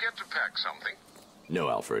 Did I forget to pack something? No,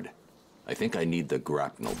 Alfred. I think I need the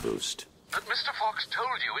grapnel boost. But Mr. Fox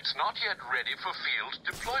told you it's not yet ready for field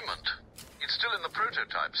deployment. It's still in the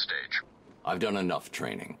prototype stage. I've done enough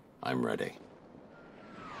training. I'm ready.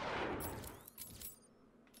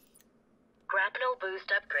 Shrapnel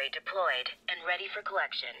boost upgrade deployed and ready for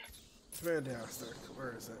collection. Fantastic.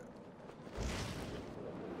 Where is it?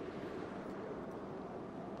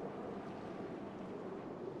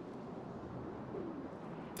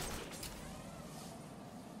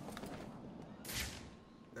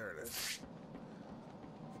 There it is.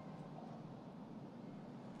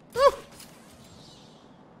 Woo!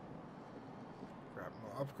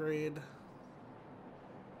 Shrapnel upgrade.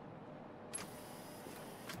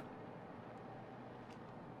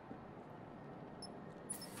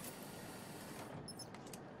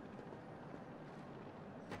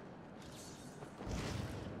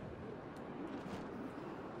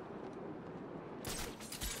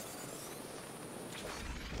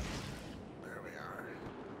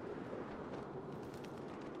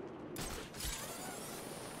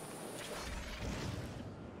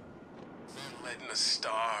 Letting us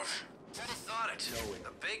starve. Who'd have thought it?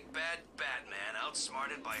 The big bad Batman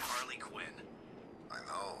outsmarted by Harley Quinn. I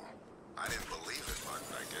know. I didn't believe it, but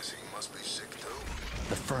I guess he must be sick too.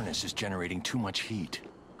 The furnace is generating too much heat.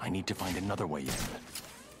 I need to find another way in.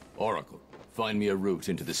 Oracle, find me a route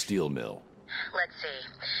into the steel mill. Let's see.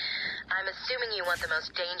 I'm assuming you want the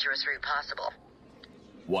most dangerous route possible.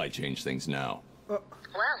 Why change things now? Well,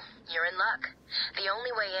 you're in luck. The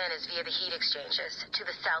only way in is via the heat exchanges, to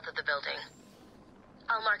the south of the building.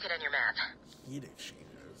 I'll mark it on your map. Heat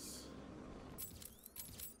exchanges.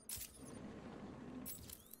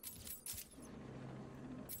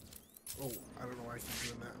 Oh, I don't know why I keep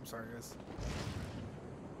doing that. I'm sorry, guys.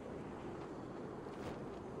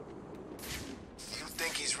 You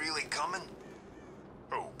think he's really coming?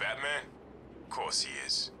 Oh, Batman? Of course he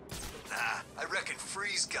is. Nah, I reckon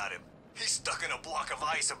Freeze got him. He's stuck in a block of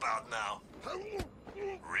ice about now.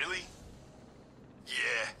 Really?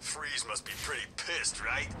 Yeah, Freeze must be pretty pissed,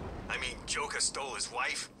 right? I mean, Joker stole his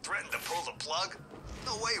wife, threatened to pull the plug.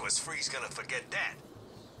 No way was Freeze gonna forget that.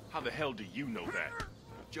 How the hell do you know that?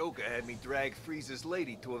 Joker had me drag Freeze's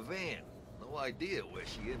lady to a van. No idea where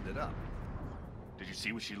she ended up. Did you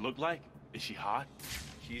see what she looked like? Is she hot?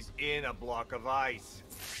 She's in a block of ice.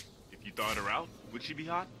 If you thawed her out, would she be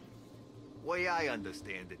hot? Way I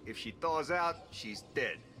understand it, if she thaws out, she's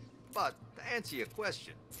dead. But to answer your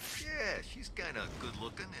question, yeah, she's kinda good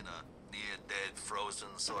looking in a near-dead, frozen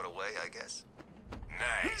sort of way, I guess.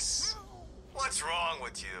 Nice. What's wrong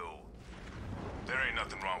with you? There ain't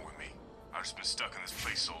nothing wrong with me. I've just been stuck in this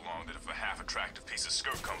place so long that if a half-attractive piece of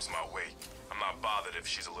skirt comes my way, I'm not bothered if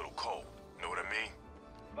she's a little cold. Know what I mean?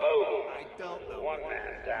 Oh, I don't know. one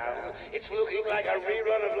man down. It's looking like a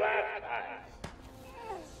rerun of last time.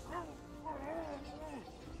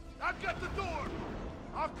 I've got the door!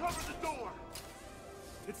 I'll cover the door!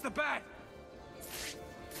 It's the bat!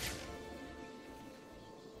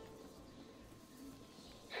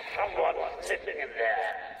 Someone's sitting in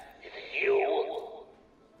there. Is it you?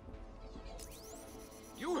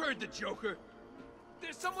 You heard the Joker!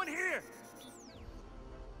 There's someone here!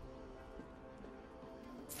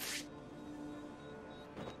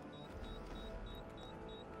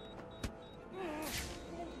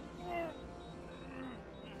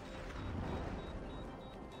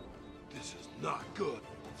 This is not good.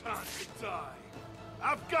 Time to die.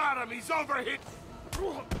 I've got him. He's overhit.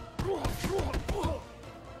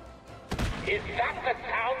 Is that the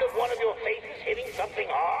sound of one of your faces hitting something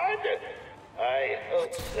hard? I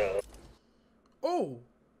hope so. Oh!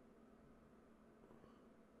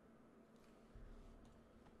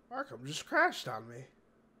 Arkham just crashed on me.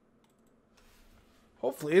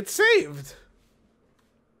 Hopefully it's saved.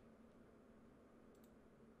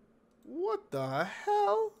 What the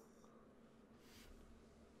hell?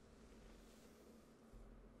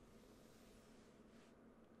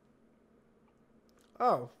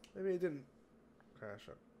 Oh, maybe it didn't crash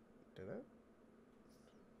up. Did it?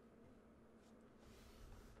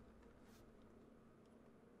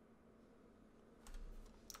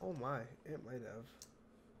 Oh my, it might have.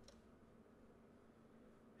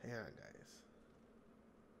 Hang on, guys.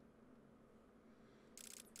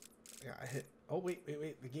 Yeah, I hit. Oh, wait.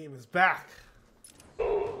 The game is back.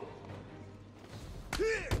 Oh,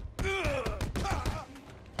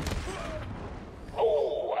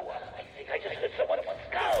 I think I just heard someone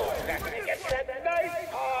scowl against that nice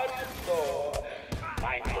hard floor.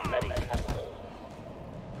 Find somebody tussle.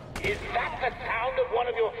 Is that the sound of one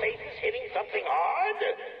of your faces hitting something hard?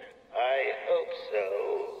 I hope so.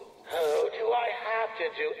 Oh, do I have to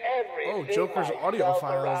do everything? Oh, Joker's audio myself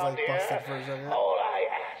file is around like busted here? for a second. All I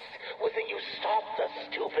asked was that you stop the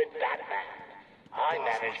stupid Batman. I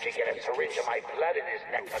managed to get a syringe of my blood in his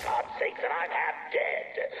neck, for God's sakes, and I'm half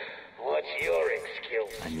dead. What's your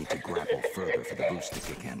excuse? I need to grapple further for the boost to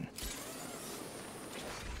kick in.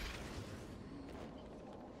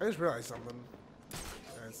 I just realized something,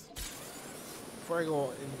 guys. Before I go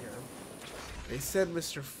in here, they said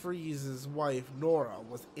Mr. Freeze's wife, Nora,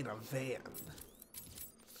 was in a van.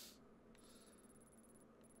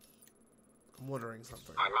 I'm wondering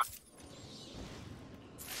something.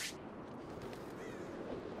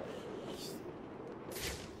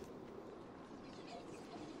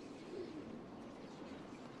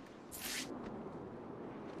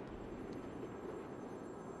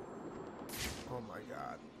 Oh my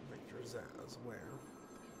god, Victor Zaz, where?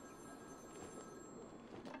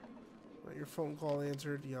 Let your phone call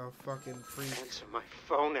answered, you fucking freak. Answer my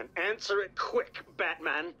phone and answer it quick,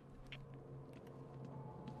 Batman.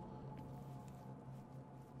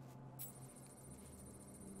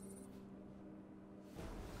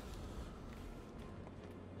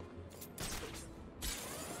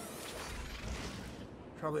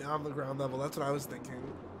 Probably on the ground level, that's what I was thinking.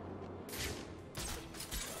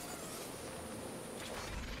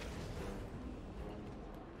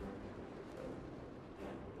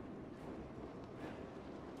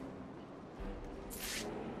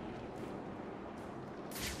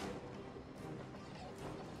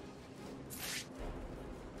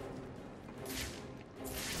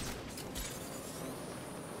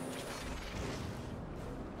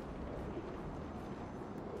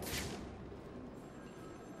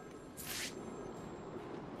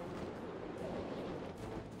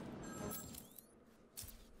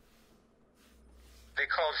 They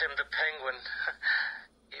called him the Penguin,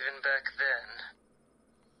 even back then.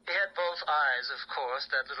 He had both eyes, of course.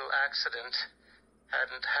 That little accident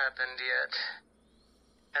hadn't happened yet.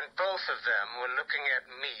 And both of them were looking at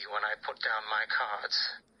me when I put down my cards.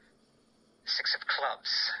 6 of clubs.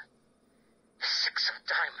 6 of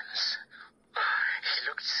diamonds. He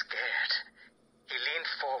looked scared. He leaned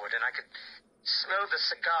forward and I could smell the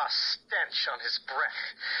cigar stench on his breath.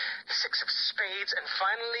 The 6 of spades and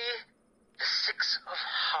finally the 6 of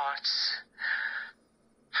hearts.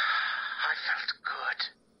 I felt good.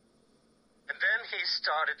 And then he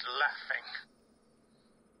started laughing.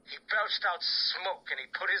 He belched out smoke and he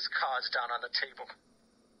put his cards down on the table.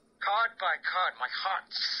 Card by card, my heart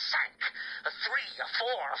sank. A 3, a 4,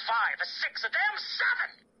 a 5, a 6, a damn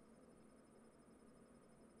 7!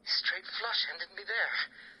 Straight flush ended me there.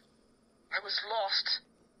 I was lost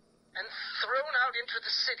and thrown out into the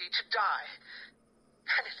city to die.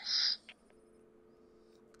 Penniless.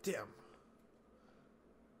 Damn.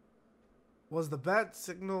 Was the bat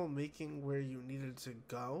signal making where you needed to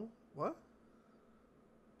go? What?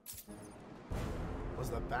 Was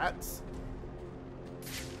the bats?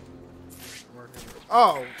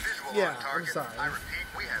 Oh, yeah, I'm sorry. I repeat,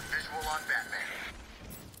 we have visual on Batman.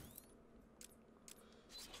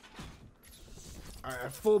 Alright, I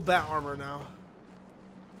have full bat armor now.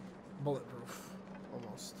 Bulletproof.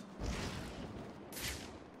 Almost.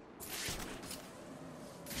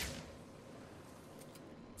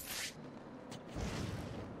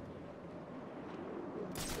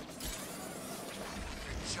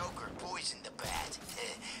 Joker poisoned the bat.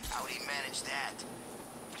 How'd he manage that?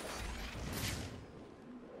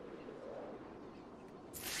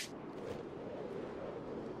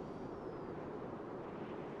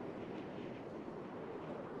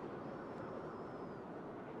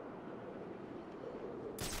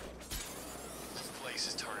 This place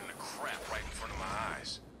is turning to crap right in front of my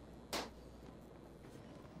eyes.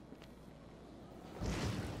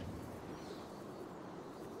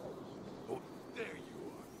 Oh, there you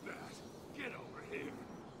are, Bat. Get over here.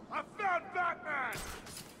 I found Batman!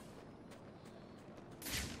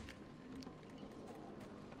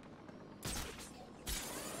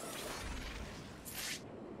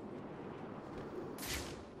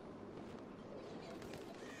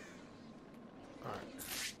 Alright.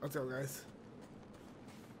 Let's go, guys.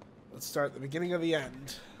 Let's start the beginning of the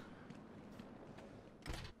end.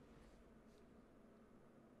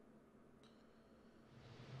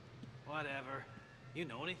 Whatever. You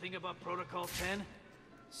know anything about Protocol 10?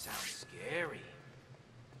 Sounds scary.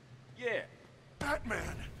 Yeah.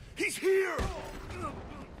 Batman! He's here!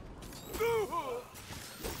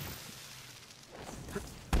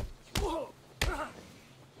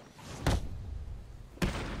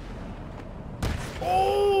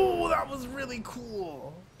 Oh, that was really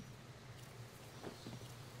cool.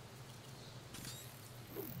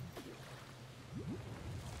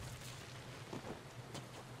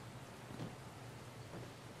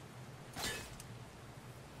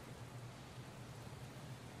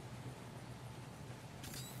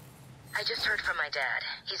 I just heard from my dad.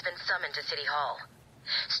 He's been summoned to City Hall.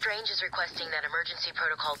 Strange is requesting that Emergency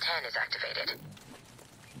Protocol 10 is activated.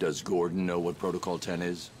 Does Gordon know what Protocol 10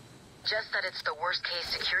 is? Just that it's the worst-case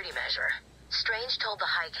security measure. Strange told the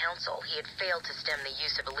High Council he had failed to stem the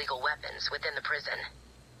use of illegal weapons within the prison.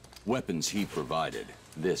 Weapons he provided.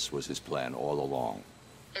 This was his plan all along.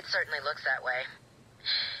 It certainly looks that way.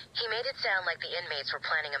 He made it sound like the inmates were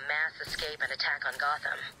planning a mass escape and attack on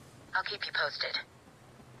Gotham. I'll keep you posted.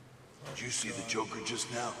 Did you see the Joker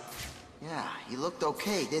just now? Yeah, he looked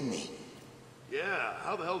okay, didn't he? Yeah,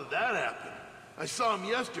 how the hell did that happen? I saw him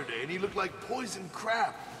yesterday and he looked like poison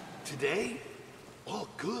crap. Today? All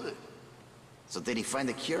good. So did he find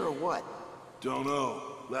a cure or what? Don't know.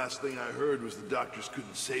 Last thing I heard was the doctors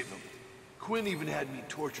couldn't save him. Quinn even had me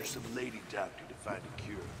torture some lady doctor to find a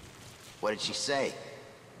cure. What did she say?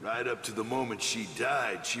 Right up to the moment she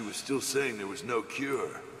died, she was still saying there was no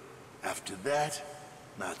cure. After that,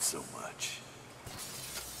 not so much.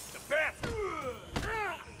 The bat!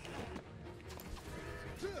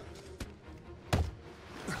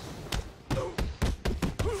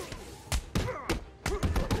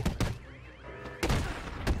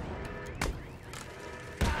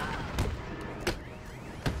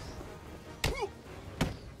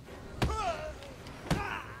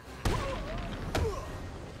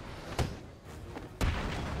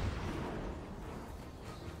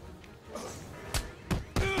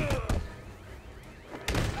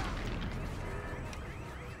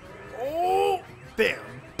 Bam!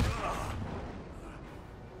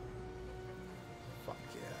 Fuck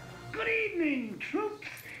yeah. Good evening, troops.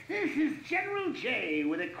 This is General J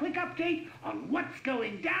with a quick update on what's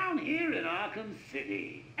going down here in Arkham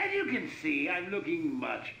City. As you can see, I'm looking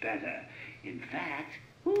much better. In fact,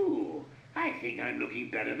 I think I'm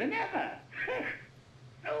looking better than ever.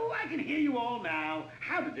 Oh, I can hear you all now.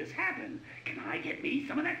 How did this happen? Can I get me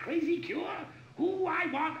some of that crazy cure? I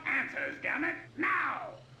want answers, damn it, now!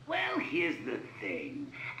 Well, here's the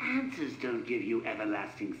thing. Answers don't give you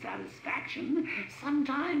everlasting satisfaction.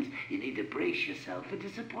 Sometimes you need to brace yourself for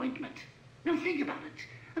disappointment. Now think about it.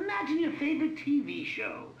 Imagine your favorite TV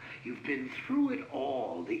show. You've been through it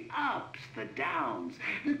all. The ups, the downs,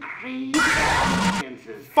 the crazy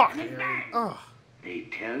experiences. Fuck and then Harry. bang, they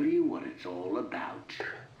tell you what it's all about.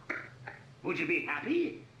 Would you be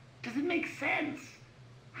happy? Does it make sense?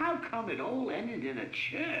 How come it all ended in a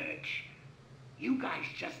church? You guys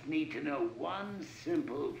just need to know one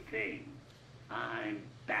simple thing. I'm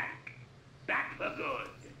back. Back for good.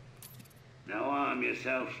 Now arm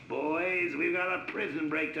yourselves, boys. We've got a prison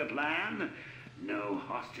break to plan. No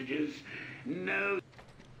hostages. No...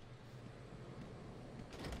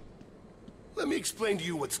 Let me explain to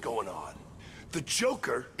you what's going on. The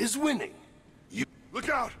Joker is winning. You... Look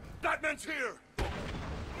out! Batman's here!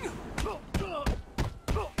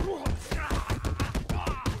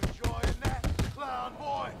 Enjoying that, clown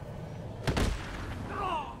boy?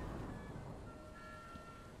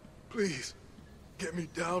 Please, get me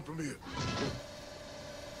down from here.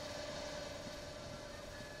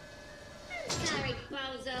 I'm sorry,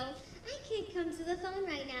 Bozo. I can't come to the phone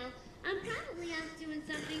right now. I'm probably off doing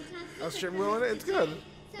something top secret. I'll stream rolling it. It's good.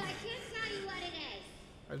 So I can't tell you what it is.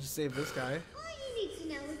 I just saved this guy. All you need to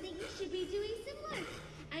know is that you should be doing some work.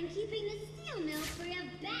 I'm keeping the steel mill for your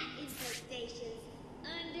bat infestations.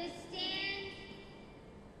 Understand?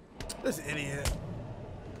 This idiot.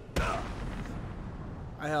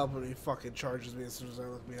 I help when he fucking charges me as soon as I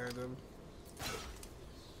look behind him.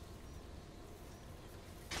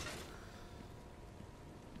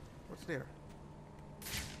 What's there?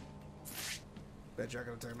 Bet you I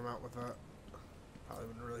could have taken him out with that. Probably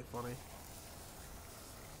been really funny.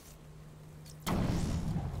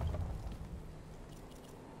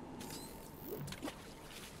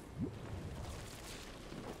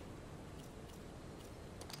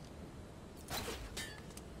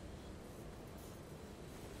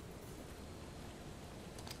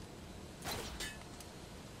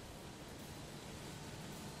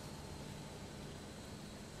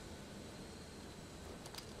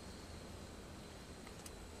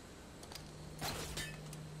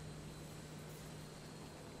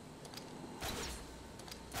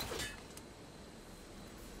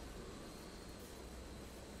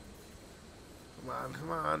 Come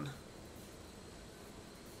on.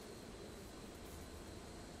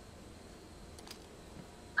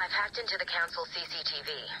 I've hacked into the council CCTV.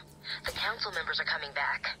 The council members are coming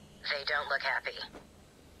back. They don't look happy.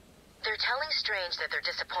 They're telling Strange that they're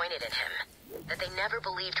disappointed in him, that they never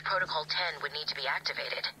believed Protocol 10 would need to be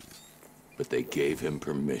activated. But they gave him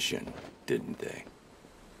permission, didn't they?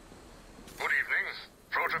 Good evening.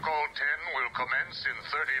 Protocol 10 will commence in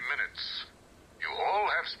 30 minutes. You all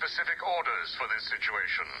have specific orders for this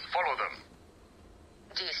situation. Follow them.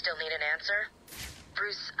 Do you still need an answer?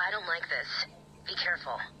 Bruce, I don't like this. Be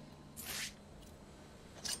careful.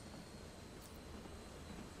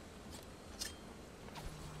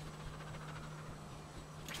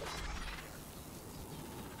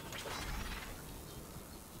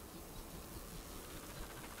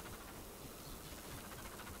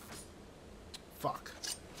 Fuck.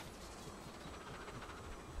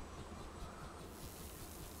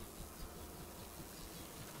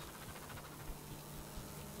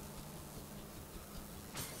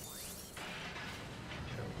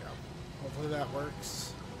 There we go. Hopefully that works.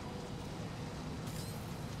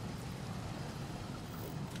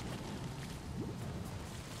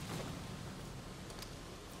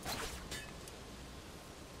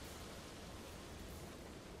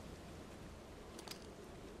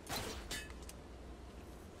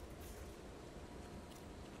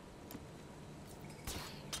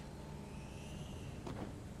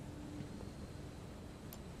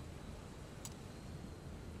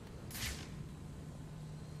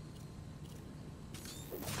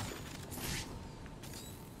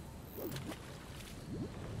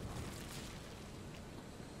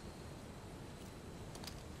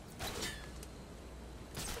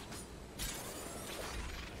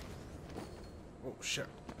 Oh, shit.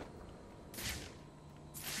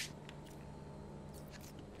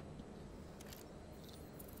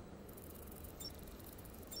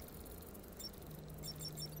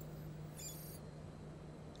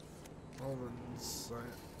 Roman Cyan.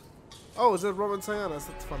 Oh, is it Roman Cyanus?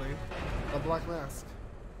 That's funny. A black mask.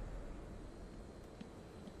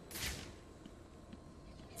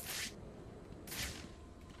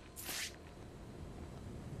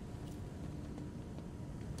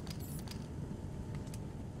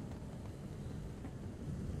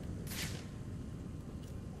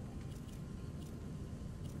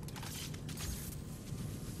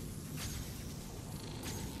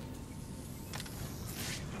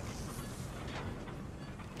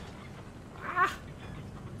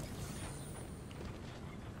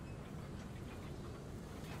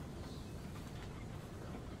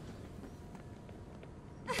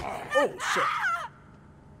 Oh, shit.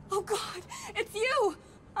 Oh, God. It's you.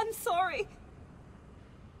 I'm sorry.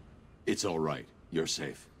 It's all right. You're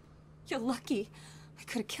safe. You're lucky. I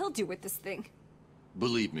could have killed you with this thing.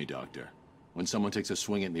 Believe me, Doctor. When someone takes a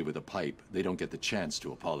swing at me with a pipe, they don't get the chance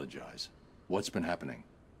to apologize. What's been happening?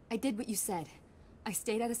 I did what you said. I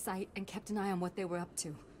stayed out of sight and kept an eye on what they were up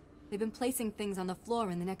to. They've been placing things on the floor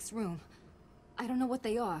in the next room. I don't know what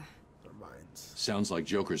they are. They're mines. Sounds like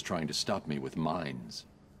Joker's trying to stop me with mines.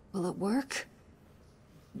 Will it work?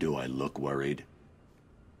 Do I look worried?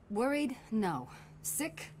 Worried? No.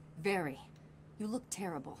 Sick? Very. You look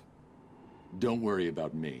terrible. Don't worry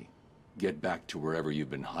about me. Get back to wherever you've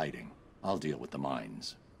been hiding. I'll deal with the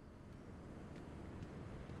mines.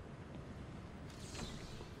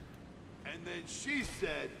 And then she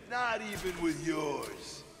said, not even with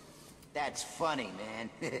yours. That's funny, man.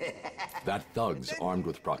 That thug's armed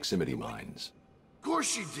with proximity mines. Of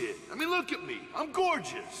course she did. I mean, look at me. I'm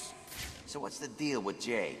gorgeous. So what's the deal with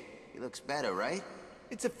Jay? He looks better, right?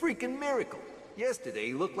 It's a freaking miracle. Yesterday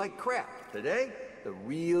he looked like crap. Today, the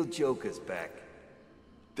real Joker's back.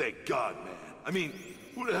 Thank God, man. I mean,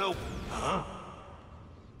 who the hell... Huh?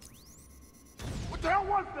 What the hell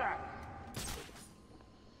was that?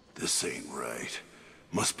 This ain't right.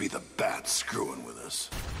 Must be the bat screwing with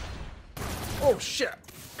us. Oh, shit.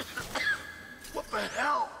 What the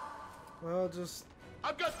hell? Well, just...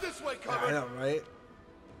 I've got this way covered. I know, right?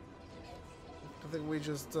 I think we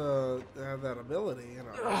just have that ability, you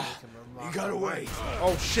know. You got away.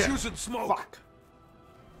 Oh, shit. Using smoke. Fuck.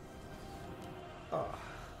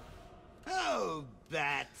 Oh,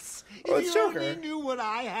 Bats. Oh, If it's you Joker. only knew what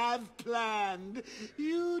I have planned,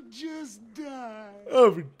 you'd just die.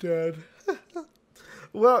 I'm dead.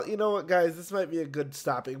 Well, you know what, guys? This might be a good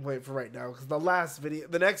stopping point for right now, because the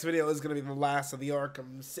next video is going to be the last of the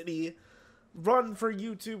Arkham City run for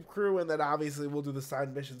YouTube crew, and then obviously we'll do the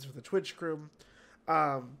side missions for the Twitch crew.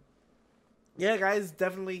 Yeah, guys,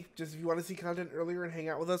 definitely, just if you want to see content earlier and hang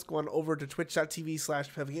out with us, go on over to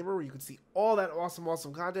twitch.tv/PevGamer, where you can see all that awesome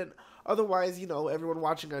content. Otherwise, you know, everyone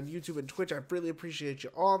watching on YouTube and Twitch, I really appreciate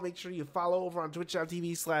you all. Make sure you follow over on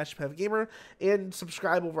twitch.tv/PevGamer and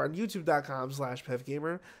subscribe over on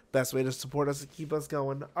youtube.com/PevGamer. Best way to support us and keep us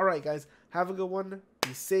going. All right, guys, have a good one.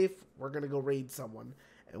 Be safe. We're going to go raid someone,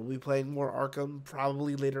 and we'll be playing more Arkham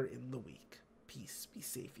probably later in the week. Peace. Be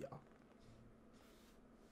safe, y'all.